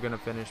for sure going to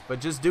finish.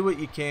 But just do what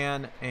you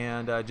can,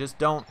 and just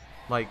don't,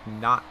 like,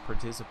 not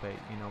participate.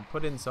 You know,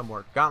 put in some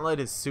work.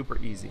 Gauntlet is super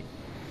easy.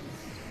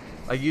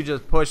 Like, you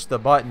just push the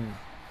button.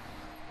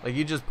 Like,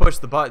 you just push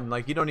the button.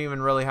 Like, you don't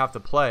even really have to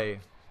play.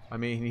 I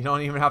mean, you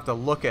don't even have to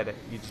look at it.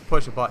 You just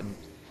push a button.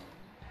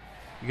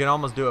 You can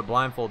almost do it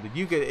blindfolded.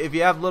 You could, if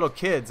you have little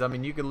kids, I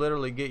mean, you could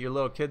literally get your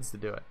little kids to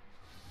do it.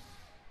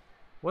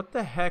 What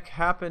the heck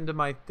happened to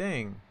my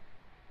thing?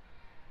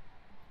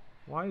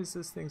 Why is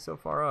this thing so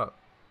far up?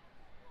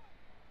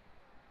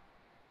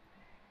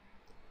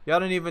 Y'all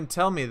didn't even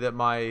tell me that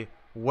my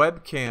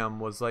webcam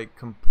was like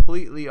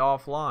completely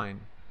offline.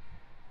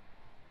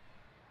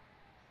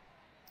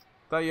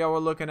 Thought y'all were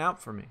looking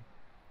out for me.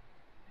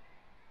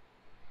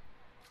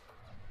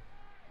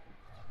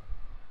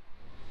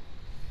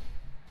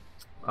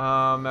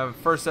 At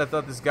first I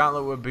thought this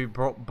gauntlet would be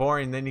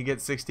boring, then you get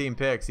 16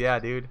 picks. Yeah,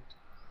 dude.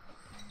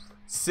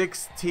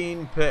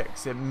 16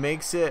 picks. It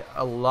makes it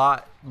a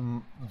lot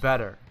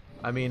better.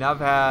 I mean, I've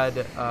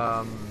had,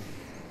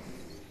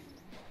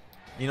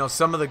 you know,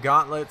 some of the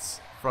gauntlets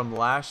from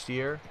last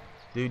year,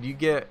 dude. You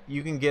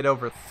can get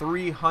over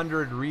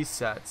 300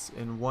 resets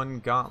in one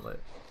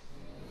gauntlet.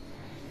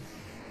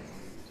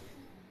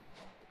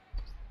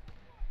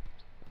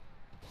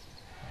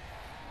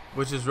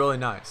 Which is really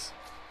nice.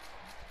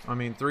 I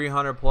mean,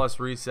 300 plus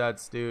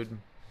resets, dude.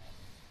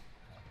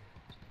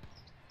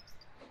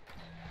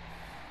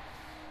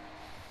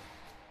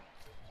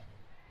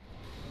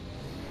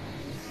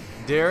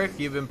 Derek,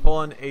 you've been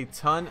pulling a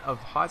ton of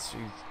hot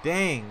streaks.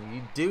 Dang,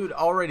 you dude,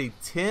 already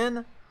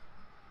 10?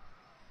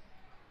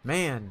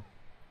 Man.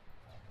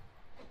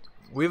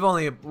 We've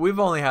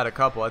only had a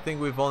couple. I think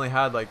we've only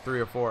had like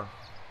 3 or 4.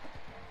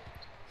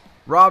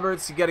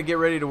 Roberts, you got to get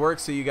ready to work,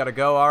 so you got to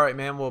go. All right,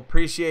 man. We'll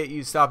appreciate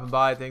you stopping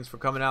by. Thanks for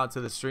coming out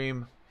to the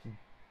stream.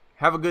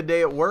 Have a good day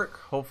at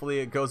work. Hopefully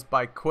it goes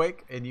by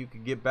quick and you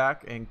can get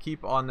back and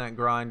keep on that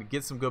grind.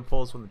 Get some good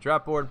pulls from the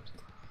draft board.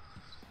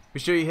 Be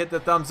sure you hit the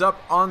thumbs up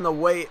on the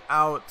way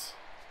out.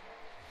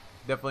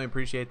 Definitely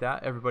appreciate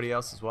that. Everybody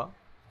else as well.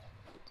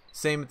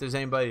 Same if there's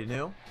anybody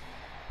new.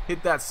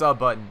 Hit that sub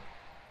button.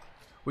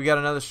 We got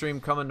another stream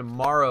coming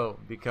tomorrow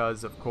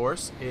because, of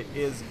course, it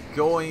is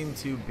going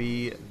to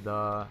be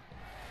the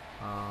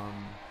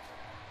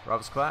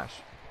Robb's Clash.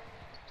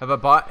 Have I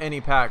bought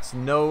any packs?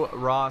 No,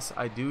 Ross,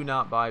 I do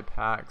not buy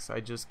packs. I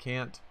just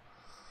can't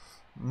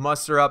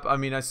muster up. I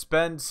mean, I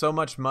spend so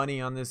much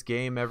money on this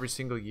game every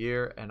single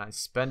year, and I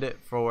spend it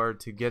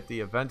to get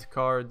the event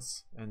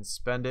cards and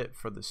spend it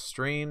for the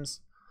streams.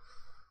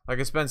 Like,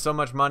 I spend so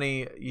much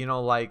money, you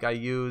know, like I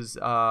use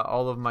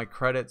all of my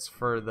credits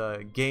for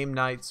the game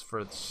nights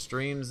for the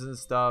streams and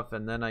stuff,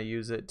 and then I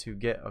use it to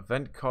get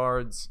event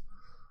cards,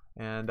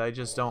 and I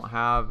just don't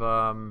have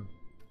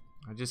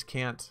I just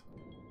can't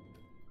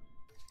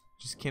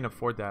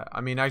afford that. I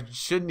mean, I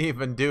shouldn't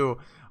even do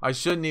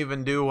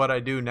what I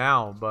do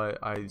now, but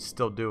I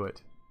still do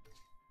it.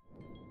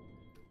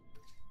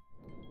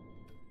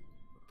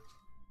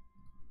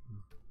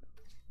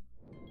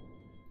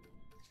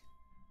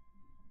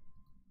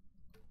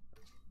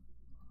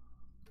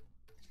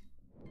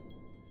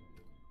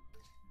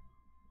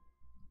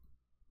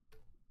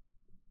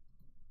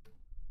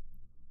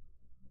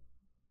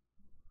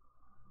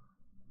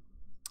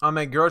 I'm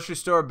a grocery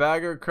store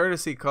bagger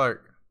courtesy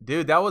clerk.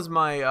 Dude, that was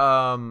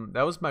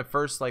my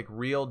first like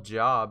real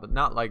job.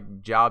 Not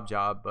like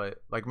job, but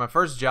like my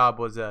first job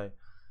was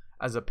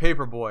as a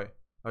paper boy.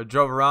 I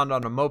drove around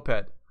on a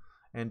moped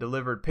and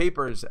delivered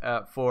papers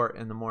at 4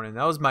 in the morning.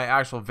 That was my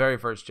actual very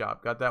first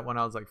job. Got that when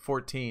I was like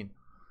 14.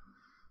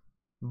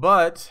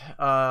 But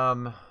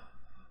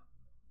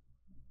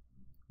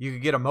you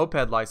could get a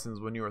moped license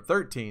when you were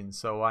 13.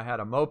 So I had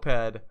a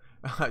moped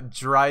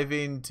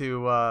driving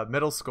to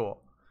middle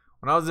school.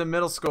 When I was in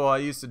middle school, I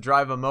used to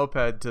drive a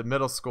moped to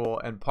middle school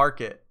and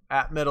park it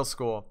at middle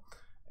school.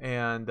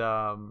 And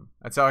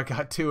that's how I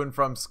got to and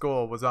from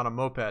school, was on a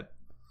moped.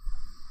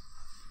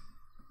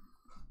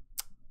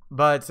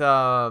 But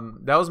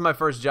that was my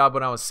first job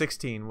when I was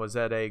 16, was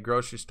at a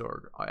grocery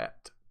store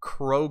at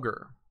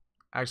Kroger.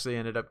 Actually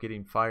ended up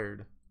getting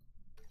fired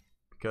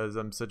because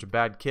I'm such a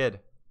bad kid.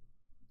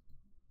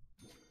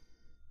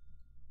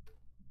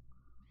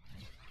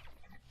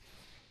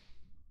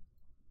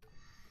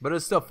 But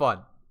it's still fun.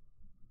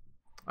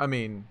 I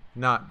mean,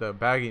 not the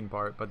bagging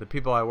part, but the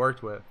people I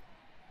worked with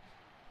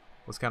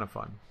was kind of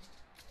fun.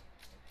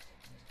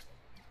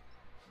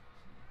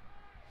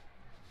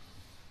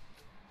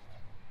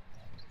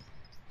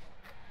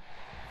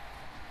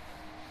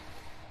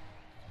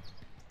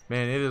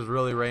 Man, it is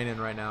really raining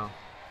right now.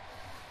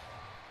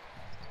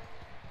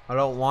 I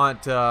don't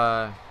want,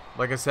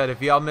 like I said,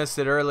 if y'all missed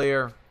it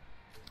earlier,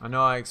 I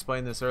know I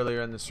explained this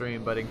earlier in the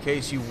stream, but in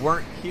case you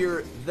weren't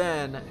here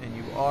then and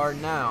you are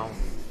now,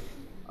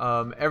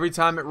 every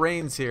time it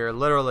rains here,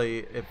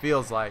 literally, it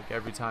feels like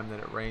every time that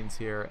it rains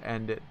here,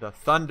 and the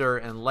thunder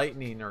and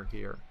lightning are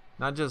here.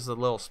 Not just a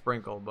little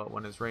sprinkle, but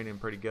when it's raining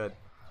pretty good.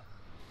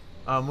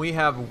 We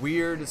have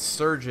weird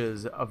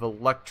surges of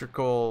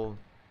electrical,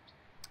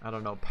 I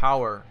don't know,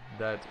 power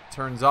that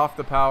turns off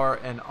the power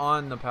and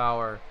on the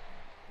power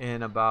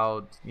in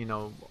about, you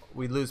know,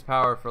 we lose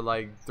power for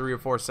like 3 or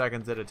 4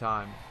 seconds at a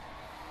time.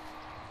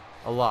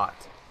 A lot.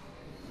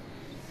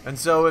 And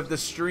so if the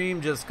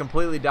stream just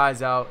completely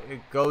dies out,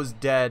 it goes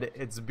dead,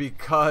 it's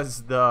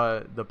because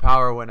the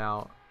power went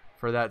out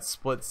for that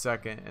split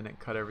second and it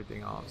cut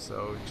everything off.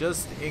 So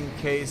just in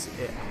case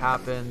it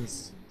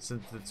happens,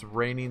 since it's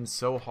raining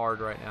so hard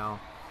right now,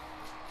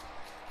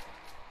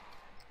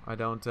 I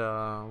don't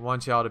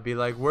want y'all to be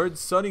like, where'd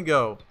Sunny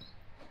go?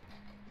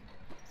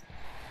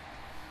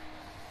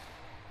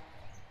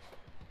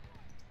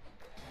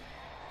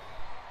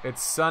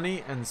 It's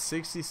sunny and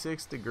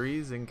 66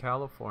 degrees in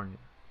California.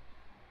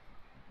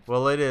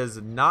 Well, it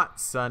is not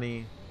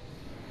sunny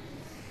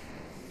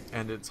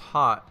and it's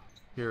hot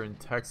here in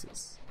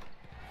Texas.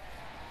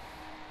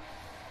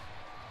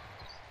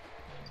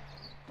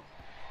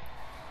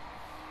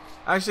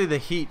 Actually, the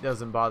heat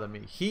doesn't bother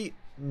me. Heat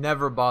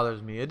never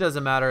bothers me. It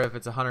doesn't matter if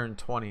it's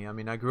 120. I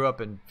mean, I grew up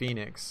in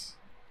Phoenix,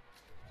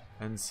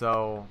 and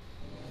so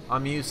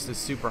I'm used to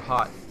super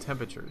hot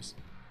temperatures.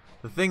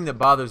 The thing that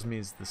bothers me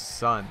is the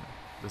sun.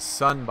 The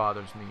sun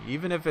bothers me.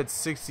 Even if it's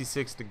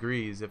 66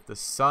 degrees, if the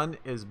sun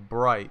is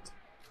bright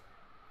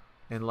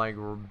and like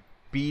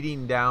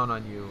beating down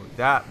on you,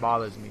 that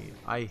bothers me.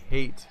 I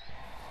hate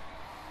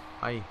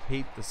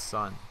the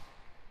sun.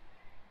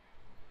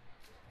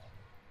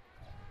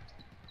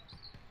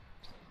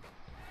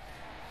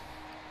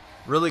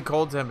 Really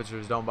cold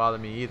temperatures don't bother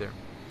me either,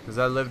 because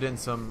I lived in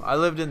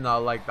the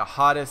like the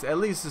hottest, at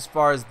least as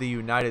far as the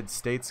United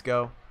States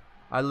go.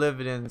 I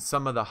lived in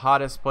some of the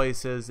hottest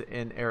places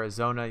in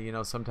Arizona. You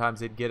know,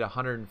 sometimes it'd get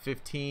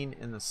 115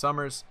 in the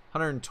summers,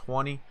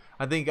 120.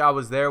 I think I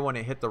was there when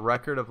it hit the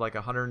record of like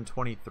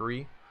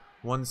 123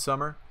 one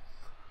summer.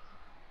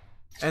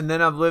 And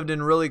then I've lived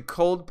in really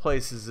cold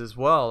places as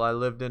well. I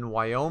lived in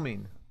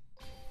Wyoming,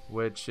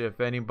 which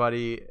if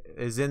anybody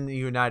is in the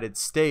United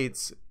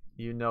States,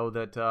 you know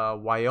that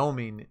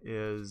Wyoming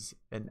is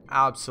an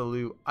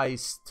absolute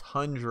ice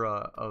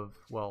tundra of,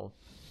 well,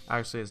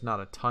 Actually, it's not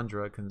a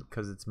tundra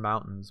because it's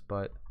mountains,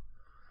 but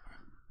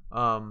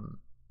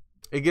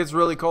it gets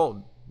really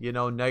cold. You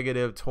know,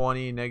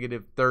 -20,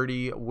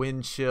 -30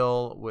 wind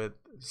chill with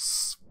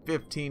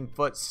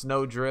 15-foot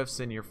snow drifts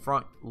in your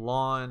front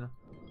lawn.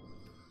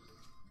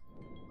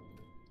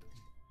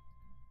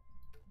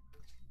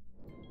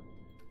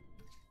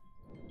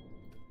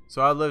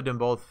 So I lived in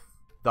both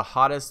the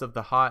hottest of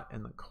the hot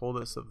and the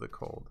coldest of the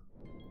cold,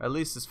 at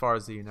least as far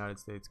as the United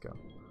States go.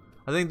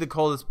 I think the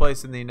coldest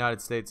place in the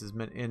United States is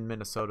in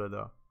Minnesota,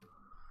 though.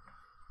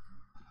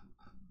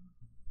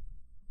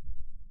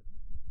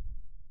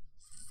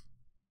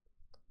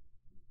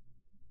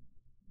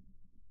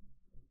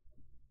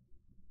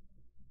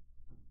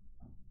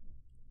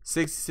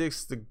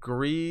 "66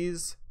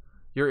 degrees.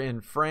 You're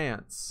in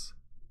France.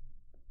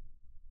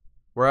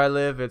 Where I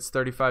live, it's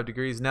 35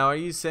 degrees. Now, are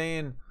you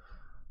saying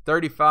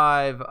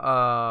 35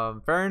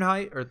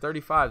 Fahrenheit or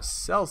 35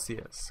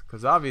 Celsius?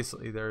 Because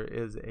obviously there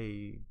is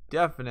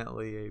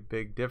definitely a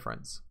big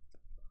difference.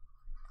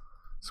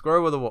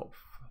 Square with a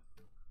wolf.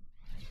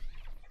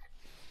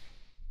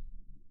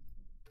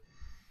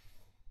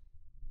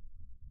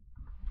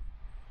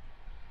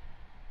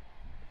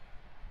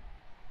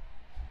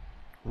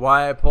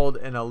 Why I pulled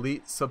an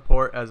elite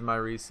support as my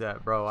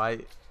reset, bro.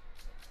 I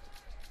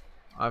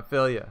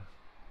feel ya.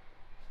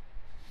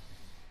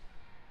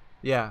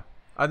 Yeah,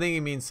 I think he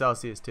means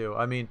Celsius too.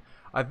 I mean,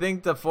 I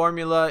think the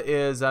formula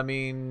is, I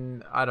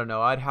mean, I don't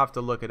know. I'd have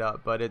to look it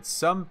up, but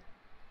it's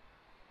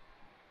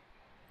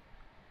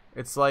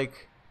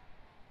like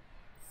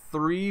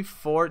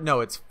 3/4. No,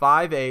 it's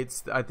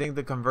 5/8. I think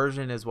the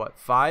conversion is what?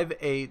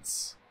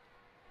 5/8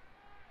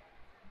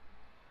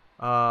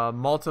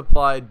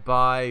 multiplied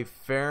by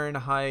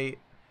Fahrenheit.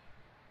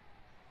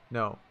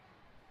 No,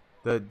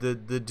 the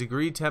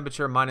degree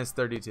temperature minus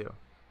 32.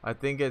 I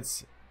think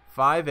it's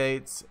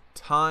 5/8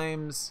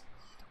 times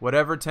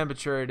whatever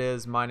temperature it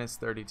is minus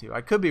 32.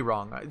 I could be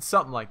wrong. It's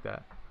something like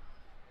that.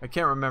 I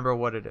can't remember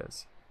what it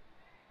is.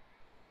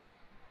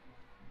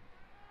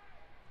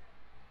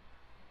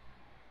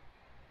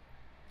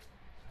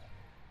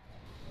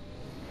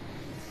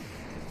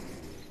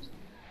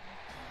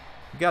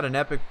 You got an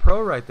Epic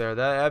Pro right there.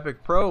 That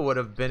Epic Pro would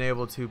have been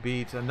able to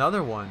beat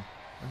another one.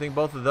 I think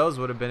both of those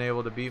would have been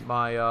able to beat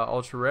my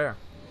Ultra Rare.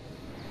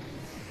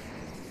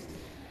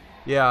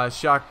 Yeah, I was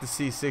shocked to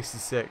see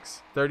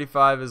 66.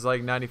 35 is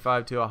like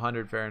 95 to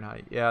 100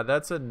 Fahrenheit. Yeah,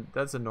 that's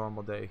a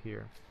normal day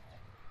here.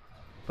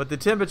 But the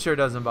temperature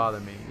doesn't bother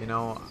me, you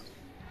know.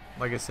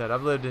 Like I said,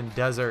 I've lived in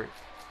desert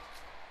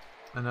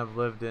and I've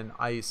lived in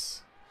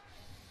ice.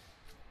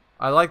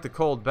 I like the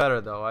cold better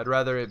though. I'd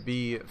rather it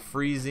be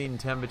freezing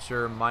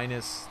temperature,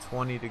 minus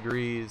 20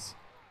 degrees,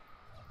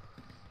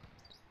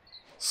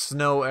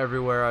 snow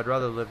everywhere. I'd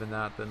rather live in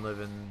that than live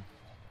in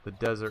the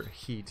desert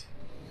heat.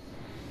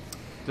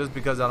 Just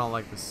because I don't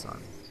like the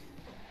sun.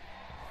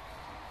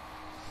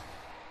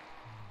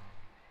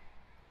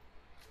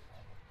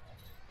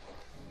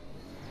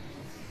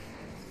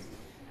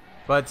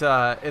 But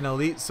an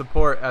elite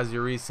support as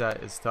your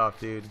reset is tough,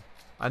 dude.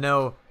 I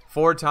know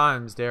 4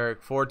 times,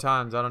 Derek. 4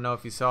 times. I don't know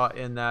if you saw it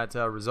in that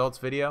results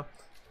video,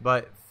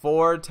 but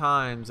 4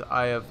 times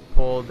I have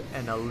pulled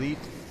an elite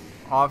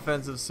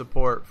offensive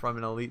support from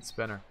an elite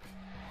spinner.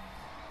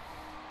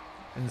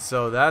 And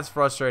so that's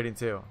frustrating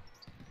too.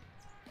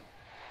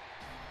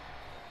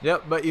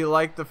 Yep, but you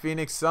like the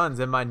Phoenix Suns,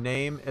 and my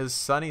name is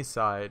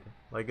Sunnyside.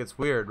 Like, it's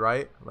weird,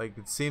 right? Like,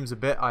 it seems a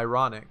bit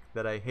ironic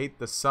that I hate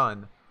the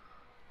sun,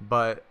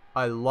 but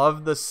I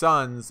love the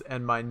Suns,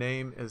 and my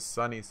name is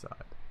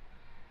Sunnyside.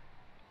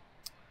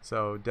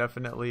 So,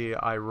 definitely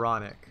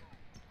ironic.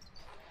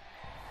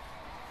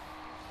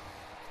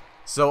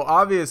 So,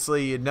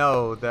 obviously, you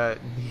know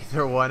that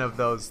neither one of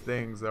those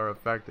things are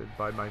affected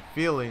by my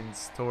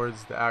feelings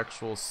towards the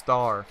actual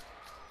star.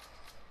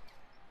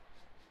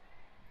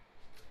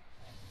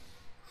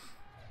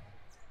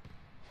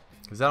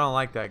 Because I don't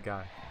like that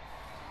guy.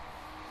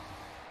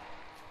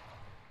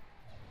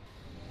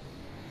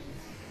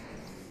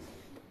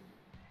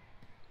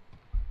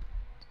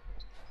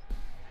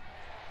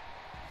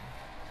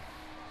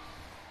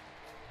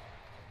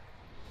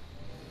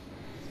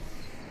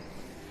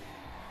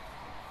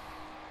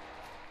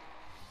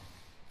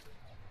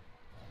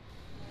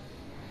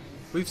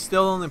 We've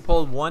still only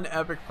pulled 1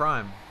 Epic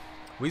Prime.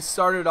 We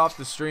started off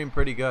the stream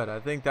pretty good. I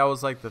think that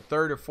was like the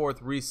 3rd or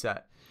 4th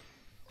reset.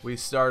 We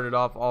started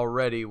off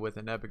already with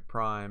an Epic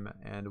Prime,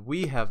 and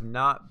we have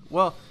not,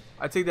 well,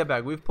 I take that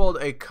back. We've pulled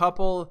a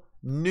couple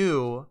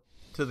new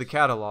to the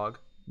catalog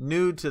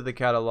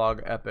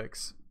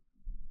epics,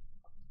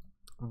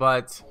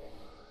 but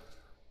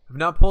I've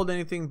not pulled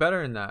anything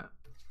better than that.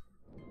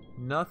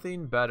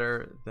 Nothing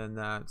better than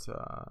that,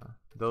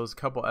 those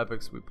couple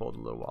epics we pulled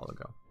a little while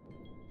ago.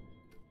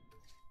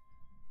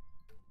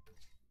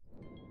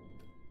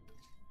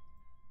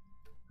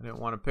 I didn't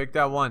want to pick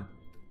that one.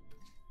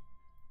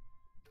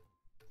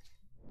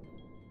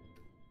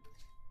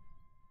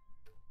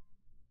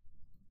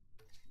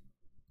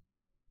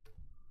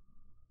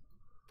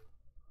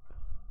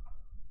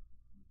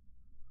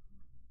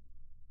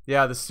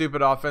 Yeah, the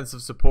stupid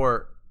offensive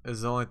support.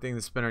 is the only thing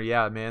the spinner.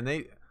 Yeah,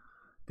 man,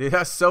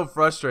 that's so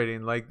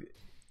frustrating. Like,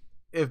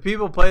 if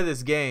people play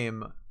this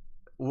game,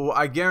 well,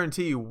 I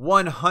guarantee you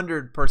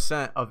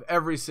 100% of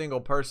every single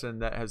person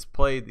that has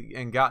played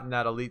and gotten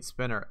that elite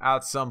spinner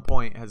at some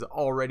point has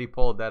already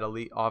pulled that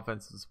elite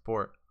offensive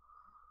support.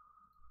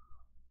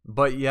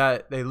 But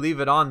yet they leave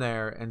it on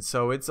there, and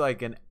so it's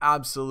like an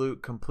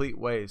absolute complete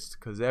waste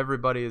because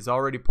everybody has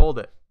already pulled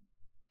it.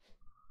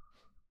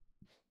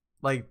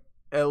 Like,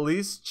 at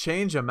least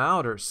change them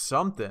out or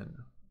something.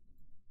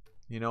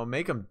 You know,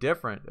 make them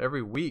different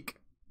every week.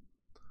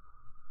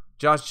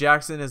 Josh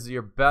Jackson is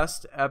your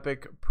best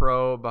Epic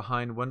Pro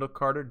behind Wendell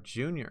Carter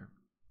Jr.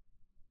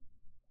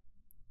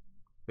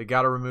 They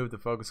got to remove the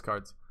focus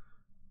cards.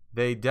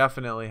 They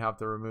definitely have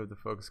to remove the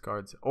focus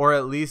cards. Or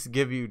at least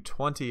give you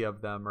 20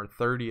 of them or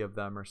 30 of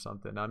them or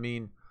something. I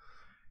mean,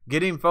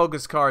 getting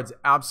focus cards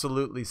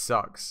absolutely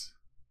sucks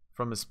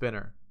from a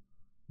spinner.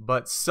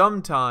 But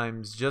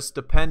sometimes, just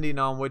depending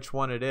on which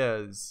one it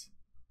is,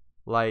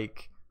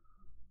 like,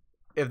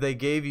 if they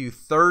gave you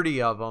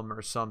 30 of them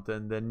or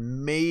something,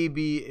 then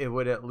maybe it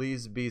would at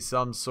least be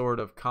some sort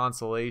of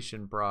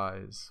consolation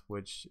prize,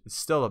 which is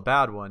still a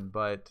bad one,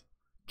 but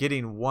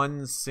getting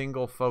one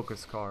single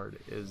focus card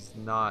is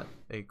not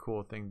a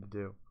cool thing to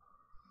do.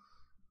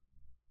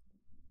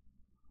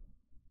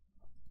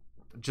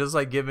 Just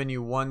like giving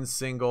you one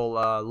single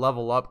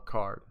level up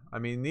card. I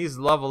mean, these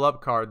level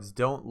up cards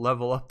don't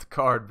level up the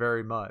card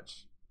very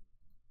much.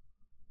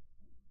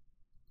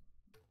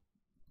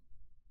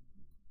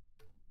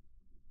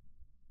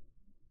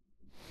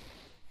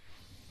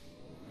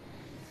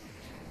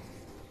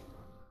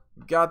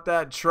 Got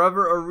that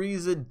Trevor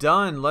Ariza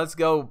done. Let's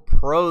go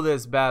pro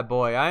this bad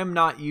boy. I am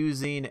not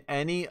using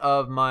any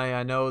of my,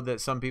 I know that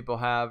some people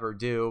have or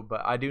do,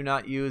 but I do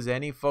not use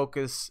any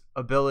focus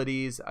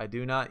abilities. I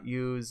do not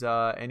use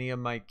any of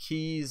my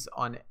keys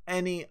on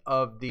any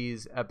of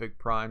these epic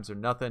primes or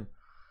nothing.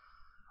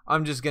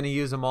 I'm just going to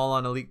use them all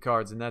on elite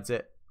cards, and that's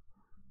it.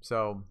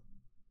 So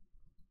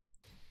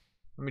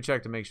let me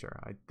check to make sure.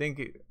 I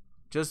think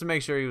just to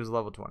make sure he was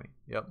level 20.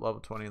 Yep, level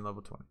 20 and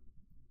level 20.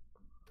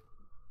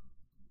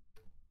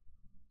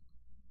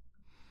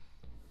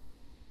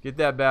 Get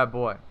that bad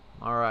boy.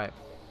 All right.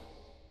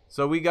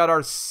 So we got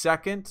our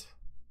second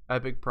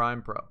Epic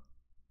Prime Pro.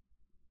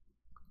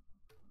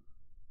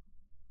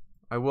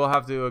 I will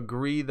have to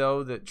agree,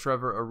 though, that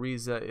Trevor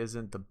Ariza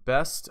isn't the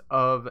best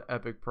of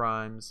Epic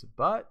Primes,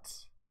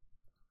 but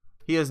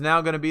he is now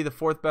going to be the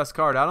fourth best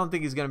card. I don't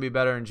think he's going to be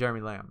better than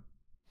Jeremy Lamb,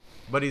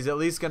 but he's at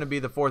least going to be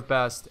the fourth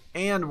best,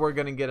 and we're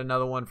going to get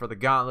another one for the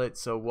Gauntlet,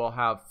 so we'll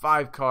have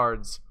 5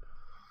 cards.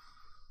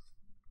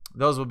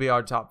 Those will be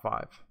our top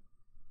 5.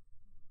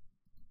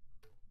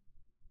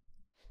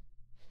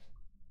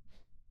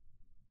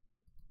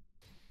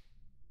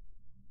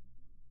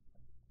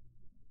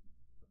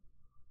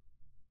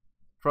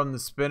 From the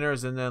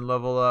spinners, and then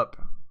level up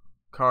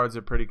cards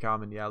are pretty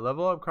common. Yeah,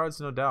 level up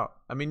cards, no doubt.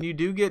 I mean, you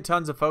do get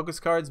tons of focus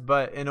cards,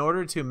 but in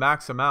order to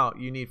max them out,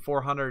 you need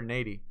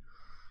 480.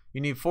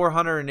 You need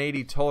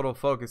 480 total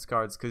focus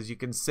cards because you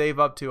can save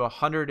up to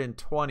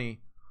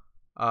 120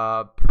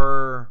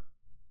 per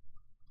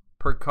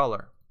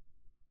color.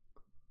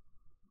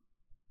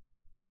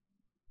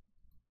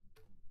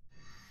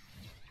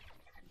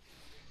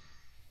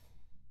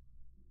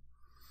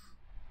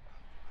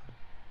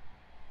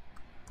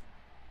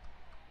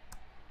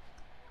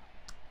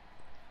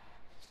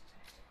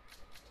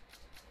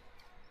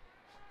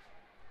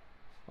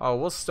 Oh,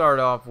 we'll start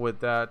off with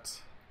that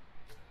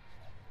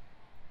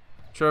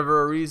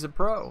Trevor Ariza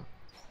Pro.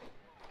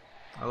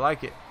 I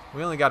like it.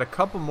 We only got a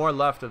couple more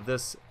left of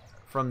this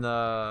from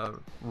the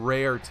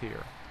rare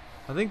tier.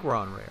 I think we're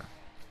on rare.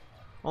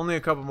 Only a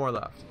couple more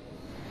left.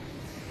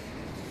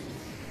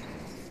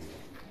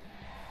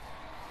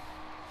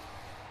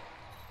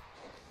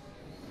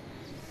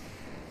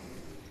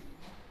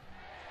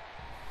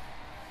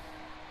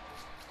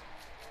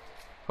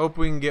 Hope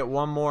we can get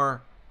one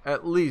more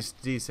at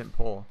least decent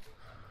pull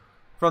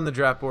from the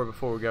draft board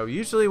before we go.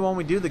 Usually when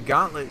we do the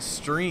Gauntlet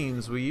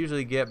streams, we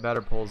usually get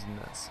better pulls than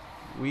this.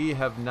 We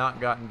have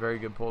not gotten very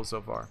good pulls so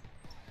far,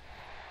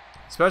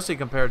 especially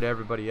compared to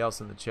everybody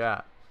else in the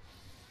chat.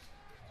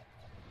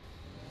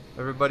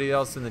 Everybody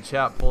else in the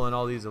chat pulling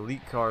all these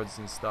elite cards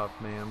and stuff,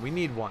 man. We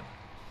need one.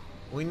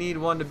 We need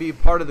one to be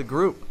part of the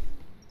group.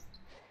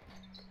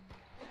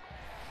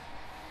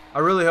 I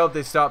really hope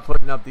they stop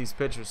putting up these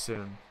pictures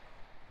soon.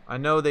 I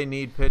know they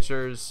need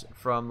pictures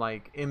from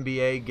like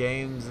NBA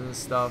games and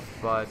stuff,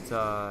 but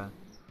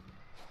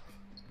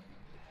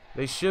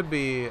they should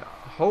be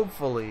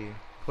hopefully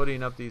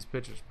putting up these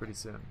pictures pretty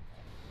soon.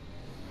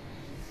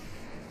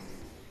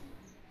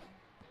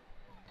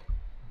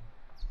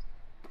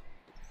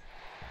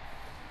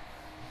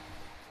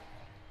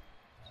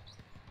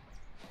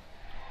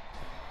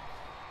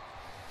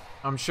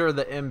 I'm sure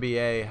the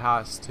NBA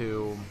has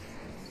to,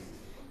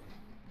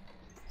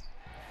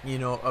 you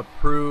know,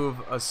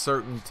 approve a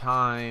certain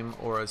time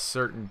or a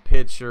certain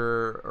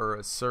picture or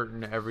a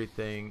certain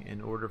everything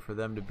in order for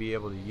them to be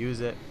able to use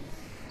it,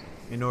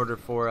 in order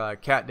for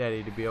Cat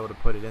Daddy to be able to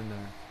put it in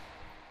there.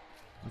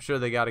 I'm sure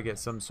they got to get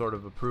some sort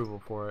of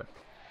approval for it.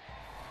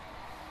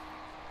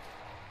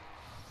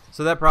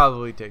 So that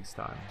probably takes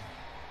time.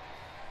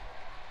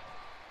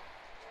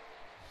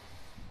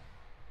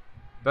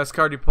 Best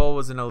card you pulled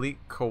was an Elite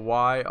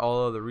Kawhi.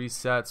 All of the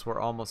resets were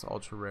almost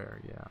ultra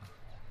rare. Yeah.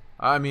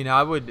 I mean,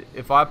 I would,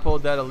 if I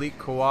pulled that Elite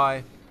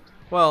Kawhi,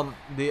 well,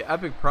 the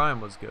Epic Prime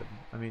was good.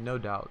 I mean, no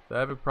doubt. The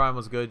Epic Prime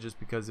was good just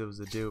because it was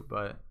a dupe,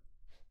 but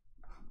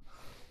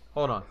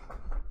hold on.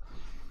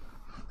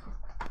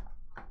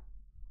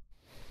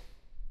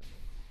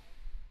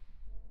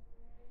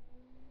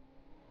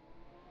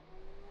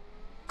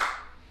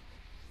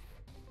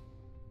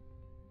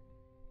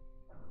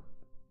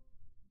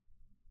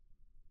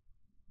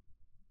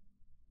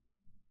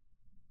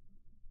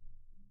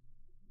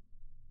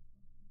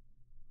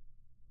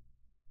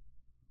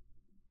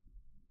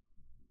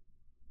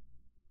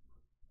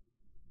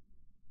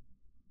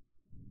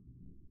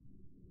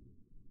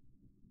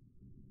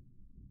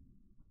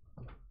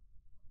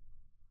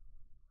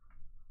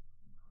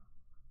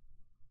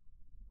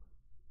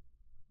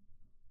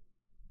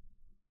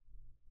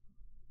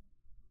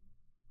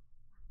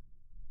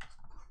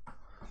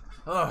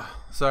 Oh,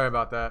 sorry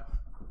about that.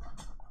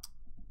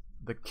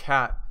 The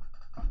cat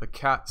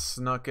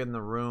snuck in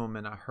the room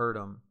and I heard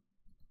him,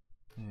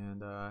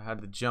 and I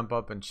had to jump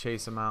up and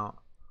chase him out.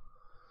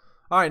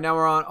 All right, now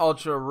we're on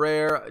ultra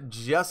rare.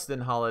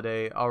 Justin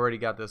Holiday, already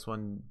got this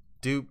one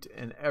duped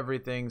and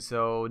everything,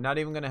 so not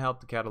even gonna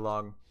help the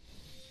catalog.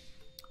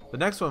 The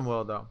next one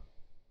will though.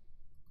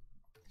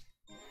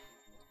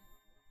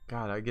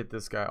 God, I get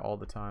this guy all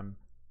the time.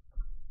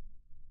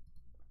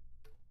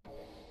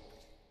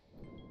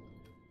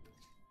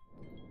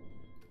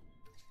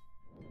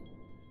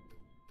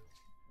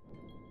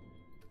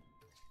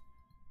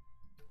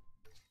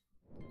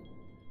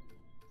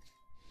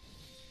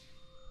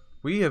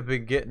 We have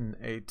been getting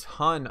a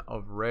ton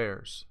of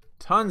rares.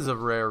 Tons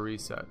of rare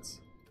resets.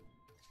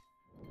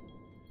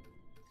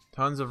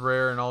 Tons of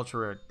rare and ultra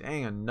rare.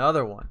 Dang,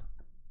 another one.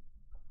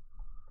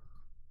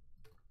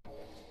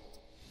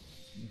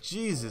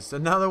 Jesus,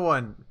 another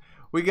one.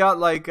 We got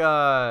like,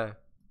 how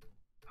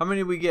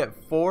many did we get?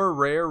 4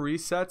 rare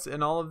resets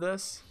in all of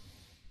this?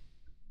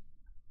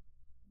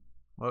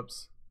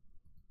 Whoops.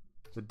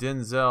 The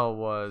Denzel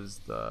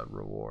was the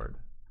reward.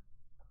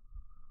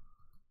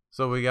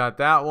 So we got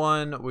that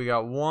one. We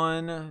got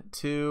 1,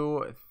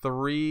 2,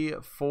 3,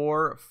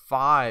 4,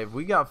 5.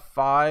 We got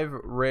 5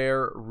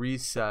 rare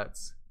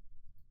resets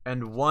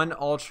and 1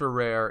 ultra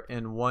rare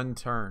in 1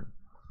 turn.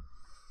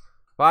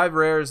 5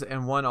 rares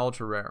and 1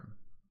 ultra rare.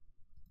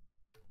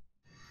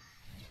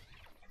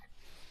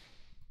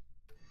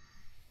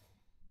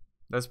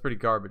 That's pretty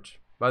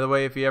garbage. By the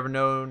way, if you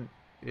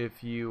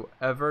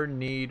ever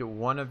need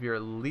one of your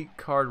elite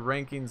card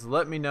rankings,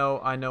 let me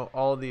know. I know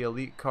all the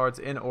elite cards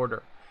in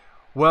order.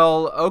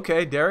 Well,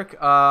 okay, Derek.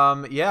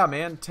 Yeah,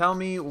 man. Tell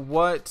me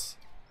what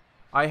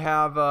I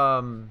have.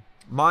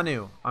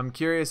 Manu. I'm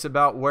curious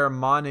about where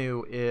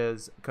Manu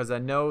is because I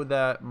know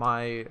that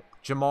my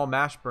Jamal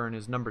Mashburn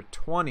is number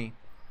 20.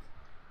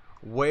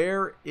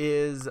 Where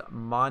is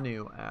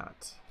Manu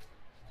at?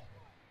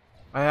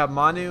 I have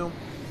Manu,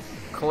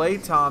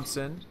 Klay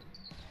Thompson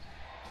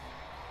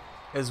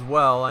as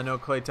well. I know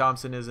Klay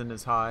Thompson isn't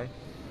as high,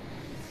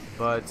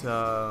 but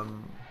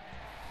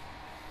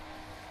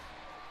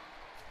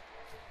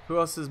who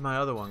else is my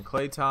other one?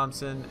 Klay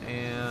Thompson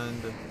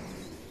and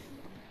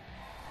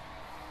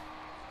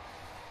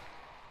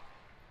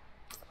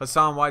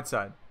Hassan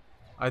Whiteside.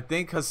 I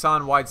think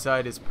Hassan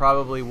Whiteside is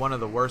probably one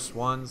of the worst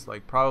ones,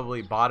 like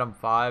probably bottom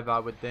 5, I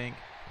would think.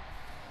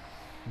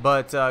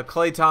 But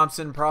Klay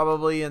Thompson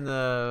probably in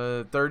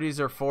the 30s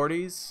or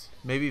 40s,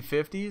 maybe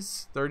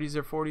 50s, 30s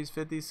or 40s,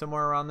 50s,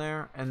 somewhere around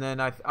there. And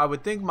then I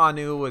would think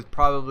Manu would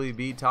probably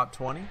be top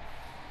 20.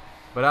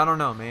 But I don't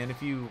know, man.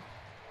 If you...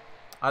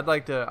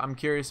 I'm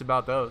curious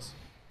about those.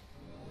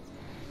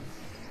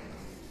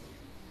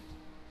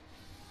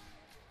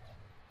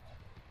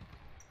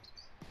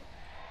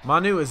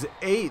 Manu is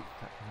 8th.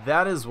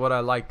 That is what I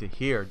like to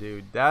hear,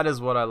 dude. That is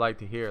what I like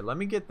to hear. Let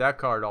me get that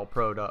card all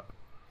pro'd up.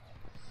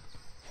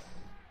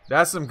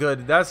 That's some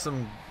good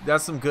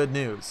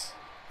news.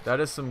 That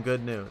is some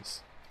good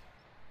news.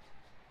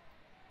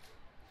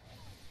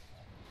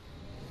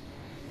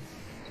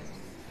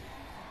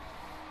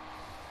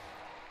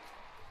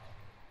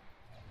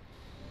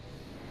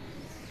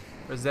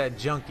 There's that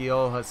junky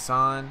old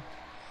Hassan.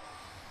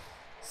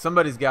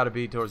 Somebody's got to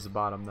be towards the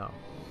bottom though.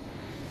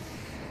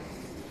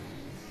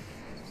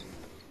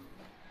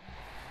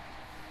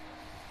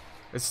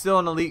 It's still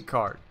an elite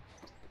card,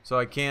 so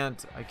I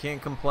can't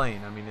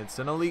complain. I mean, it's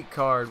an elite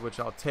card, which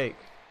I'll take.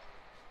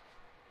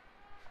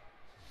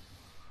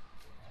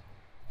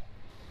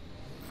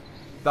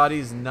 Thought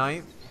he's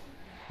 9th.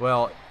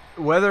 Well,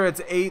 whether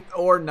it's 8th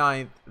or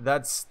 9th,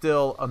 that's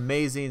still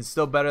amazing.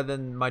 Still better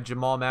than my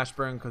Jamal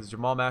Mashburn, because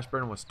Jamal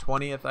Mashburn was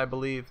 20th, I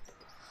believe.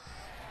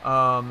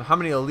 How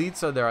many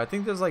elites are there? I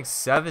think there's like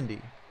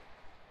 70.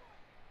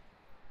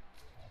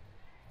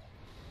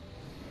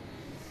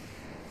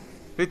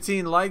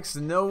 $15 likes,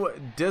 no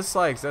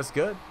dislikes. That's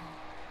good.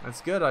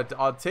 That's good.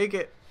 I'll take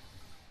it.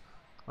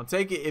 I'll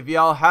take it. If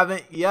y'all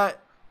haven't yet,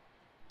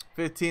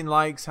 15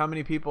 likes. How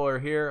many people are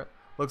here?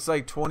 Looks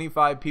like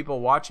 25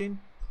 people watching.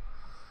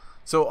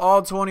 So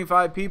all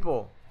 25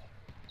 people,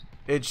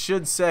 it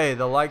should say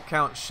the like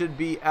count should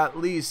be at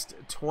least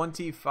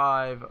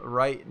 25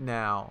 right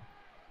now.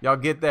 Y'all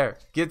get there.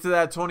 Get to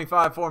that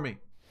 25 for me.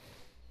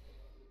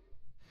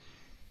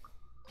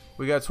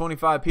 We got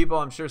 25 people.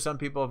 I'm sure some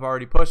people have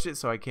already pushed it,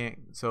 so I can't.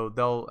 So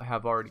they'll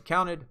have already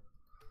counted.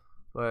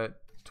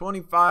 But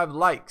 25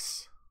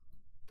 likes.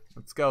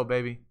 Let's go,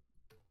 baby.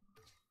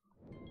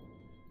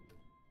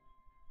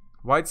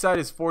 Whiteside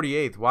is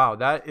 48th. Wow,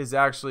 that is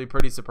actually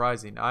pretty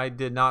surprising. I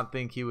did not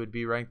think he would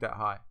be ranked that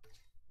high.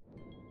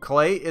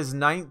 Clay is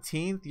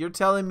 19th. You're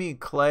telling me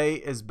Clay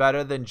is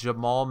better than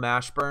Jamal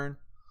Mashburn?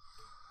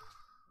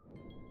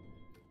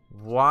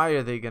 Why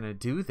are they going to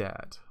do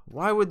that?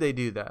 Why would they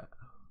do that?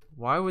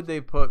 Why would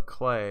they put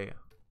Clay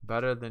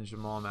better than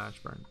Jamal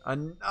Mashburn?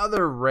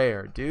 Another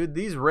rare, dude.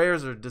 These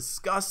rares are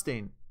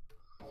disgusting.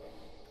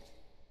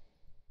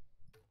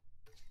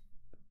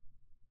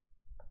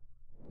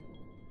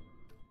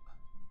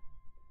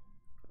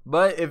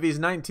 But if he's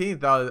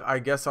 19th, I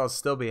guess I'll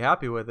still be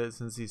happy with it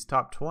since he's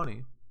top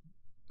 20.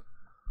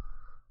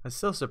 It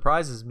still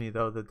surprises me,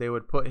 though, that they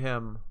would put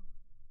him...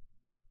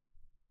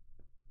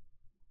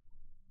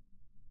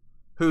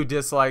 Who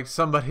disliked?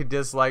 Somebody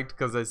disliked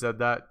because I said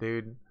that,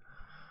 dude.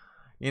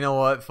 You know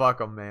what? Fuck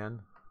them, man.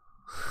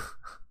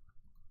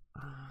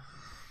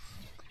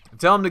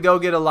 Tell them to go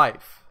get a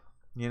life.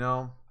 You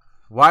know?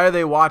 Why are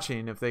they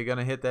watching if they're going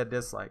to hit that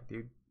dislike,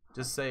 dude?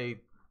 Just say,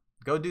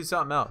 go do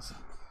something else.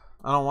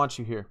 I don't want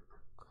you here.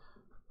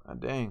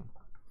 God dang.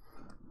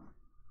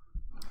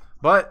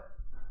 But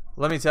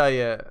let me tell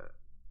you,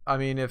 I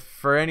mean, if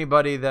for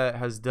anybody that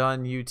has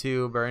done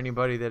YouTube or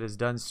anybody that has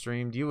done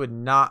streamed, you would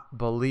not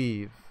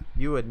believe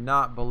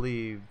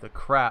the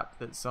crap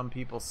that some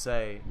people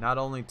say, not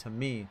only to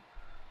me,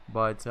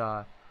 but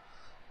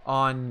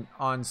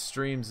on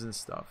streams and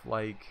stuff.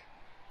 Like,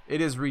 it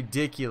is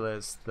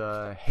ridiculous,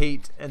 the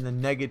hate and the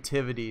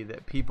negativity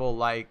that people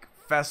like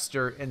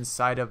fester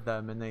inside of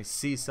them, and they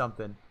see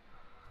something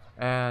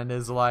and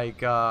is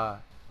like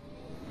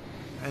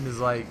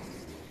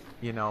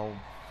you know,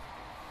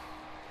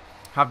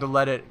 have to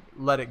let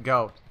it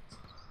go.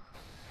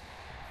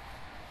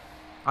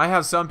 I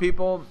have some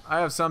people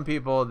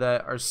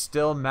that are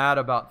still mad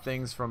about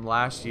things from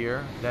last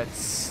year that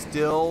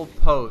still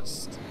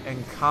post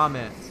and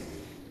comment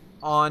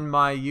on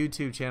my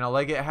YouTube channel.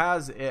 Like, it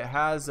has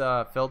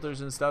filters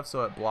and stuff,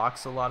 so it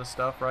blocks a lot of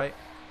stuff, right,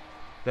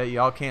 that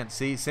y'all can't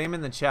see. Same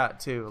in the chat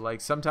too. Like,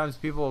 sometimes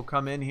people will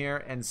come in here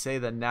and say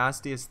the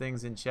nastiest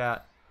things in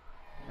chat,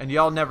 and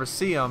y'all never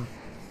see them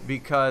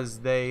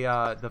because they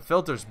the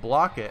filters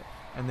block it,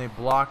 and they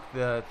block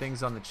the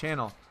things on the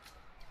channel.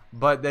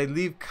 But they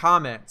leave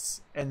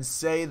comments and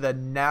say the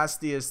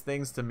nastiest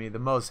things to me, the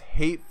most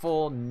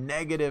hateful,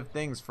 negative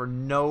things for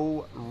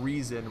no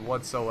reason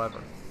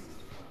whatsoever.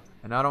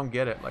 And I don't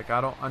get it. Like, I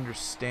don't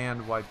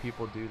understand why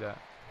people do that.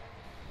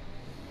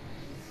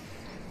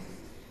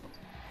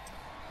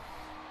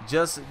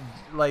 Just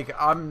like,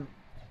 I'm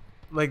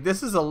like,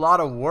 this is a lot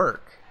of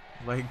work.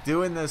 Like,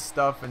 doing this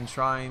stuff and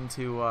trying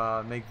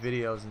to make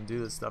videos and do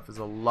this stuff is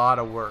a lot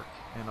of work.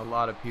 And a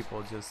lot of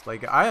people just,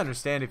 like, I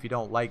understand if you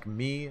don't like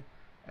me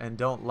and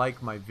don't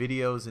like my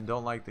videos and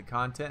don't like the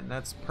content, and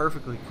that's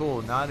perfectly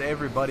cool. Not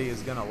everybody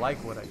is gonna like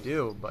what I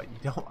do, but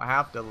you don't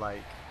have to,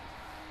 like,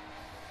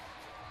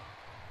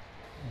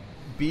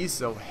 be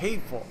so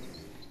hateful.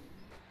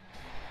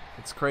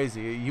 It's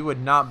crazy. You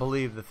would not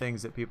believe the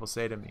things that people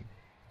say to me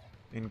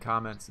in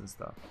comments and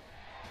stuff.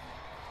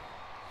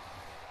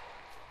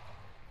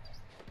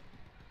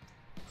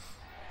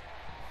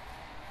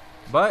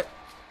 But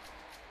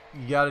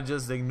you gotta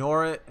just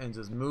ignore it and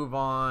just move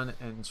on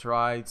and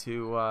try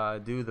to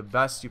do the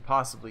best you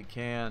possibly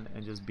can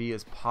and just be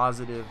as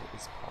positive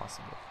as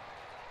possible.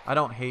 I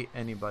don't hate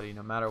anybody,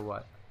 no matter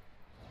what.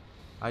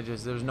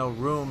 There's no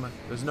room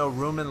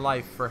in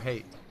life for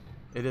hate.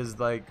 It is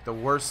like the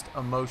worst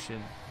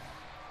emotion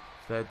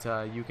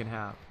that you can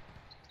have.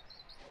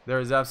 There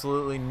is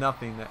absolutely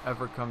nothing that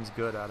ever comes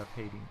good out of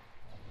hating.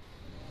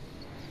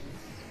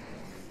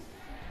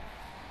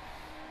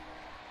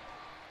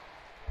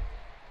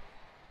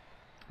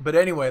 But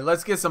anyway,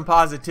 let's get some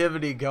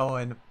positivity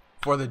going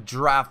for the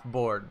draft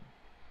board.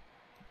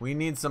 We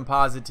need some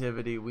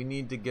positivity. We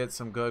need to get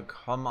some good.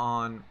 Come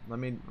on, let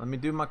me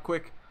do my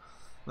quick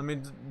prayer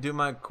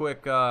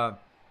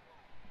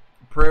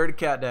to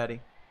Cat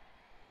Daddy.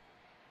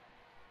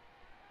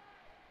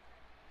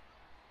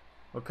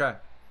 Okay,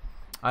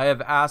 I have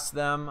asked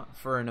them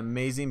for an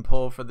amazing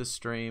poll for the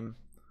stream.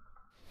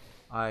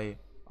 I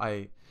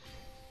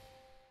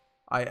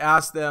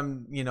asked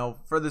them, you know,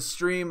 for the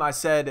stream. I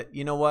said,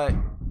 you know what?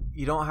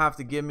 You don't have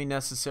to give me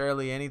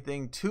necessarily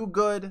anything too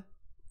good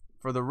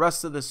for the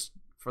rest of this,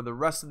 for the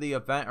rest of the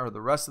event or the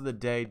rest of the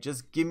day.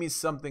 Just give me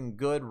something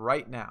good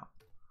right now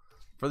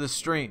for the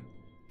stream,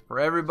 for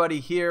everybody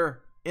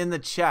here in the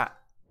chat.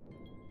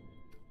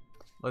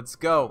 Let's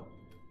go.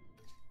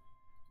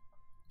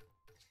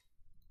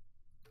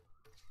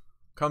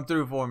 Come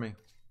through for me.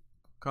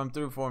 Come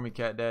through for me,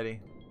 Cat Daddy.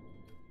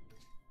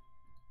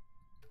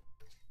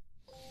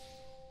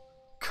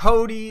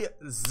 Cody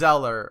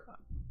Zeller.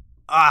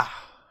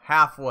 Ah,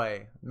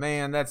 halfway.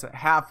 Man, that's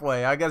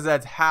halfway. I guess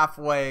that's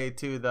halfway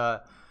to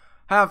the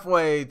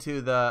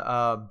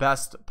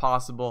best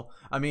possible.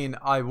 I mean,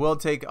 I will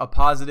take a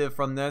positive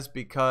from this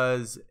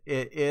because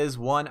it is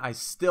one I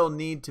still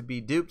need to be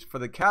duped for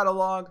the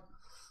catalog.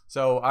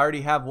 So I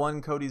already have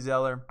one Cody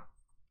Zeller,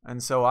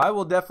 and so I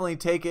will definitely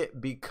take it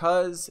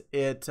because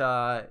it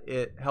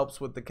helps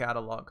with the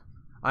catalog.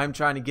 I'm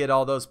trying to get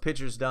all those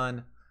pictures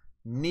done.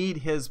 Need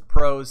his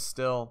pros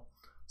still,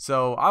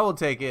 so I will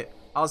take it.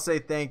 I'll say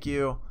thank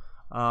you.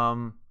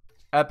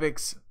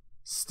 Epics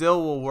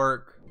still will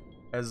work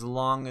as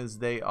long as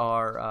they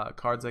are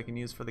cards I can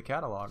use for the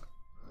catalog.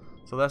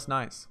 So that's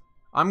nice.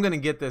 I'm gonna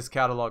get this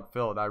catalog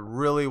filled. I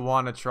really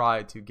want to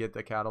try to get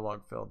the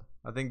catalog filled.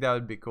 I think that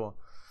would be cool.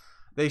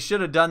 They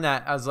should have done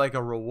that as like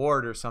a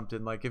reward or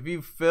something. Like if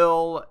you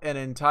fill an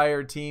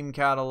entire team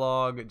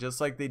catalog,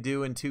 just like they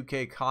do in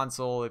 2K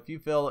console, if you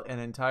fill an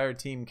entire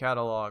team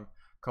catalog,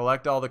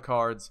 collect all the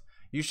cards,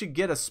 you should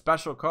get a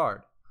special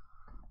card.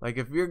 Like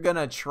if you're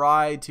gonna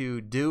try to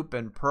dupe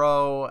and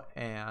pro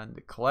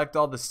and collect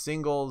all the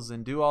singles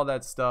and do all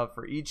that stuff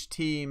for each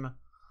team,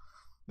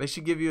 they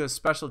should give you a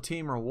special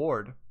team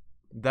reward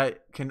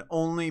that can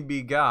only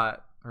be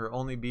got or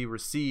only be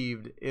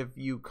received if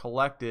you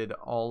collected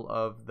all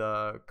of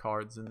the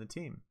cards in the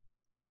team.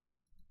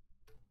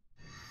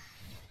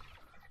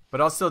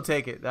 But I'll still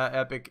take it. That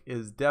epic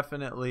is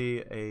definitely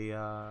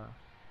a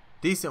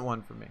decent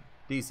one for me.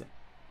 Decent.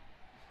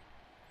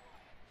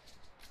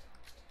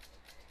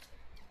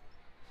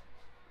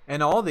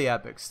 And all the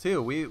epics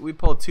too. We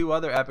pulled 2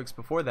 other epics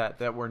before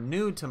that were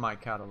new to my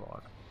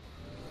catalog.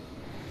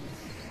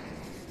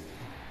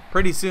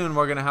 Pretty soon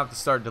we're gonna have to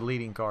start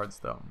deleting cards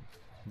though.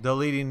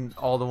 Deleting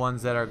all the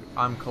ones that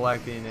I'm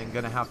collecting and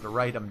gonna have to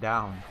write them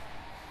down.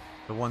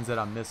 The ones that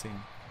I'm missing.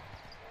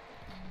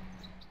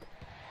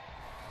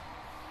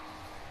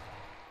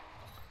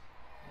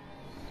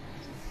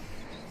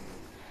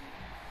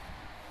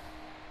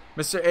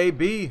 Mr.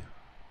 AB,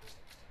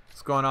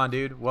 what's going on,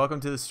 dude? Welcome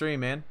to the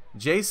stream, man.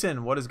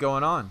 Jason, what is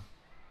going on?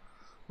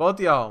 Both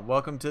y'all,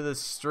 welcome to the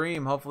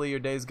stream. Hopefully your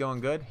day's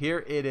going good.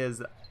 Here it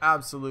is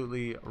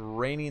absolutely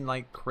raining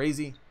like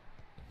crazy.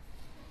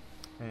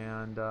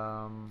 And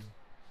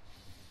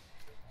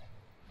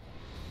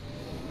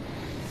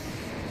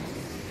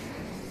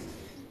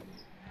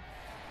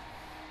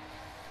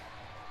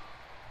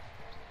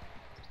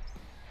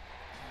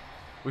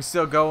we're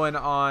still going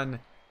on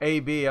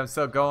AB. I'm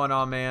still going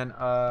on, man.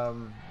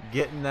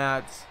 Getting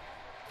that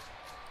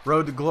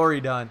Road to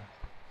Glory done.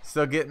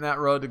 Still getting that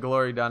Road to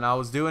Glory done. I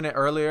was doing it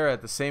earlier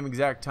at the same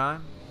exact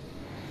time.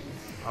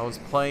 I was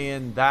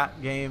playing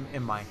that game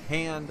in my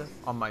hand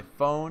on my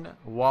phone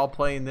while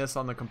playing this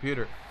on the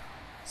computer.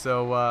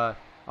 So I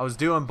was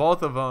doing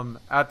both of them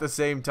at the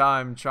same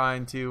time,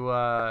 trying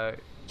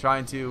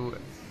to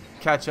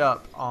catch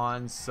up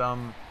on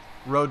some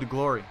Road to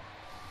Glory.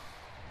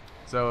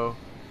 So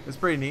it's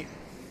pretty neat.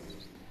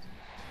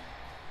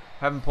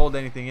 Haven't pulled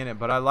anything in it,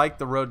 but I like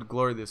the Road to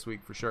Glory this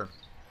week for sure.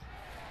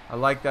 I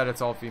like that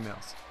it's all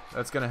females.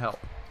 That's gonna help.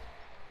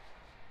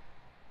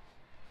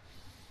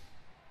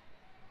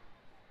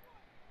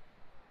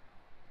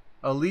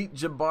 Elite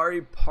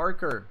Jabari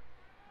Parker.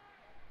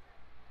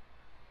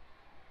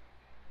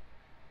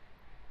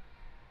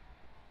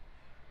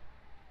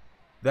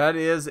 That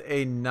is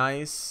a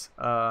nice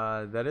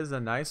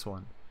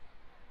one.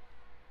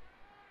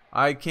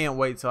 I can't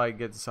wait till I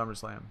get to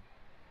SummerSlam.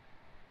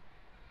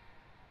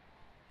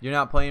 You're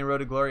not playing Road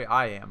to Glory?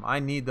 I am. I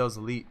need those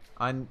elite.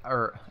 I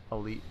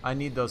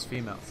need those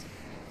females.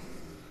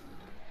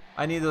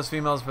 I need those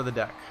females for the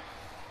deck.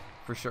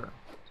 For sure.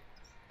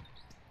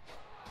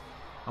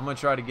 I'm going to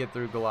try to get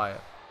through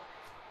Goliath.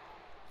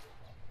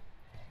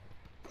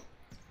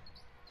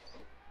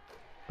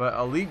 But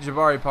Elite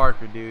Jabari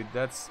Parker, dude,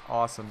 that's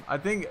awesome. I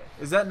think,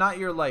 is that not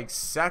your like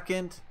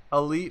second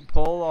elite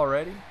pull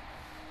already?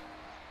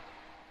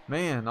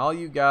 Man, all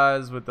you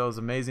guys with those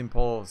amazing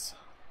pulls.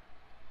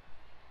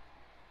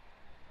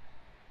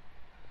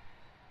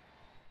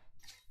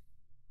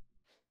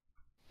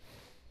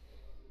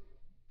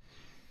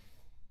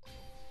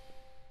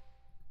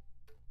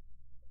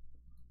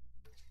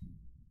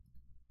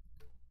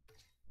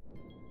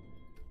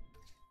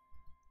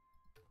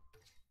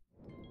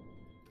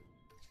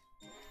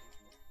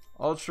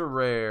 Ultra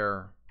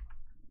rare.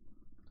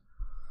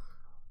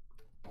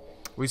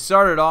 We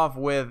started off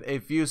with a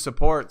few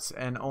supports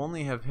and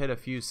only have hit a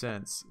few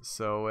since.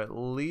 So at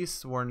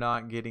least we're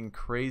not getting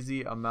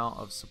crazy amount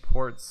of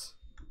supports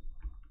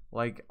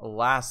like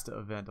last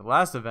event.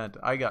 Last event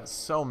I got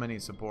so many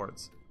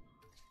supports.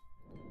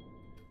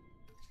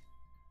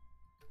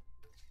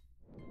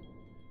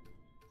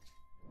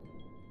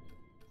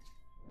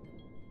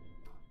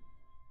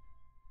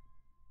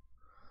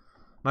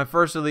 My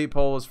first elite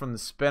pull was from the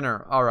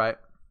spinner. All right.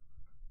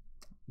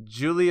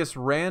 Julius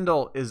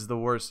Randle is the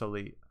worst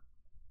elite.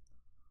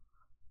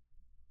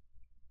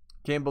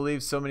 Can't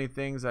believe so many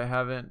things I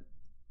haven't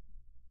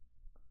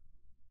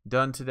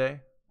done today,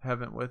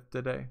 haven't with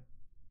today.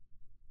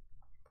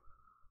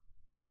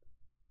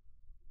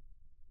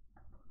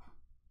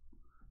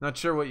 Not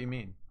sure what you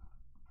mean.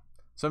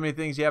 So many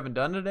things you haven't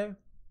done today?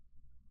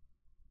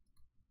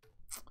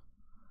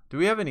 Do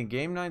we have any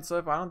game nights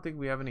left? I don't think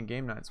we have any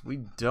game nights. We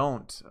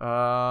don't.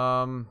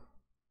 How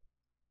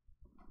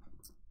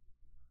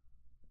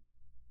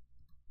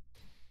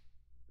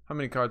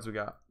many cards we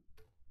got?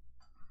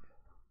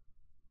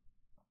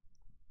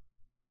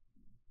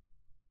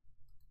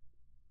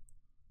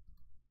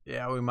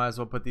 Yeah, we might as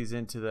well put these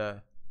into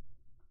the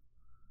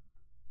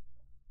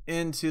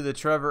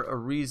Trevor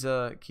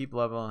Ariza. Keep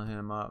leveling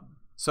him up.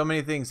 So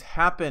many things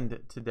happened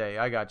today.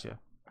 I got you.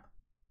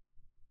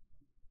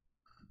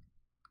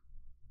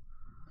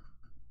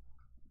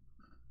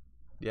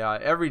 Yeah,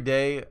 every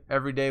day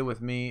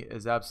with me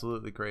is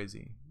absolutely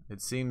crazy.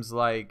 It seems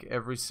like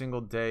every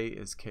single day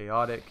is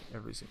chaotic.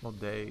 Every single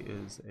day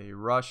is a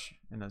rush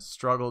and a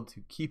struggle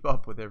to keep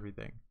up with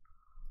everything.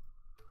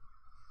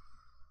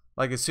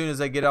 Like as soon as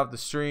I get off the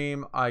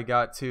stream, I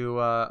got to,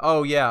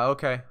 oh yeah,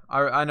 okay.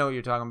 I know what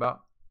you're talking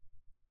about.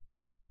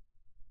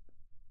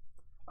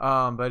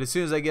 But as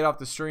soon as I get off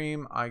the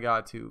stream, I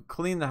got to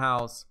clean the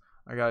house.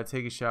 I got to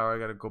take a shower. I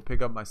got to go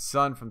pick up my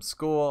son from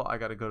school. I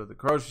got to go to the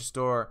grocery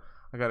store.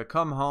 I got to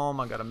come home.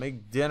 I got to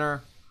make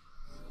dinner.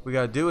 We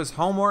got to do his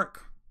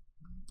homework.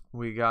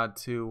 We got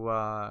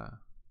to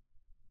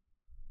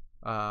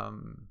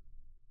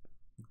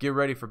get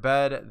ready for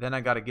bed. Then I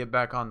got to get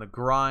back on the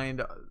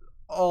grind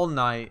all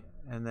night,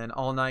 and then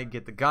all night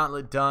get the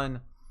gauntlet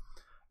done,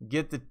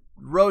 get the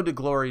road to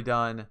glory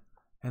done,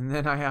 and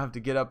then I have to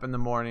get up in the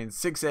morning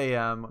 6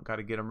 a.m. got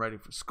to get him ready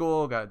for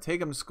school, got to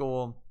take him to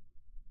school.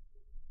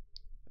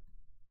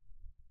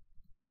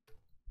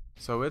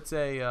 So it's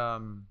a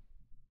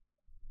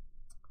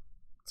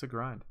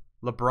grind.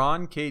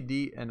 LeBron,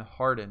 KD, and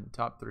Harden,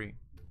 top 3.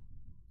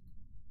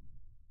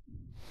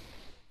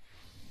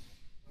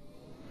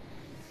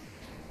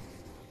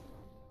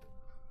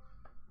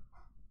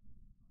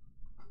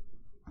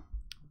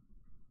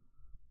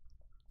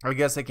 I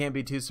guess I can't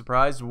be too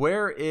surprised.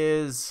 Where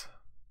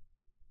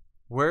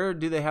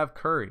do they have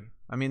Curry?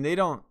 I mean, they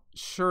don't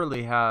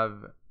surely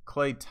have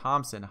Klay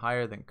Thompson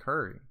higher than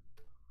Curry.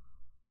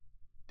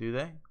 Do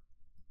they?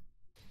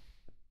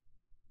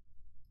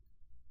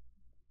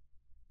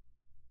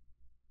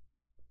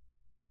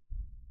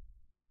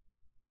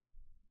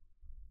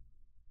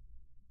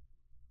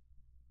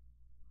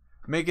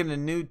 Making a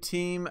new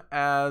team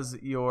as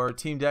your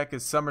team deck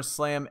is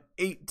SummerSlam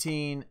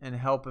 18 and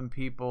helping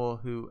people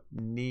who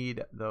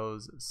need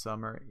those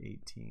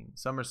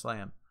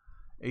SummerSlam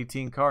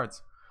 18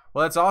 cards.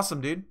 Well, that's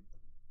awesome, dude.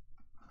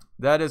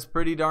 That is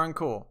pretty darn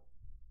cool.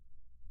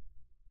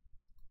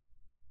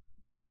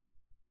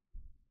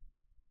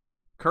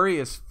 Curry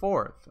is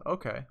 4th.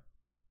 Okay.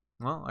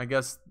 Well, I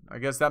guess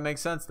that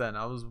makes sense then.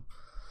 I was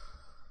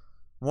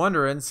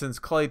wondering, since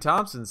Klay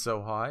Thompson's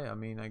so high, I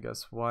mean, I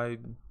guess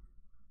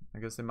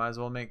they might as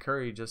well make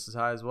Curry just as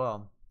high as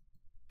well.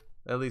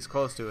 At least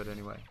close to it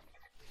anyway.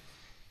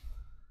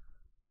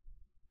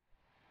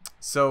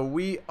 So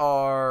we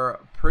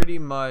are pretty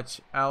much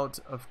out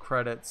of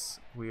credits.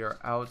 We are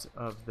out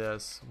of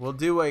this. We'll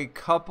do a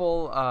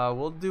couple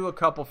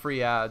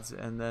free ads,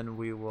 and then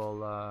we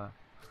will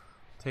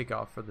take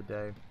off for the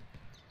day.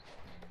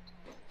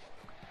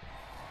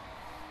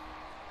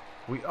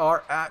 We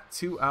are at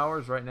 2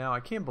 hours right now. I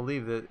can't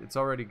believe that it's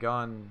already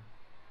gone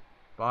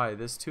by.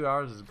 This 2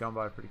 hours has gone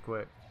by pretty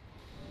quick.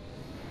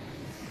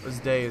 This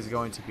day is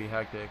going to be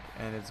hectic,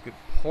 and it's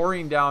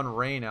pouring down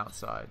rain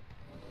outside,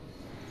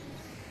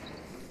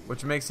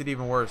 which makes it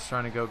even worse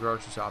trying to go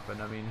grocery shopping.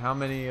 I mean, how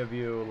many of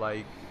you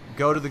like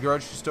go to the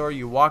grocery store,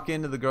 you walk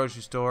into the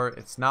grocery store,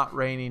 it's not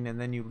raining,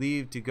 and then you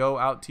leave to go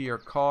out to your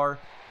car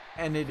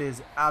and it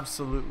is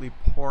absolutely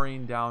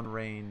pouring down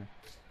rain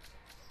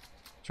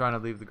trying to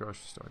leave the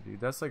grocery store, dude?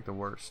 That's like the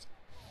worst.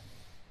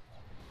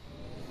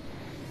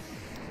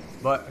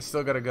 But I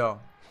still gotta go.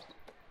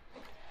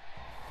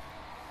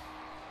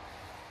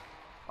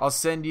 I'll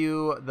send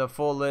you the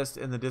full list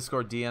in the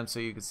Discord DM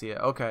so you can see it.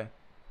 Okay.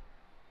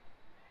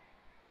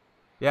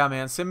 Yeah,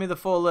 man. Send me the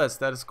full list.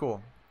 That is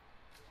cool.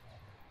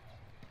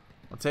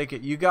 I'll take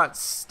it. You got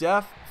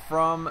Steph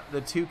from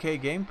the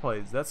 2K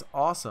gameplays. That's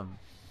awesome.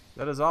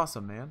 That is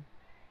awesome, man.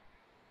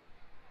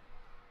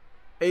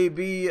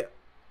 AB,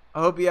 I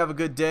hope you have a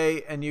good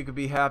day and you can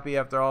be happy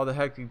after all the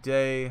hectic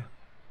day.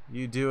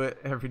 You do it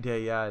every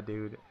day. Yeah,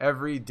 dude.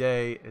 Every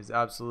day is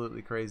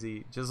absolutely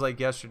crazy. Just like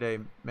yesterday,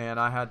 man,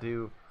 I had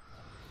to,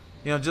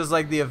 you know, just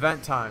like the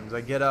event times.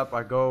 I get up,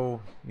 I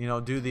go, you know,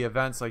 do the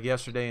events like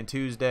yesterday and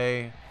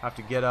Tuesday. Have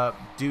to get up,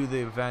 do the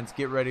events,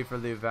 get ready for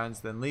the events,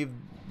 then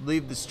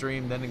leave the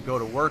stream, then go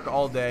to work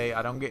all day.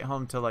 I don't get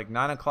home till like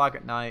 9 o'clock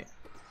at night.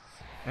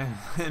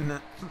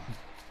 And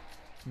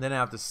then I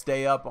have to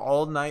stay up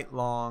all night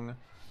long,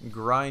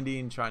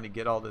 grinding, trying to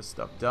get all this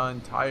stuff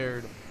done,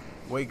 tired.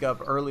 Wake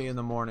up early in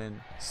the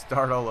morning,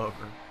 start all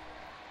over.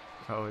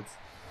 Oh,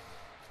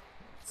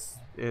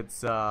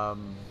 it's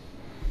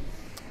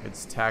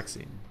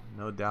taxing,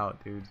 no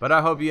doubt, dude. But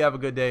I hope you have a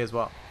good day as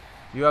well.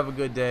 You have a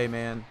good day,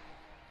 man.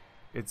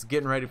 It's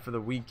getting ready for the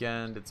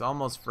weekend. It's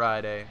almost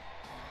Friday.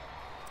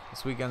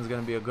 This weekend's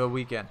going to be a good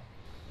weekend.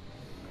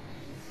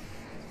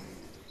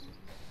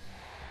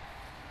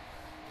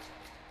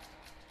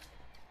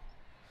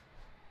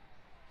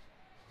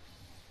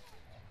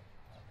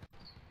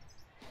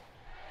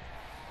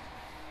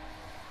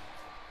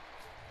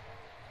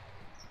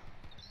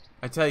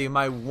 I tell you,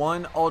 my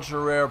one ultra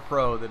rare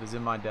pro that is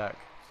in my deck,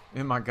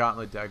 in my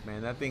gauntlet deck,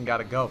 man, that thing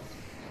gotta go.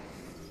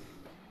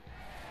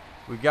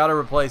 We gotta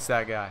replace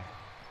that guy.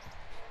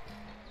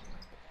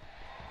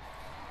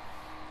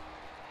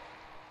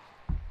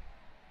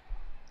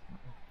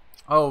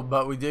 Oh,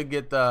 but we did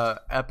get the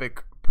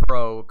Epic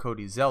Pro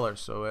Cody Zeller,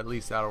 so at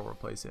least that'll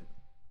replace it.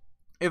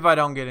 If I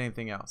don't get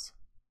anything else.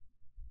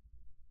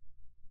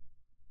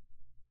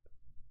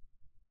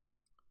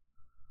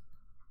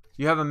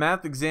 You have a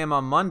math exam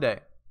on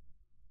Monday.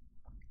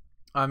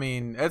 I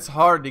mean, it's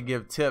hard to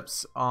give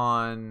tips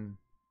on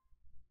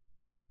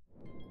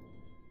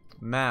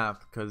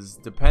math because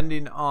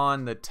depending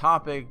on the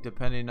topic,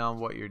 depending on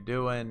what you're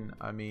doing,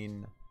 I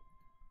mean,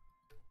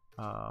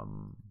 I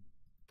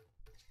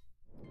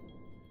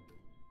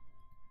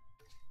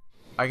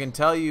can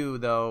tell you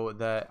though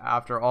that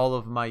after all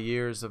of my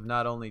years of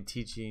not only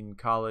teaching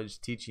college,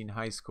 teaching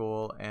high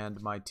school, and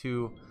my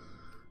 2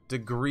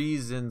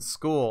 degrees in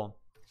school,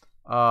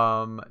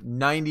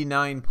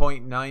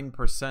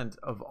 99.9%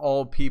 of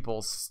all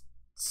people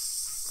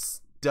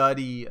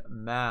study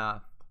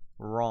math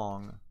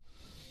wrong,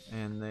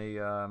 and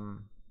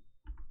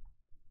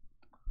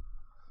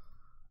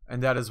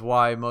and that is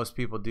why most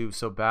people do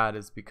so bad,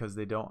 is because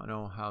they don't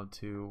know how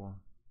to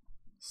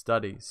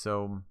study.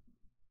 So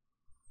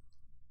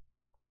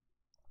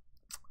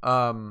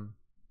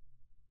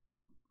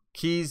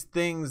keys,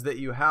 things that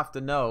you have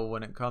to know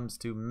when it comes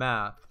to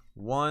math.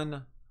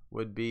 One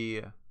would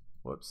be,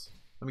 whoops,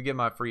 let me get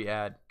my free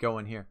ad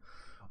going here.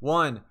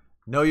 1,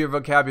 know your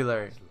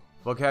vocabulary.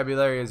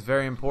 Vocabulary is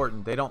very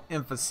important. They don't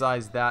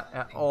emphasize that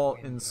at all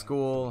in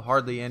school,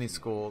 hardly any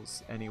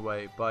schools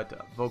anyway, but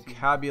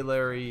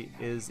vocabulary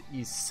is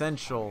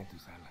essential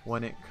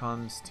when it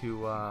comes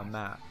to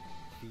math.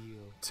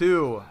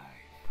 2,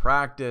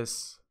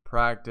 practice,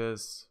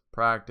 practice,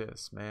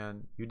 practice,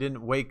 man. You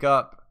didn't wake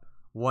up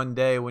one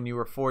day when you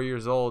were 4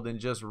 years old and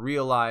just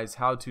realize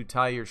how to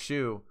tie your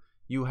shoe.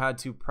 You had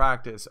to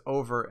practice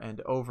over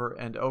and over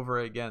and over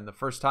again. The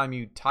first time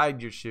you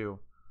tied your shoe,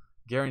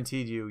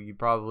 guaranteed you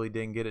probably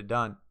didn't get it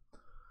done.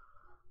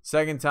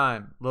 Second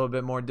time, a little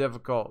bit more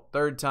difficult.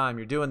 Third time,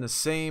 you're doing the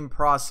same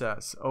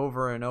process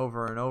over and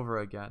over and over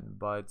again.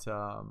 But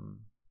the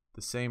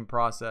same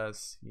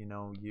process, you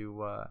know,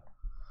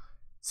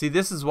 see,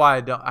 this is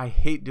why I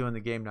hate doing the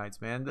game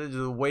nights, man.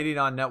 The waiting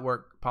on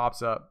network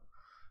pops up.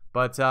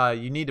 But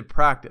you need to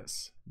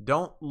practice.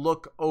 Don't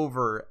look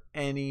over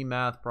any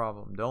math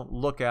problem. Don't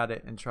look at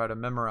it and try to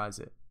memorize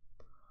it.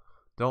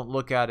 Don't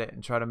look at it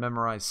and try to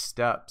memorize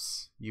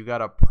steps. You got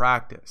to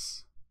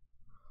practice.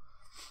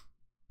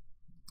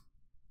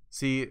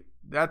 See,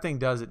 that thing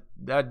does it.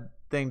 That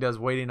thing does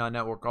waiting on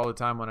network all the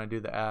time when I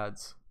do the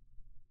ads.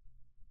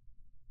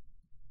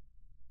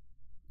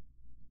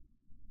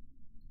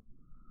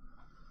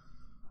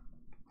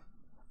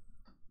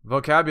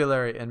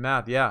 Vocabulary in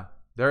math, yeah.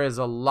 There is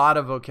a lot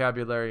of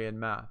vocabulary in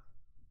math.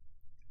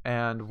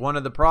 And one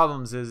of the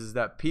problems is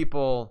that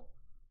people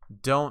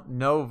don't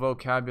know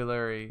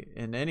vocabulary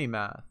in any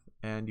math.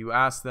 And you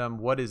ask them,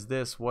 what is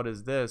this,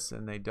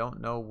 and they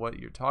don't know what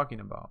you're talking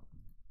about.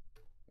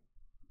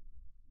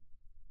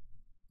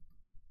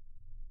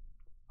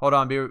 Hold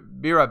on,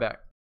 be right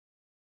back.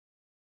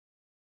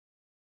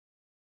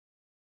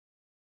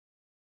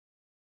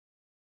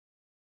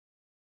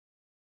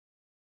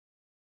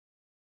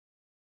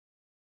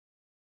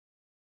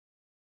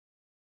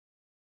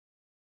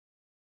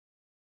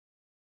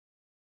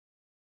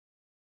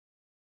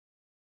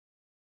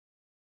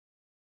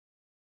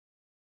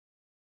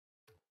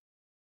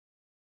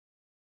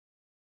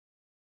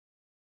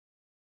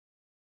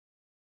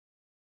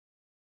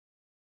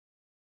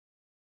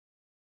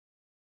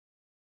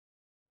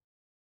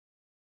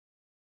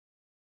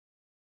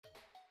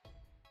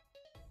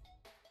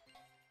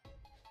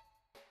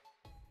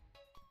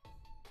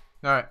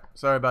 Alright,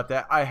 sorry about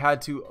that. I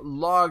had to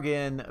log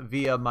in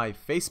via my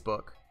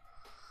Facebook.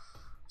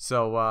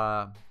 So,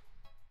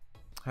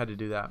 had to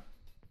do that.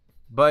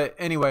 But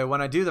anyway,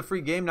 when I do the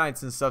free game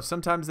nights and stuff,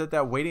 sometimes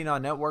that waiting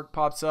on network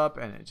pops up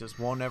and it just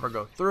won't ever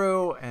go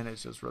through, and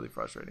it's just really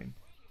frustrating.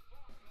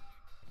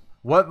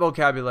 What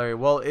vocabulary?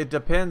 Well, it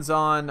depends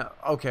on,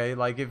 okay,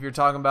 like if you're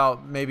talking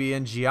about maybe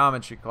in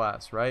geometry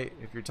class, right?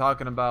 If you're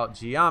talking about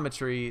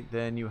geometry,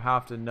 then you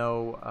have to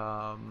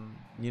know,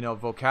 you know,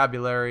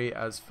 vocabulary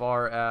as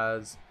far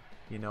as,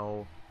 you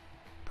know,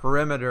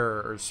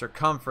 perimeter or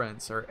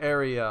circumference or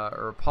area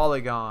or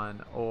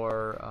polygon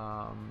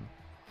or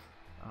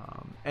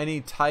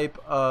any type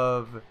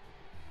of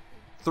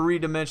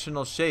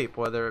three-dimensional shape,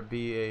 whether it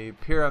be a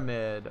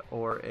pyramid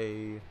or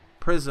a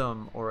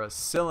prism or a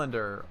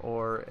cylinder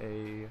or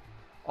a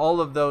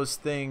all of those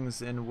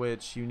things in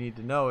which you need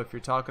to know. If you're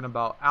talking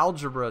about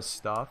algebra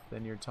stuff,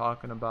 then you're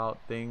talking about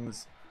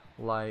things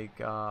like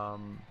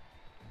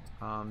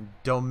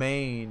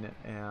domain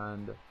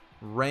and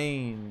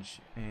range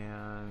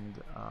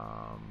and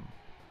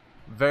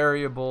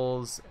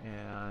variables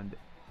and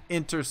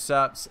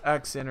intercepts,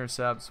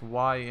 x-intercepts,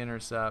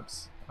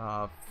 y-intercepts,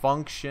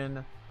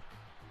 function.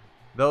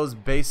 Those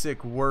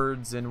basic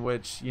words in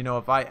which, you know,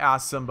 if I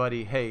ask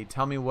somebody, hey,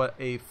 tell me what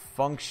a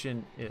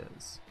function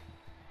is,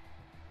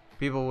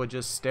 people would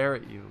just stare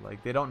at you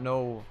like they don't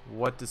know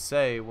what to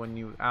say when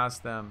you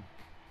ask them.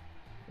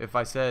 If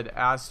I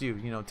asked you,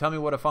 you know, tell me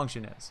what a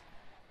function is,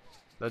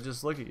 they'll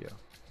just look at you.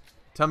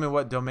 Tell me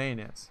what domain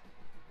is.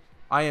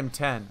 I am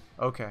 10.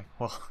 Okay,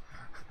 well,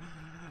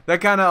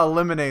 that kind of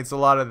eliminates a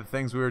lot of the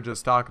things we were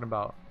just talking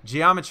about.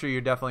 Geometry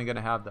you're definitely going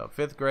to have, though.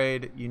 5th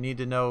grade, you need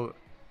to know.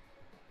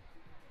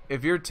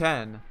 If you're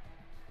 10,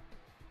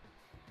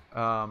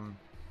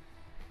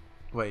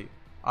 wait,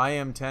 I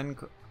am 10.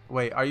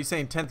 Wait, are you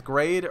saying 10th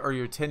grade or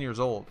you're 10 years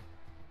old?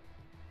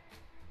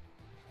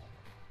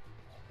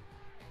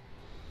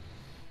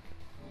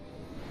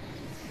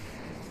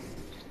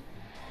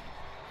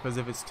 Because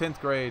if it's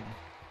 10th grade,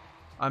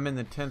 I'm in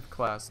the 10th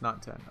class,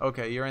 not 10.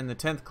 Okay, you're in the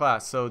 10th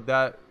class, so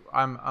that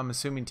I'm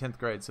assuming 10th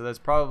grade. So that's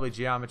probably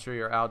geometry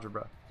or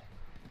algebra.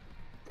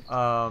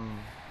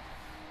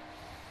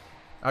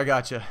 I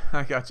gotcha.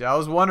 I gotcha. I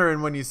was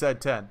wondering when you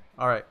said 10.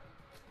 All right.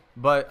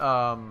 But,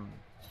 I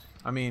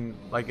mean,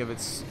 like if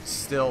it's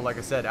still, like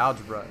I said,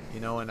 algebra,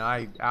 you know, and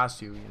I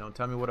asked you, you know,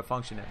 tell me what a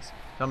function is.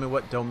 Tell me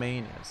what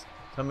domain is.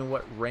 Tell me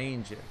what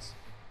range is.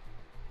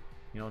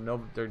 You know,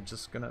 no, they're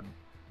just going to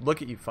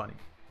look at you funny.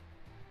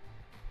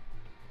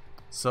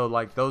 So,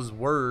 like, those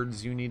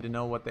words, you need to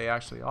know what they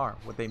actually are,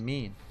 what they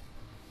mean.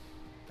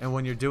 And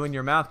when you're doing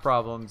your math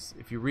problems,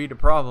 if you read a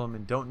problem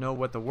and don't know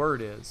what the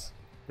word is,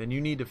 then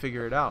you need to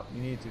figure it out.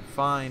 You need to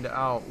find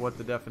out what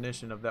the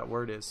definition of that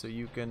word is so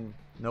you can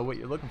know what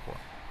you're looking for.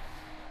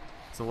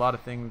 It's a lot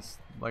of things,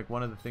 like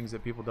one of the things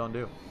that people don't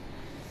do.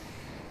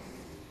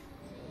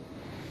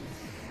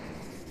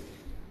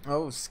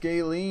 Oh,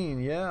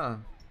 scalene, yeah.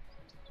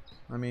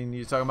 I mean,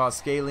 you're talking about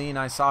scalene,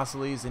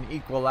 isosceles, and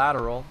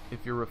equilateral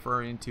if you're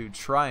referring to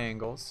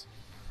triangles.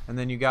 And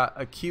then you got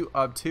acute,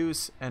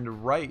 obtuse,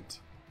 and right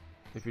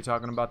if you're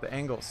talking about the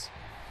angles.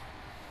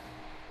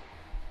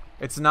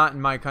 It's not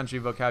in my country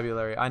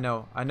vocabulary. I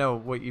know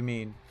what you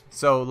mean.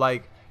 So,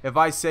 like, if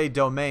I say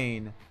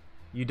domain,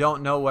 you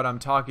don't know what I'm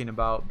talking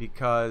about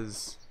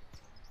because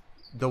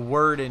the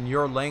word in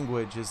your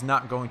language is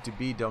not going to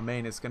be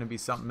domain. It's going to be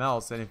something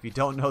else. And if you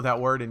don't know that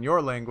word in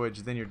your language,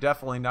 then you're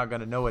definitely not going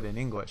to know it in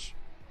English.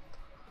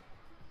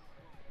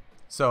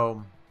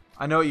 So,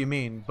 I know what you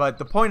mean. But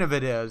the point of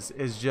it is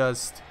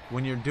just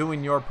when you're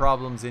doing your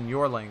problems in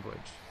your language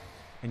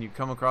and you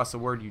come across a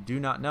word you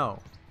do not know,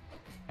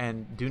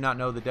 and do not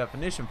know the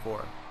definition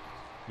for,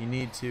 you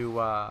need to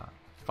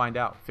find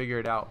out, figure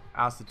it out,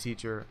 ask the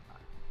teacher,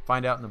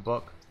 find out in the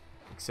book,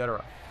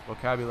 etc.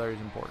 Vocabulary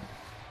is important.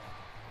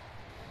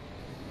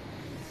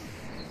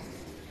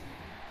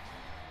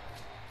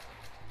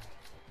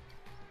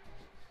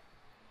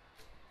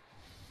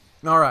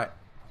 All right,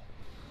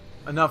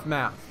 enough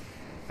math.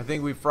 I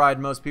think we fried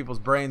most people's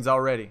brains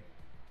already.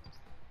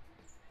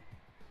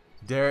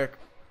 Derek,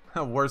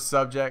 worst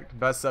subject,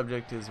 best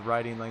subject is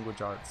writing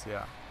language arts.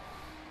 Yeah.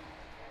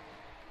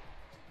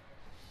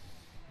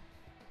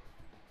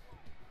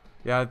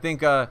 Yeah, I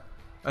think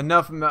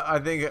enough. I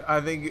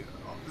think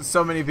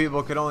so many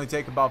people could only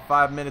take about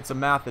 5 minutes of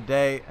math a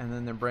day, and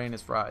then their brain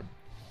is fried.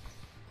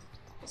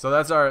 So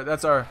that's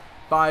our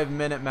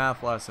 5-minute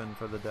math lesson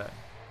for the day.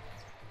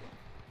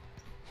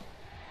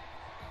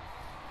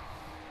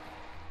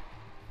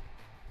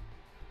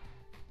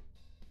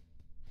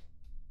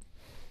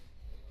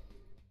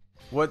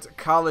 What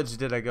college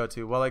did I go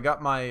to? Well, I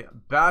got my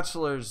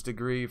bachelor's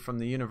degree from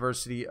the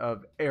University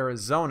of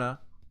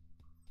Arizona.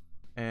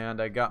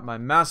 And I got my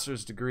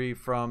master's degree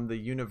from the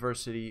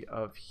University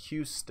of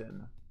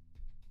Houston.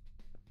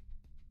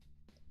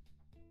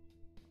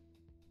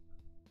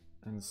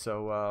 And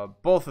so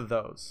both of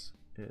those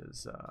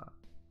is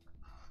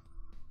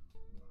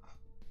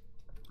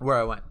where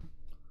I went.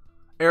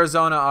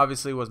 Arizona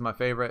obviously was my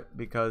favorite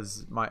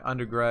because my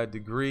undergrad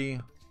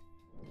degree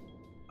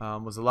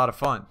was a lot of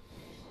fun.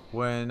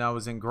 When I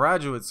was in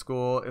graduate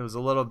school, it was a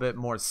little bit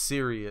more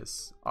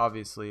serious.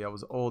 Obviously, I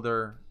was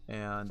older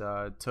and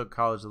took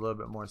college a little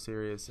bit more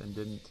serious and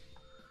didn't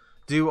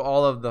do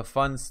all of the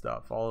fun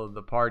stuff, all of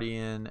the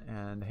partying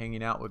and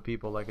hanging out with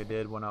people like I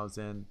did when I was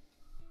in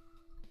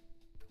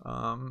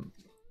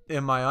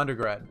my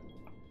undergrad.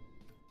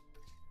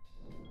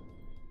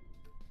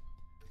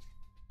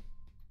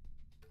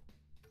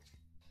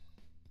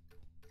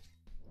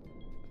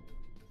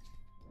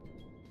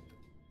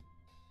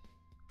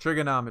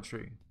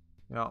 Trigonometry.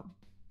 Yeah.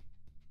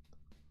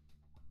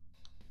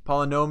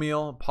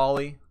 Polynomial,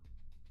 poly.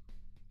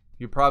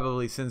 You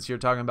probably, since you're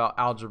talking about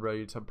algebra,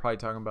 you're probably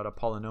talking about a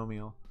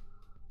polynomial.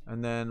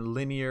 And then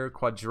linear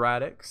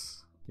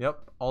quadratics.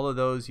 Yep, all of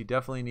those you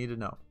definitely need to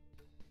know.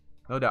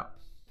 No doubt.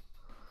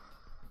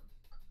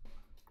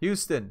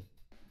 Houston.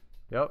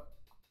 Yep.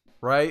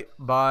 Right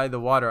by the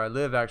water. I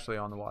live actually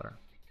on the water.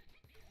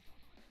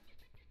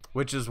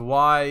 Which is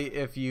why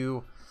if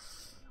you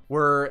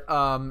were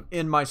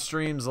in my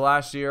streams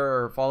last year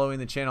or following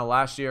the channel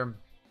last year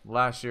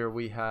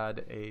we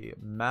had a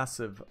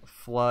massive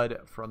flood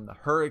from the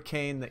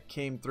hurricane that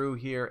came through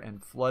here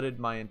and flooded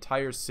my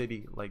entire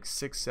city, like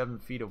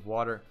 6-7 feet of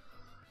water.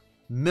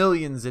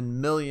 Millions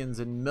and millions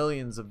and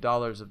millions of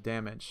dollars of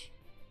damage.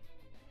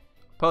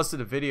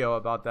 Posted a video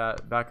about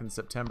that back in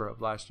September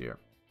of last year.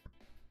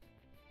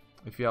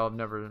 If y'all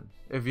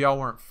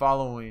weren't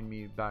following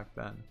me back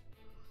then.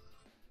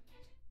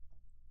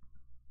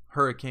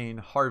 Hurricane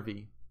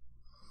Harvey.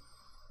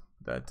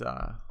 That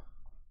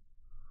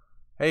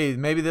hey,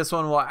 maybe this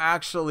one will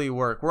actually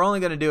work. We're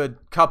only going to do a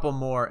couple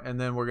more and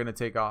then we're going to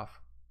take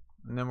off.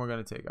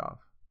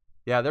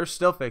 Yeah, they're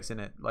still fixing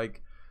it.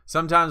 Like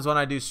sometimes when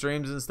I do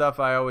streams and stuff,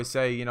 I always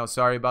say, you know,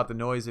 sorry about the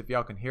noise if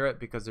y'all can hear it,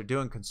 because they're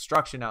doing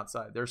construction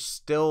outside. They're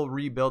still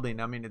rebuilding.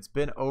 I mean, it's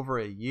been over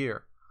a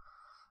year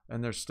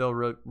and they're still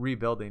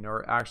rebuilding,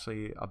 or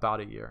actually about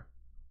a year.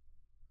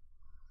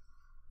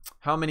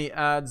 How many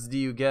ads do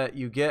you get?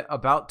 You get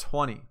about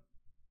 20.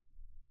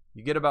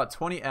 You get about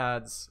 20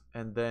 ads,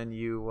 and then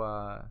you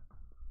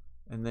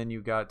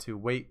got to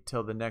wait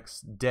till the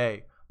next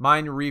day.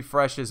 Mine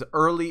refreshes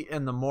early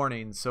in the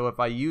morning, so if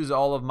I use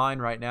all of mine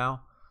right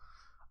now,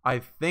 I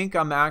think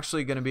I'm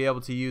actually going to be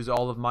able to use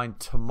all of mine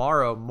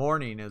tomorrow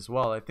morning as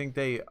well. I think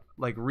they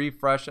like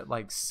refresh at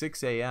like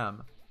 6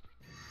 a.m.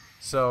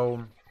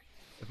 So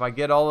if I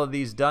get all of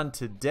these done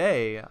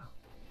today,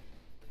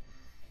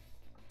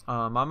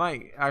 I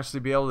might actually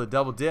be able to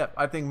double dip.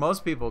 I think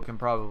most people can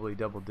probably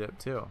double dip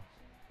too.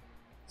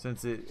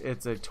 Since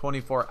it's a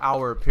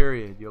 24-hour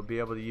period, you'll be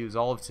able to use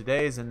all of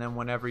today's and then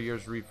whenever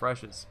yours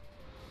refreshes.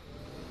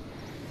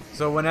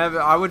 So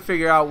whenever, I would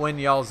figure out when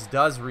y'all's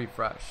does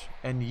refresh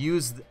and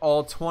use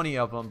all 20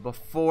 of them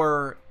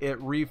before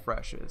it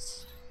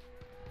refreshes.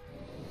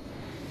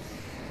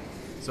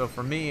 So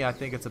for me, I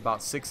think it's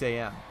about 6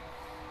 a.m.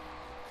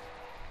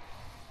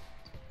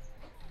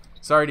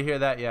 Sorry to hear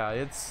that. Yeah,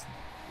 it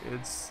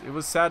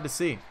was sad to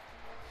see.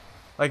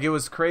 Like, it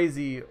was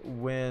crazy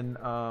when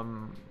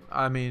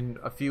I mean,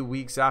 a few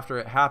weeks after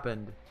it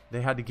happened,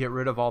 they had to get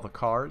rid of all the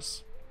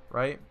cars,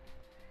 right?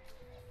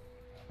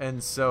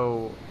 And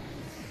so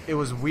it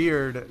was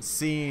weird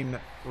seeing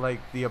like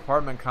the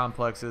apartment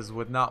complexes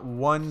with not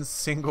one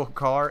single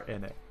car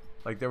in it.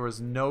 Like there was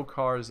no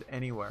cars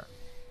anywhere.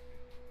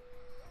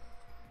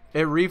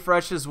 It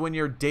refreshes when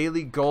your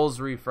daily goals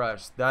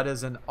refresh. That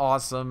is an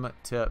awesome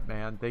tip,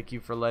 man. Thank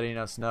you for letting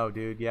us know,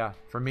 dude. Yeah,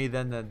 for me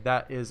then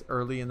that is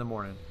early in the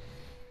morning.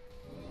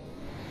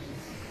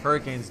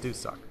 Hurricanes do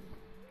suck.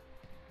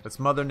 It's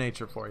Mother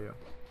Nature for you.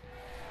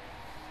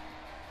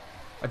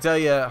 I tell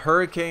you,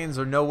 hurricanes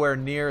are nowhere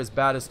near as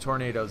bad as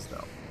tornadoes,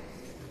 though.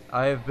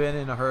 I have been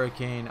in a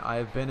hurricane, I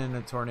have been in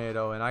a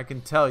tornado, and I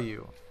can tell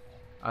you,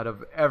 out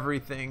of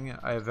everything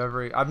I've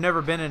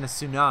never been in a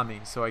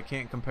tsunami, so I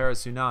can't compare a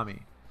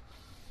tsunami.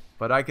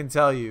 But I can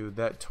tell you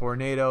that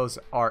tornadoes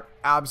are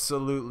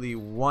absolutely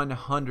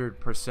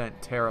 100%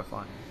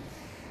 terrifying.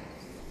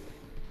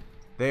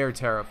 They are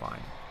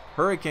terrifying.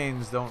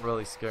 Hurricanes don't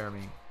really scare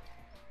me.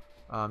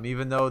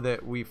 Even though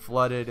that we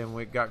flooded and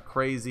we got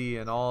crazy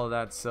and all of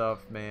that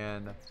stuff,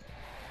 man.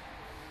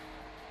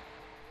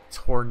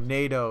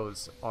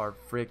 Tornadoes are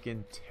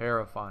freaking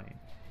terrifying.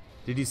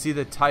 Did you see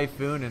the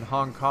typhoon in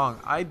Hong Kong?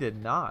 I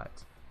did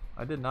not.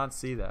 I did not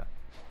see that.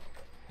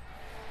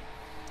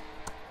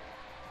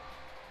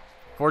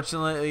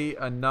 Fortunately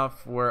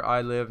enough, where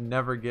I live,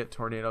 never get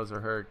tornadoes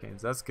or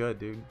hurricanes. That's good,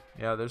 dude.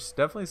 Yeah, there's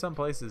definitely some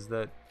places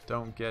that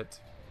don't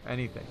get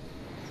anything.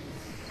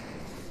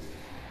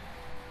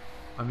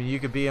 I mean, you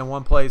could be in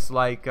one place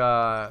like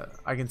I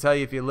can tell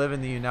you, if you live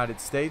in the United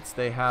States,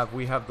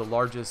 we have the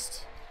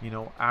largest, you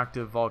know,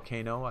 active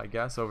volcano, I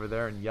guess, over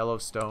there in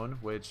Yellowstone,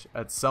 which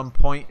at some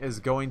point is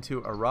going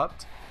to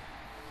erupt.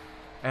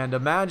 And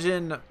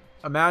imagine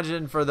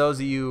for those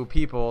of you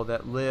people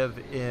that live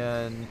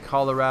in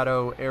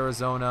Colorado,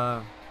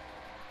 Arizona,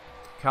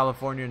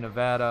 California,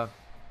 Nevada,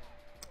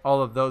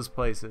 all of those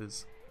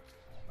places.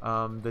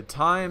 The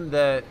time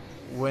that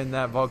when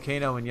that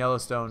volcano in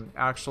Yellowstone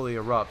actually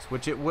erupts,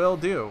 which it will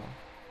do,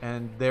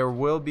 and there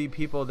will be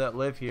people that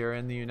live here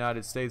in the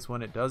United States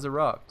when it does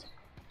erupt,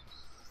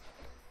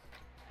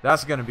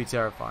 that's going to be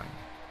terrifying.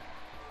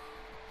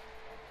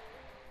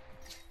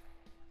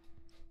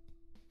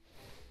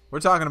 We're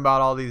talking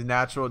about all these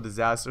natural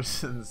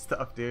disasters and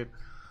stuff, dude.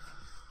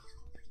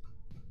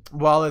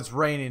 While it's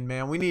raining,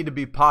 man, we need to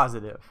be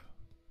positive.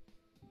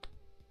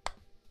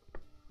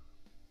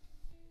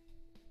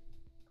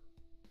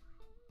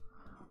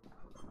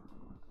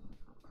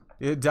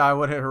 It die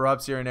when it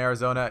erupts here in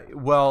Arizona.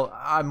 Well,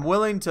 I'm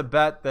willing to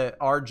bet that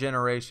our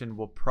generation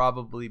will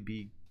probably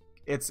be.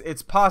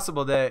 It's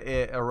possible that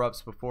it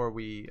erupts before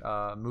we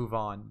move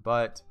on,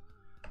 but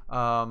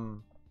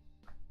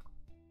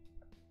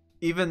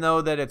even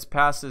though that it's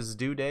past its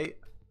due date,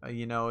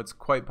 you know, it's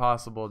quite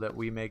possible that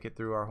we make it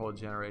through our whole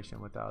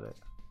generation without it.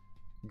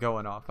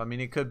 going off. I mean,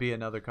 it could be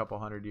another couple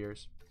 100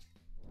 years.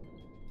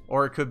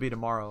 Or it could be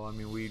tomorrow. I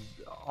mean, we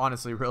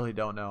honestly really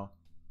don't know.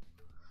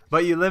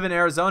 But you live in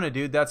Arizona,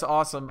 dude. That's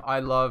awesome. I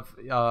love,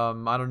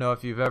 I don't know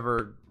if you've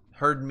ever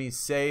heard me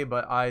say,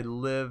 but I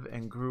live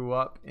and grew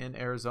up in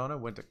Arizona.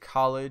 Went to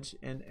college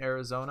in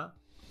Arizona.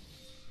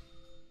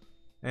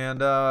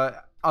 And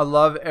I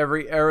love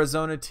every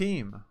Arizona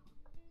team.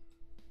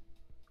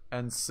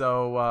 And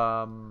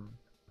so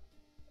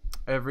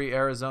every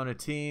Arizona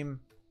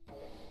team,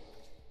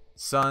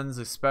 Suns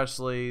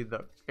especially,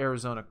 the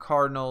Arizona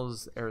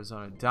Cardinals,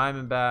 Arizona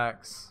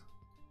Diamondbacks,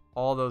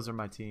 all those are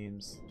my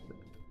teams.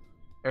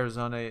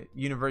 Arizona,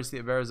 University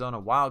of Arizona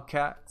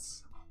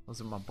Wildcats, those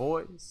are my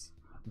boys.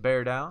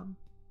 Bear down.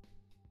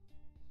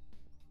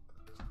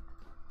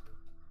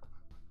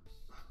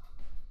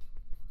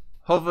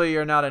 Hopefully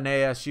you're not an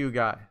ASU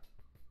guy,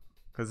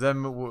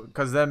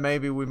 because then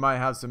maybe we might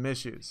have some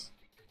issues.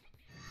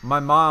 My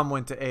mom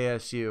went to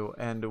ASU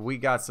and we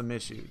got some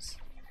issues.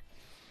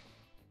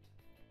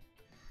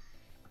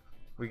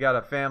 We got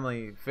a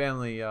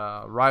family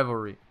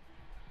rivalry.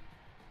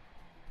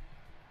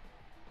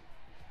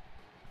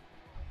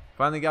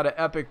 Finally got an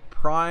epic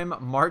prime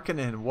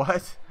Markkanen.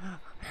 What?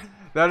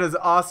 That is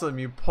awesome.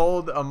 You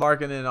pulled a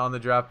Markkanen on the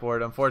draft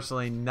board.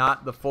 Unfortunately,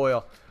 not the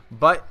foil.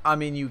 But, I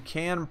mean, you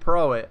can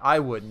pro it. I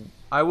wouldn't.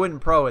 I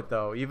wouldn't pro it,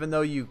 though. Even though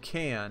you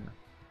can,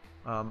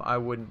 I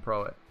wouldn't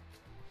pro it.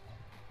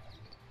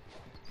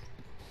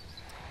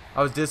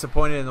 I was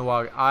disappointed in the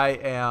walk. I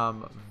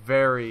am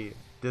very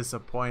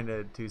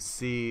disappointed to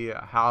see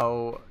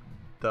how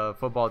the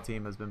football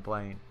team has been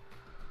playing.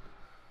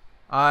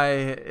 I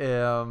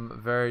am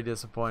very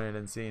disappointed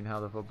in seeing how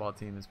the football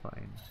team is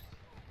playing.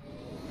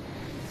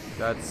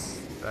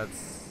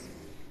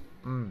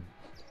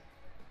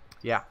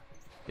 Yeah.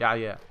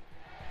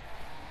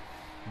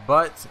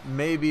 But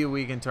maybe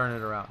we can turn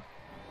it around.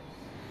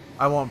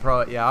 I won't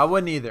pro it. Yeah, I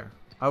wouldn't either.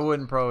 I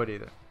wouldn't pro it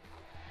either.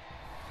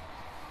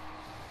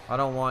 I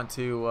don't want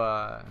to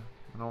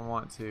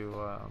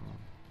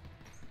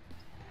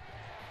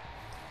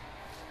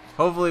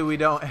hopefully we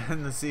don't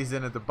end the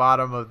season at the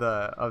bottom of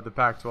the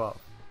Pac-12.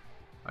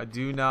 I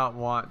do not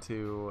want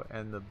to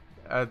end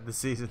the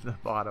season at the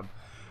bottom.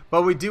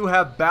 But we do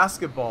have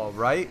basketball,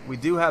 right? We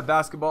do have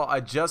basketball.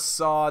 I just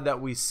saw that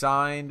we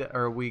signed,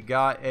 or we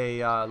got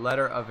a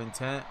letter of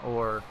intent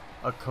or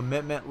a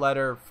commitment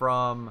letter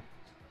from,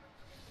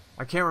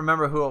 I can't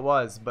remember who it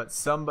was, but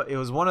it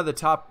was one of the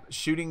top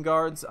shooting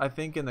guards, I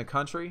think, in the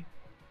country.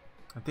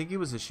 I think he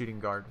was a shooting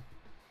guard.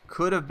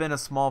 Could have been a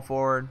small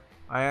forward.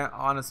 I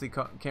honestly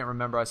can't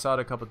remember. I saw it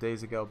a couple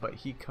days ago, but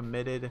he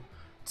committed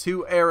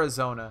to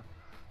Arizona.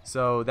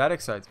 So that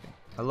excites me.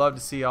 I love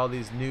to see all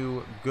these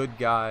new good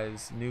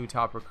guys, new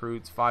top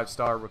recruits,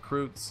 5-star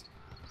recruits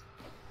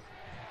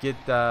get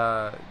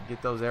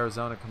those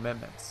Arizona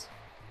commitments.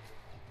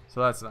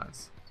 So that's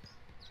nice.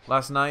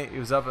 Last night, he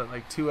was up at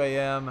like 2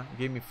 a.m.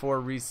 Gave me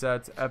 4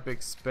 resets,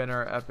 epic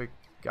spinner, epic,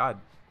 god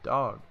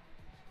dog.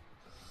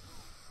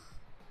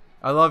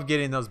 I love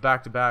getting those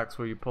back-to-backs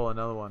where you pull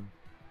another one.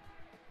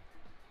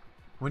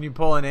 When you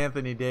pull an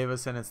Anthony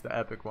Davis and it's the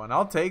epic one.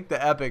 I'll take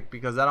the epic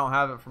because I don't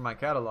have it for my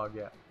catalog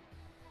yet.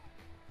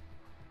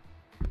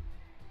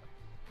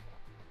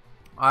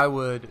 I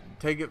would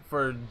take it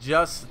for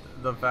just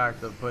the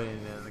fact of putting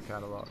it in the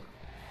catalog.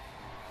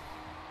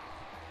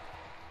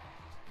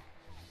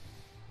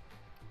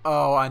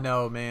 Oh, I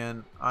know,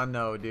 man. I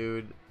know,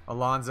 dude.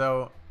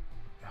 Alonzo.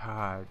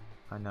 God,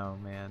 I know,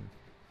 man.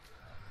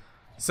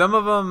 Some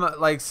of them,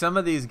 like some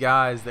of these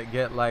guys that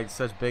get like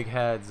such big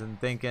heads and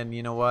thinking,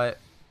 you know what?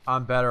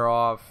 I'm better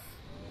off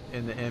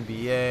in the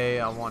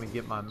NBA. I want to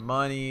get my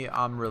money.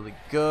 I'm really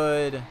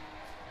good.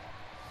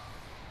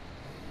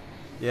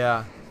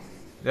 Yeah.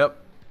 Yep.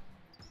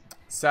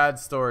 Sad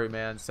story,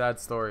 man. Sad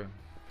story.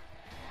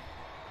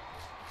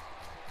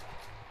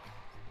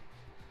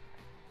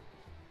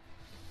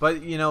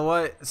 But you know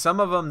what? Some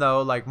of them,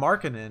 though, like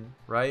Markkanen,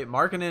 right?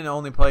 Markkanen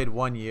only played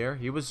 1 year.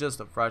 He was just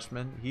a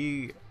freshman.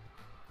 He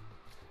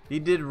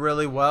did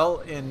really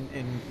well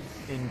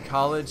in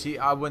college.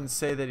 I wouldn't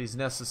say that he's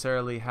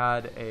necessarily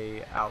had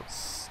a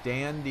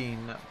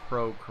outstanding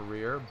pro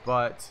career,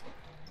 but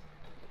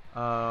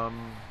you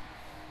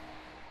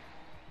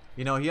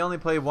know, he only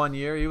played 1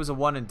 year. He was a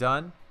one and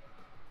done.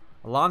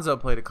 Alonzo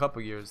played a couple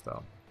years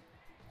though.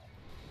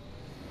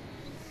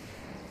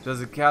 Does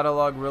the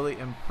catalog really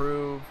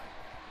improve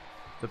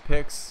the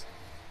picks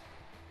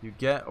you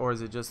get, or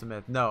is it just a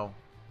myth? No,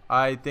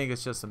 I think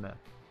it's just a myth.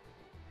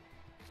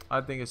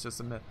 I think it's just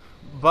a myth.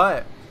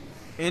 But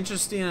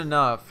interesting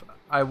enough,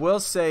 I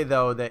will say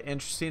though that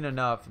interesting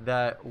enough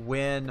that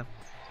when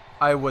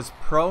I was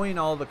proing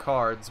all the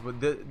cards,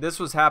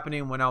 this was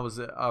happening when I was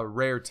a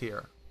rare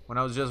tier, when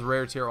I was just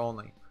rare tier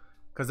only,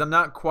 because I'm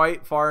not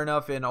quite far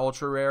enough in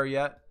ultra rare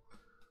yet.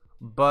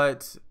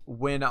 But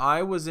when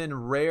I was in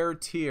rare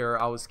tier,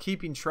 I was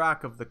keeping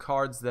track of the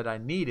cards that I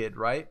needed,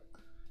 right?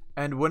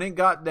 And when it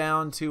got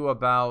down to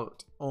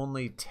about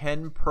only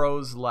 10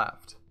 pros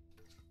left,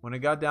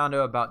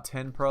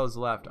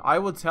 I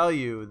will tell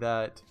you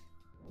that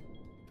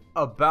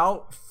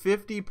about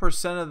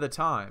 50% of the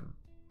time,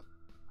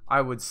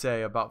 I would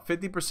say about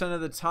 50%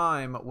 of the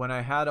time when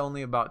I had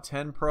only about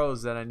 10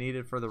 pros that I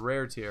needed for the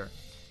rare tier,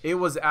 it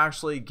was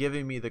actually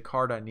giving me the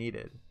card I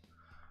needed.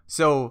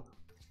 So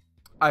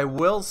I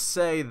will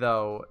say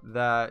though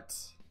that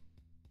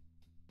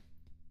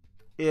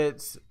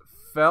it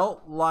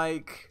felt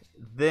like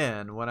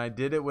then when I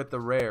did it with the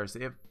rares,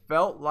 it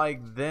felt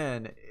like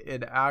then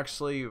it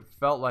actually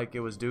felt like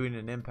it was doing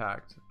an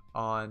impact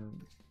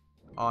on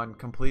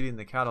completing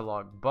the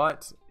catalog,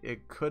 but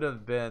it could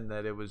have been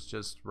that it was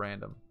just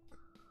random.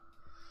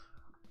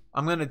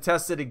 I'm going to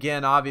test it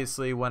again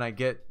obviously when I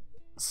get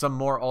some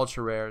more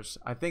ultra rares.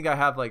 I think I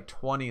have like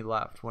 20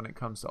 left when it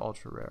comes to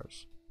ultra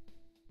rares,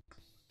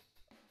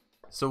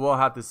 so we'll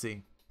have to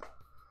see.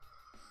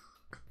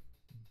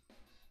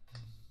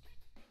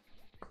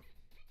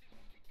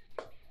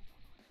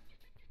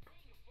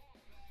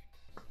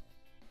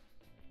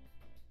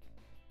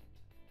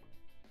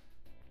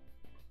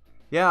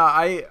 Yeah,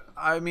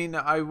 I mean,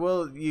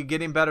 you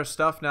getting better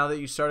stuff now that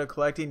you started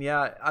collecting?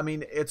 Yeah, I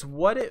mean, it's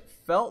what it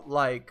felt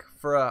like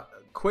for a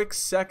quick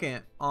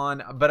second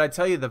on, but I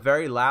tell you, the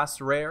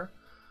last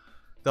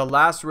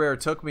rare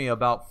took me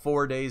about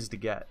 4 days to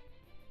get.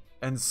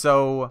 And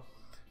so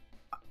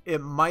it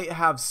might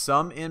have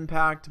some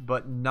impact,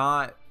 but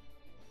not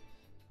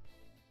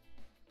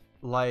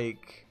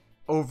like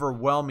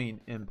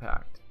overwhelming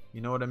impact. You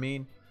know what I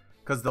mean?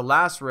 Because the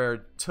last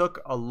rare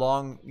took a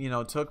long,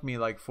 took me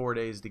like 4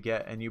 days to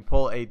get, and you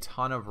pull a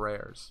ton of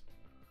rares.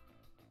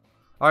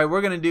 All right,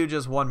 we're going to do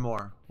just one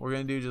more. We're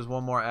going to do just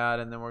one more ad,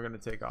 and then we're going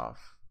to take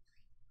off.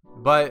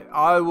 But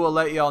I will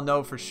let y'all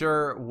know for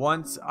sure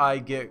once I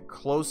get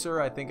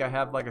closer. I think I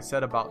have, like I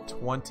said, about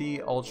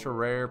 20 ultra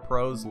rare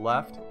pros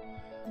left.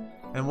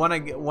 And when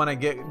I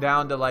get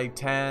down to like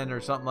 10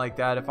 or something like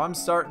that, if I'm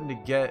starting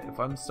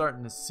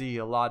to see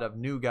a lot of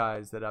new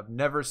guys that I've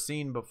never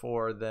seen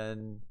before,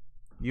 then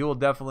it'll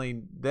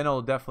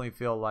definitely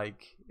feel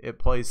like it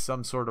plays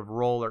some sort of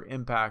role or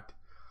impact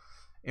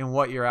in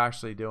what you're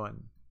actually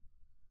doing.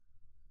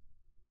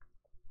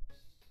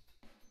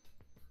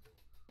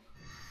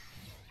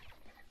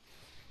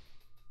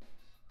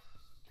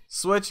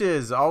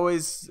 Switches,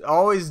 always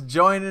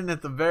joining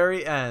at the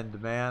very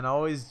end, man.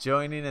 Always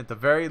joining at the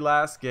very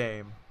last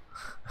game.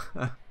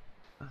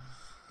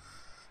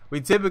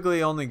 We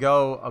typically only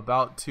go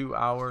about 2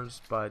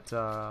 hours, but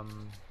I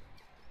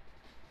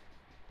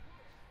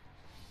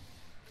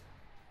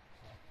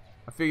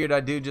figured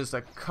I'd do just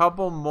a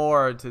couple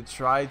more to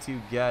try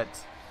to get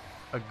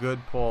a good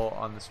pull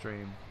on the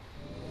stream.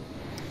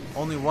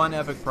 Only one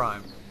epic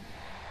prime.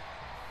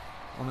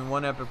 Only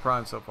one epic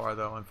prime so far,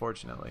 though,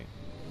 unfortunately.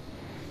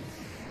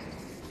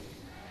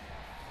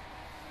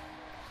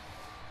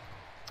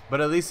 But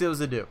at least it was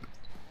a dupe.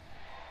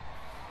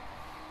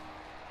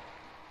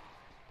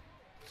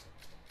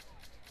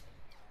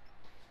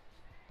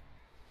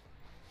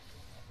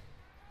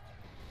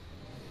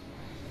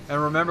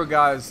 And remember,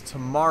 guys,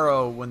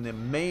 tomorrow when the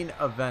main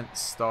event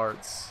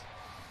starts,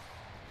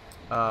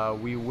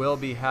 we will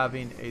be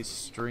having a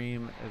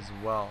stream as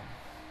well.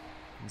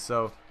 And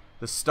so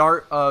the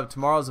start of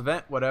tomorrow's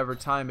event, whatever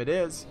time it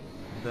is,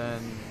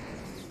 then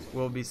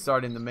we'll be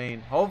starting the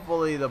main.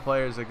 Hopefully the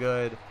players are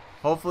good.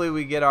 Hopefully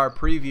we get our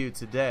preview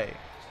today.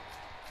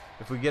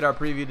 If we get our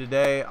preview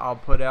today,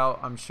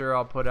 I'm sure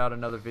I'll put out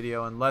another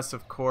video, unless,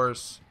 of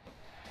course,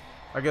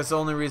 I guess the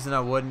only reason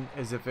I wouldn't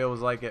is if it was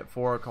like at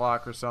 4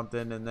 o'clock or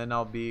something, and then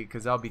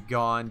because I'll be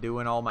gone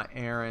doing all my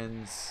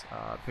errands,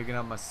 picking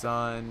up my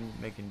son,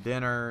 making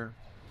dinner,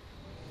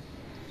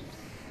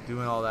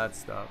 doing all that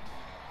stuff.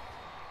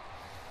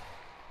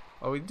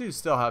 Oh, we do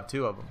still have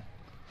 2 of them.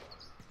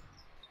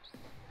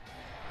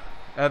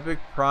 Epic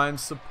Prime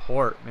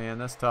support, man,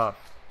 that's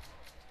tough.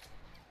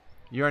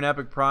 You're an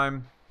Epic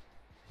Prime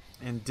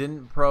and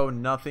didn't pro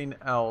nothing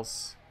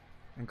else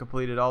and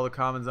completed all the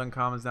commons,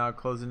 uncommons, now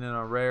closing in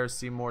on rares,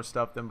 see more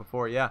stuff than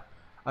before. Yeah,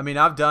 I mean,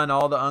 I've done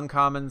all the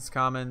uncommons,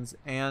 commons,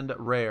 and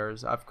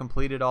rares. I've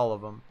completed all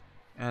of them,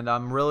 and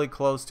I'm really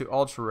close to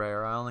ultra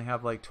rare. I only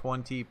have like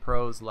 20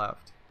 pros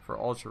left for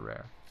ultra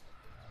rare.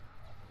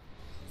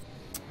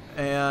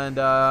 And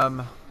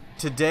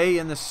today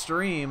in the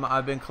stream,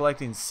 I've been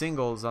collecting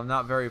singles. I'm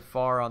not very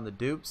far on the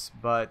dupes,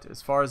 but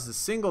as far as the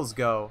singles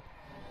go,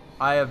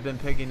 I have been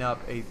picking up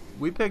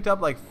we picked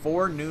up like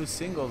 3 new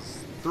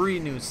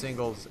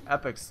singles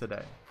epics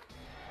today.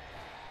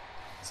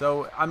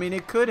 So I mean,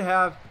 it could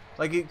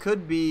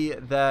be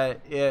that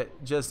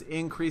it just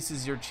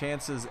increases your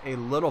chances a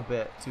little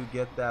bit to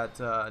get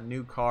that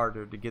new card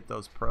or to get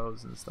those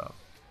pros and stuff.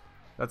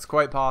 That's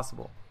quite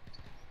possible.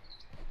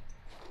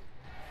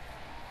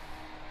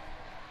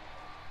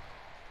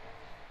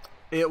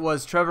 It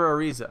was Trevor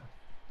Ariza.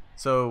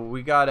 So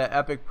we got an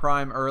Epic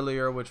Prime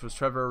earlier, which was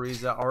Trevor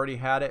Ariza. Already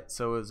had it,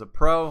 so it was a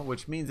pro,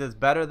 which means it's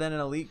better than an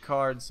elite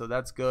card, so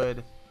that's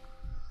good.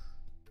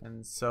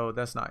 And so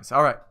that's nice.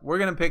 All right, we're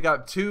going to pick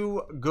up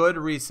 2 good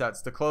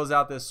resets to close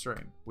out this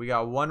stream. We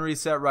got 1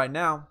 reset right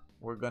now.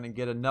 We're going to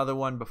get another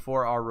one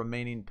before our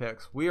remaining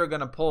picks. We are going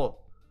to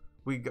pull.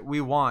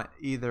 We want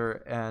either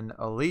an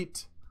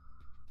elite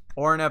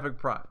or an Epic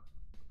Prime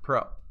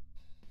Pro.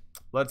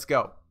 Let's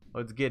go.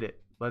 Let's get it.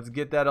 Let's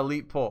get that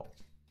elite pull.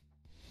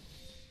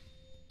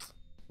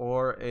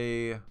 Or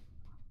a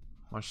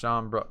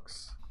Marshawn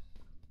Brooks.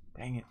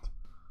 Dang it.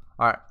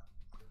 Alright.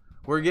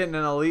 We're getting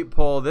an elite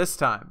pull this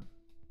time.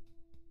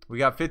 We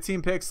got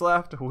 15 picks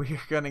left. We're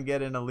going to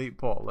get an elite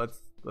pull.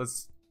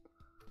 Let's.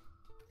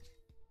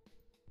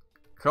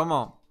 Come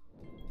on.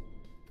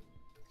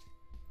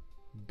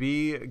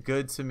 Be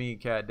good to me,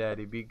 Cat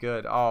Daddy. Be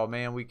good. Oh,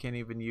 man. We can't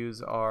even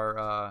use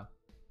our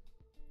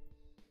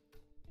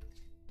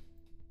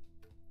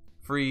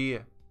free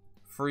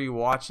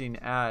watching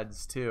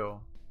ads,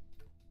 too.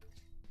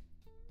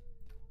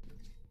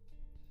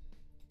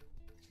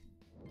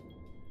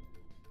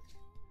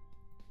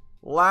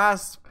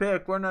 Last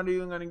pick. We're not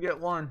even going to get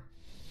one.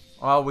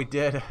 Oh, we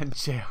did.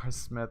 J.R.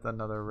 Smith,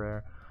 another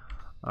rare.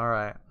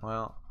 Alright,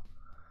 well.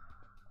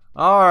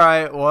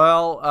 Alright,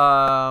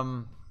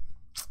 well,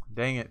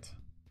 dang it.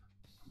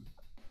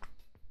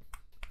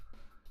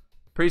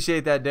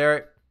 Appreciate that,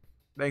 Derek.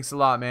 Thanks a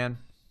lot, man.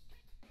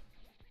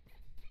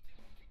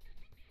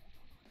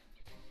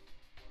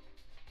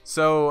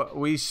 So,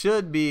 we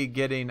should be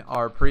getting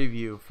our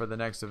preview for the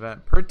next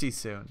event pretty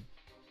soon.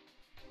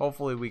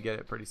 Hopefully, we get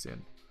it pretty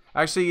soon.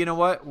 Actually, you know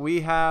what?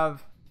 We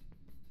have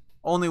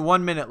only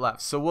 1 minute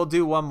left, so we'll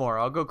do one more.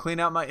 I'll go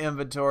clean out my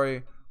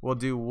inventory. We'll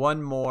do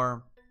one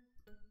more,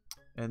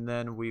 and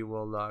then we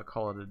will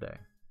call it a day.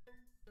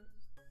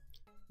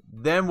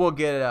 Then we'll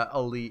get an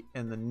elite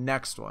in the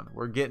next one.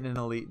 We're getting an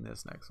elite in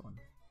this next one.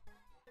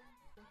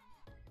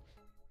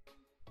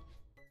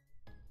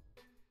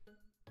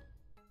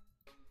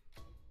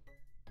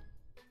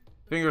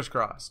 Fingers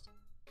crossed.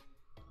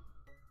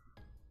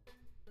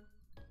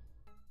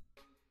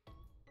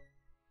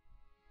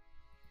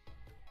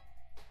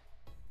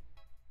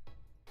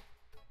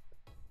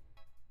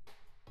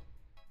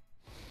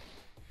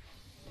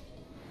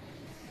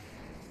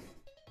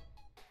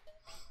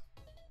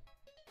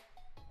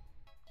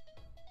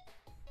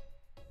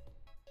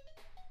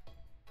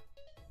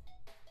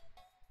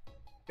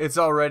 It's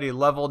already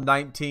level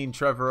 19.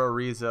 Trevor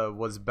Ariza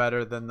was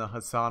better than the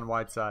Hassan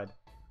Whiteside.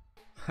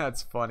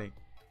 That's funny.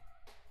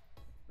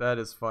 That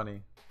is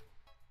funny.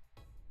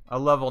 A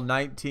level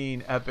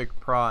 19 Epic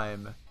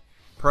Prime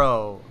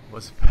Pro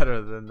was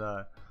better than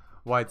the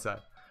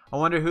Whiteside. I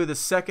wonder who the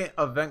second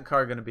event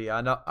card going to be.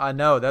 I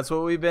know. That's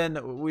what we've been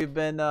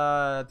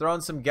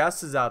throwing some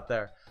guesses out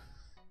there.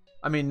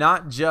 I mean,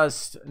 not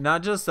just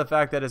the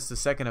fact that it's the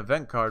second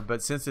event card,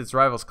 but since it's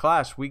Rivals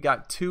Clash, we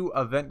got 2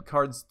 event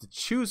cards to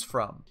choose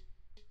from.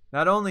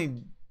 Not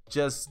only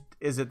just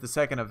is it the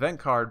second event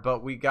card,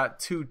 but we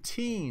got 2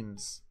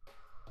 teams.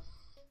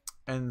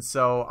 And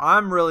so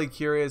I'm really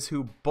curious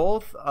who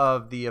both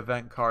of the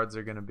event cards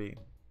are going to be.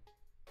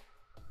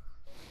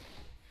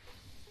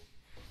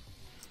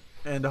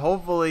 And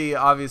hopefully,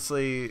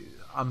 obviously,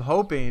 I'm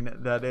hoping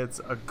that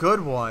it's a good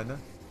one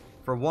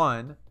for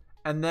one.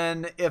 And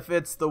then if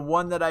it's the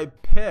one that I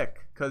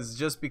pick,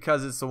 just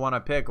because it's the one I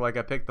pick, like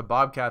I picked the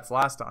Bobcats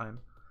last time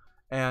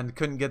and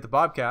couldn't get the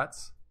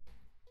Bobcats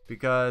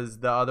because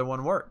the other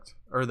one worked.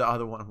 Or the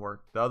other one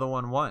worked. The other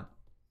one won.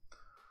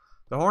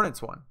 The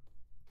Hornets won.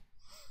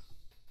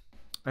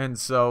 And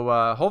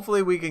so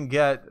hopefully we can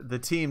get the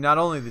team, not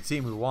only the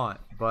team we want,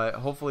 but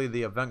hopefully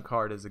the event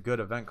card is a good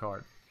event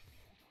card.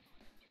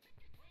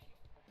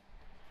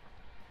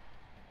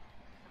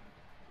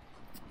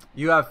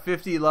 You have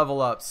 50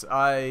 level ups.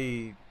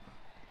 I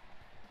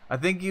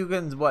think you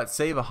can, what,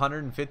 save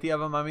 150 of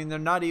them? I mean, they're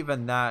not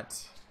even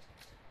that.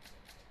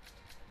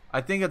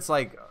 I think it's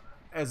like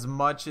as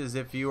much as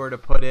if you were to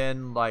put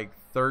in like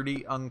 30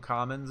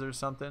 uncommons or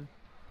something.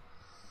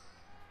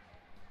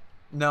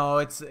 No,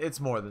 it's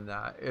more than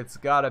that. It's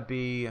got to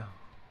be,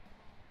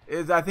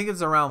 I think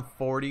it's around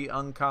 40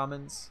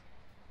 uncommons.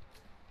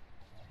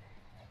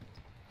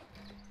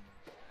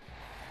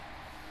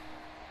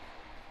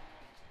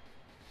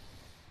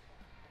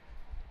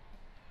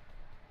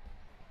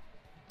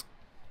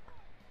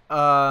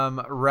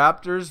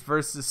 Raptors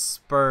versus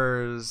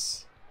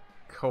Spurs.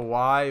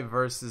 Kawhi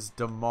versus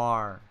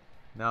DeMar.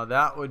 Now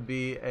that would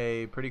be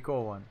a pretty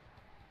cool one.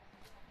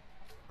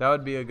 That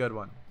would be a good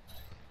one.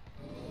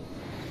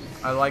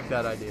 I like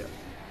that idea.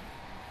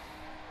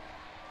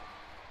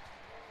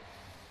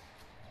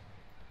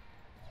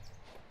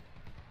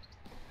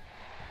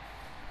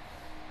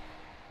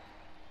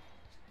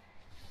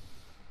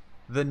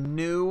 The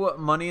new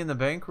Money in the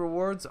Bank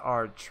rewards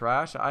are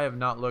trash. I have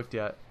not looked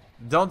yet.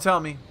 Don't tell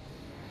me.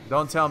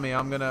 Don't tell me.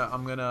 I want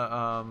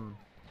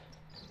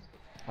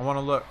to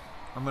look.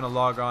 I'm going to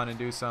log on and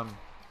do some.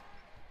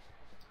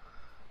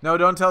 No,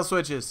 don't tell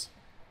Switches.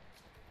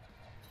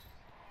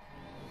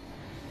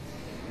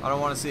 I don't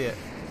want to see it.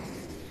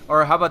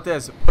 Or how about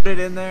this? Put it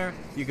in there.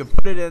 You can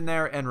put it in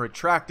there and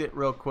retract it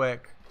real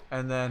quick.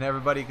 And then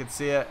everybody can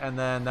see it. And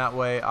then that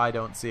way I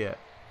don't see it.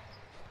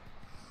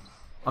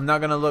 I'm not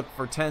going to look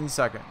for 10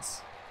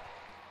 seconds.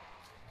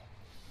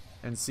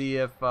 And see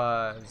if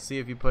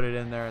you put it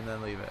in there and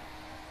then leave it.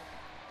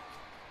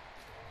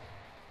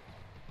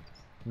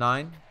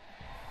 9,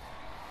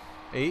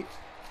 8,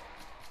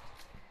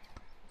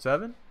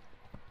 7?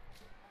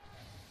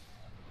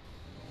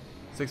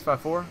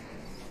 654?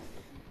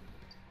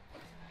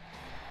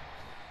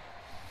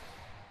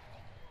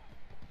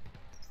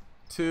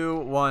 2,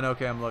 1.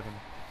 Okay, I'm looking.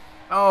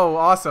 Oh,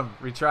 awesome.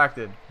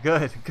 Retracted.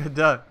 Good. Good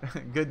done.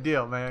 Good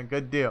deal, man.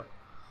 Good deal.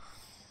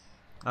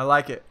 I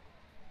like it.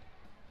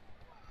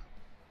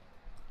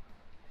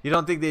 You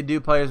don't think they do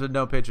players with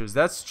no pitchers?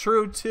 That's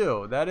true,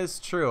 too. That is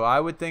true.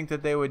 I would think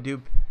that they would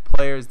do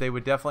players they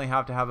would definitely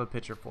have to have a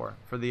pitcher for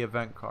the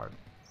event card.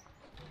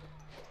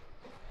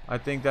 I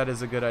think that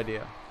is a good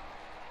idea.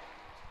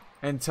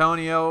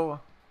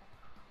 Antonio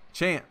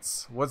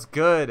Chance, what's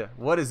good?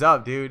 What is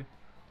up, dude?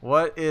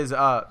 What is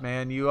up,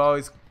 man? You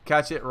always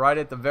catch it right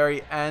at the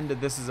very end.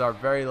 This is our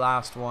very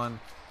last one.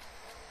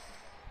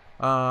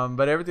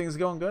 But everything's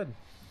going good.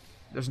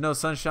 There's no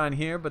sunshine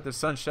here, but there's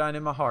sunshine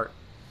in my heart.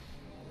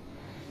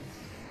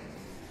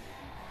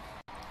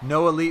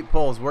 No elite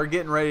pulls. We're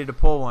getting ready to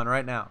pull one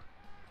right now.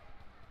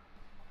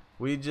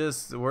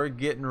 We're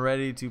getting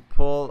ready to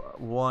pull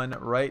one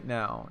right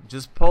now.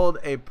 Just pulled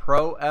a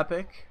Pro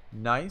Epic.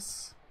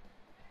 Nice.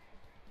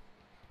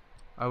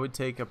 I would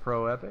take a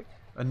Pro Epic.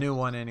 A new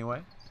one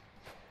anyway.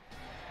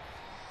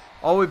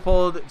 All we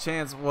pulled,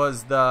 Chance,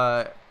 was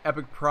the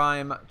Epic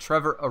Prime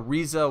Trevor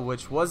Ariza,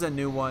 which was a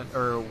new one,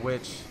 or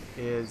which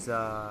is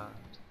a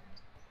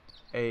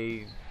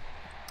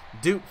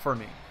dupe for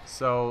me.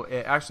 So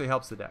it actually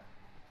helps the deck.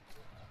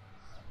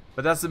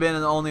 But that's been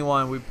the only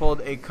one. We pulled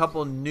a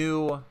couple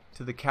new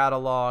to the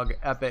catalog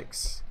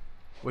Epics,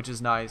 which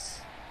is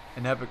nice.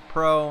 An Epic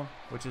Pro,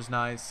 which is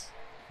nice,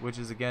 which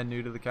is again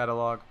new to the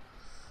catalog.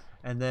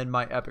 And then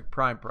my Epic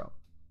Prime Pro.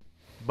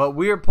 But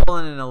we're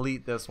pulling an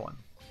elite this one.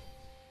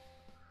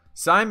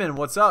 Simon,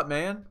 what's up,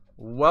 man?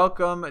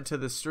 Welcome to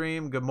the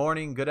stream. Good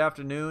morning, good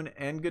afternoon,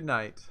 and good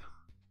night.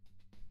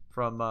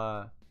 From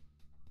God,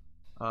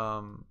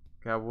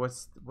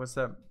 what's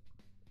that?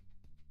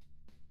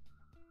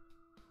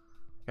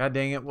 God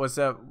dang it, what's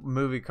that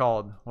movie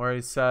called? Where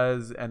he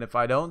says, and if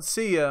I don't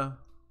see ya,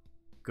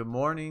 good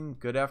morning,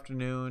 good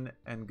afternoon,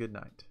 and good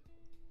night.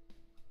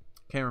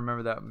 Can't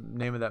remember that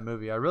name of that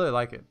movie. I really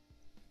like it.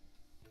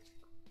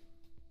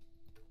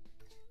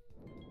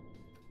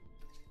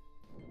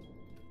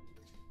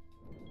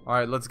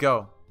 Alright, let's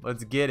go.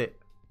 Let's get it.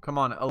 Come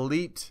on,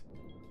 elite.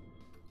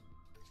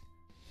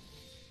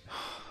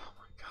 Oh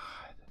my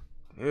god.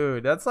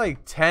 Dude, that's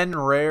like 10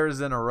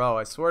 rares in a row.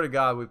 I swear to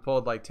God, we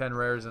pulled like 10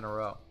 rares in a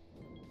row.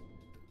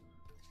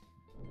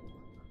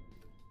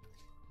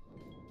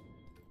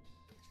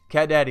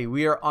 Cat Daddy,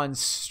 we are on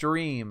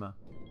stream.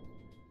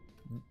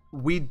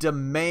 We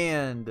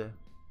demand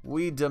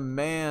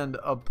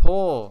a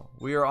pull.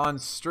 We are on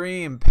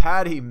stream.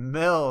 Patty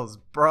Mills,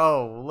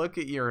 bro, look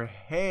at your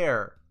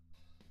hair.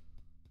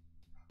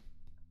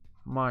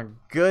 My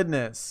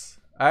goodness.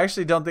 I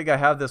actually don't think I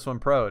have this one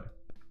pro'd.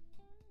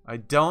 I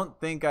don't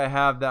think I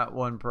have that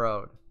one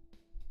pro'd.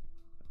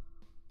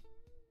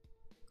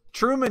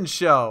 Truman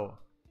Show.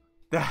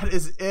 That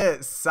is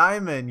it.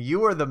 Simon,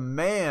 you are the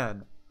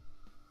man.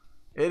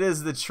 It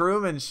is the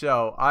Truman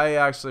Show. I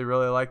actually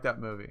really like that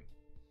movie.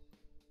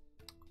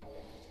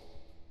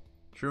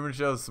 Truman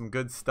Show is some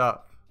good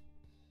stuff.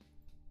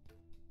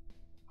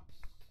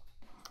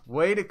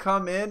 Way to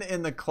come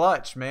in the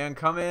clutch, man.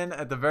 Come in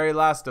at the very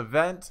last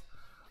event.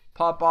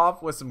 Pop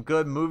off with some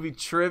good movie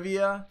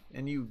trivia,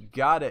 and you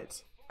got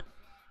it.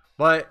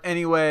 But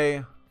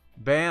anyway,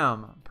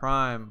 bam.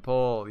 Prime,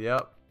 pull.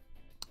 Yep.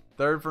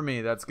 Third for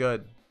me. That's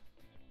good.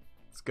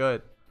 It's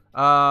good.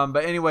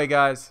 But anyway,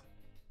 guys.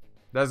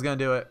 That's gonna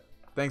do it.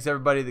 Thanks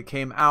everybody that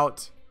came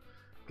out,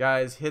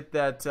 guys. Hit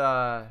that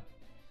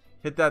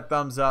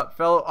thumbs up.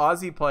 Fellow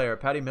Aussie player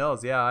Patty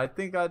Mills. Yeah, I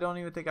don't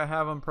even think I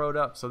have him pro'd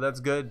up, so that's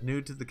good.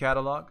 New to the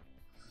catalog.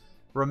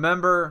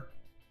 Remember,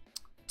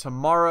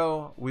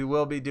 tomorrow we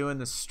will be doing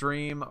the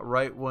stream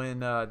right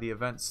when the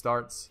event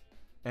starts,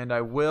 and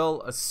I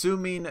will,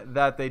 assuming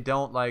that they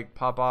don't like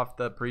pop off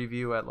the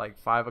preview at like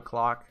 5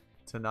 o'clock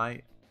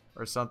tonight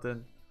or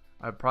something,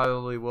 I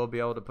probably will be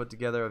able to put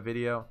together a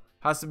video.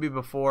 Has to be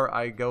before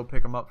I go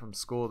pick them up from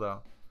school,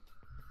 though.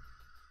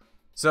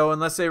 So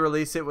unless they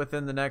release it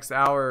within the next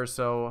hour or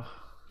so,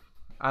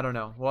 I don't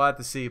know. We'll have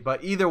to see.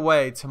 But either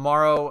way,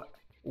 tomorrow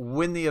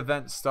when the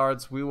event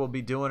starts, we will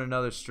be doing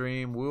another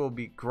stream. We will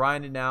be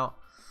grinding out.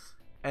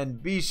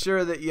 And be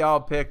sure that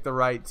y'all pick the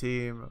right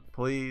team.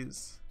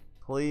 Please.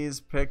 Please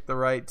pick the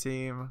right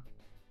team.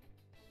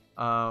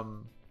 I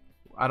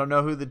don't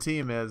know who the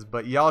team is,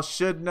 but y'all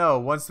should know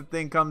once the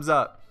thing comes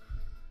up.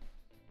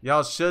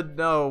 Y'all should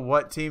know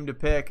what team to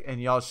pick, and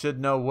y'all should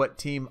know what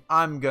team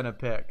I'm going to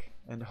pick.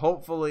 And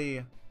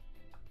hopefully,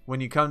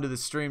 when you come to the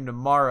stream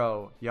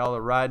tomorrow, y'all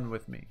are riding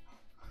with me.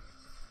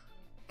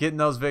 Getting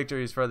those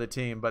victories for the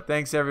team. But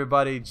thanks,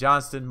 everybody.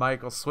 Johnston,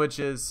 Michael,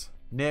 Switches,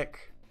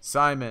 Nick,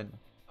 Simon,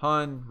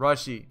 Hun,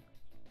 Rushy,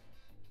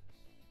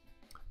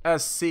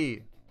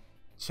 SC,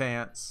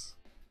 Chance.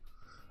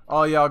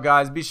 All y'all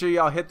guys, be sure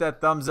y'all hit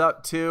that thumbs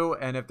up too,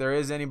 and if there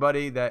is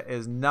anybody that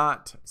is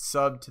not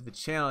subbed to the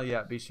channel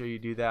yet, be sure you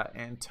do that.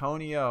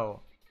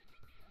 Antonio,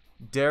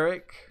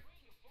 Derek,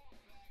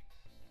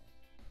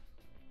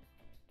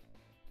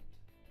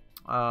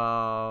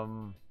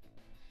 My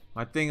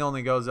thing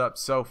only goes up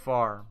so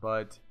far,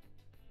 but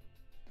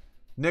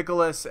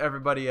Nicholas,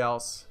 everybody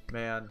else,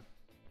 man,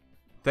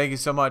 thank you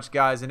so much,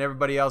 guys, and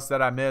everybody else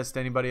that I missed,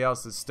 anybody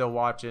else that's still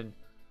watching,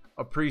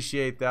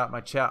 appreciate that.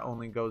 My chat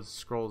only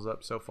scrolls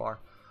up so far.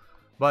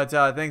 But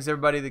thanks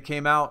everybody that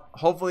came out.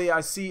 Hopefully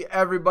I see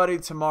everybody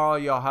tomorrow.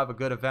 Y'all have a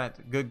good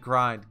event, good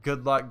grind,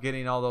 good luck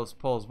getting all those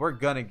pulls. We're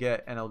gonna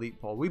get an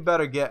elite pull. We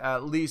better get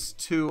at least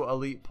 2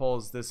 elite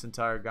pulls this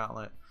entire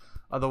gauntlet.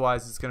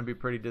 Otherwise it's gonna be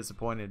pretty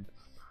disappointed.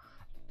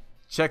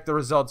 Check the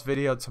results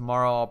video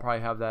tomorrow. I'll probably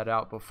have that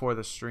out before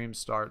the stream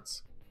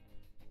starts.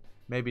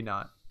 Maybe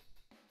not.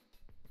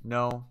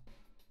 No,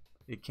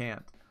 it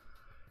can't.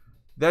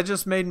 That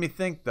just made me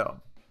think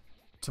though.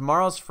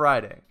 Tomorrow's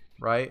Friday,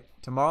 right?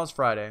 Tomorrow's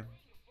Friday.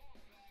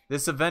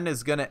 This event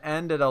is going to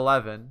end at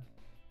 11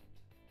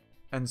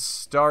 and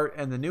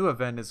the new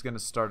event is going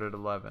to start at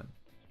 11.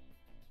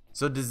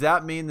 So does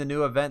that mean the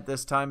new event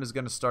this time is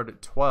going to start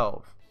at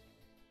 12?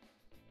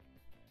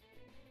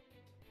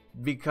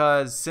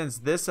 Because since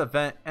this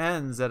event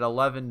ends at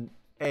 11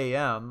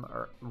 a.m.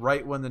 or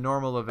right when the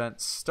normal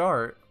events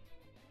start,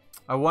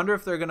 I wonder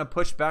if they're going to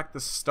push back the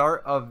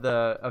start of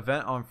the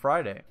event on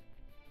Friday.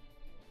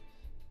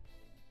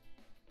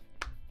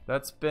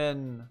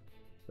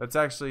 That's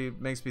actually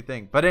makes me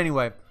think. But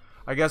anyway,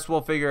 I guess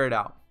we'll figure it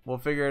out. We'll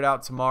figure it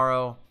out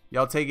tomorrow.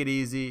 Y'all take it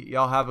easy.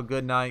 Y'all have a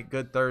good night.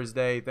 Good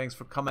Thursday. Thanks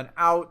for coming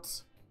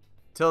out.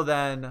 Till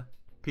then,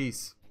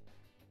 peace.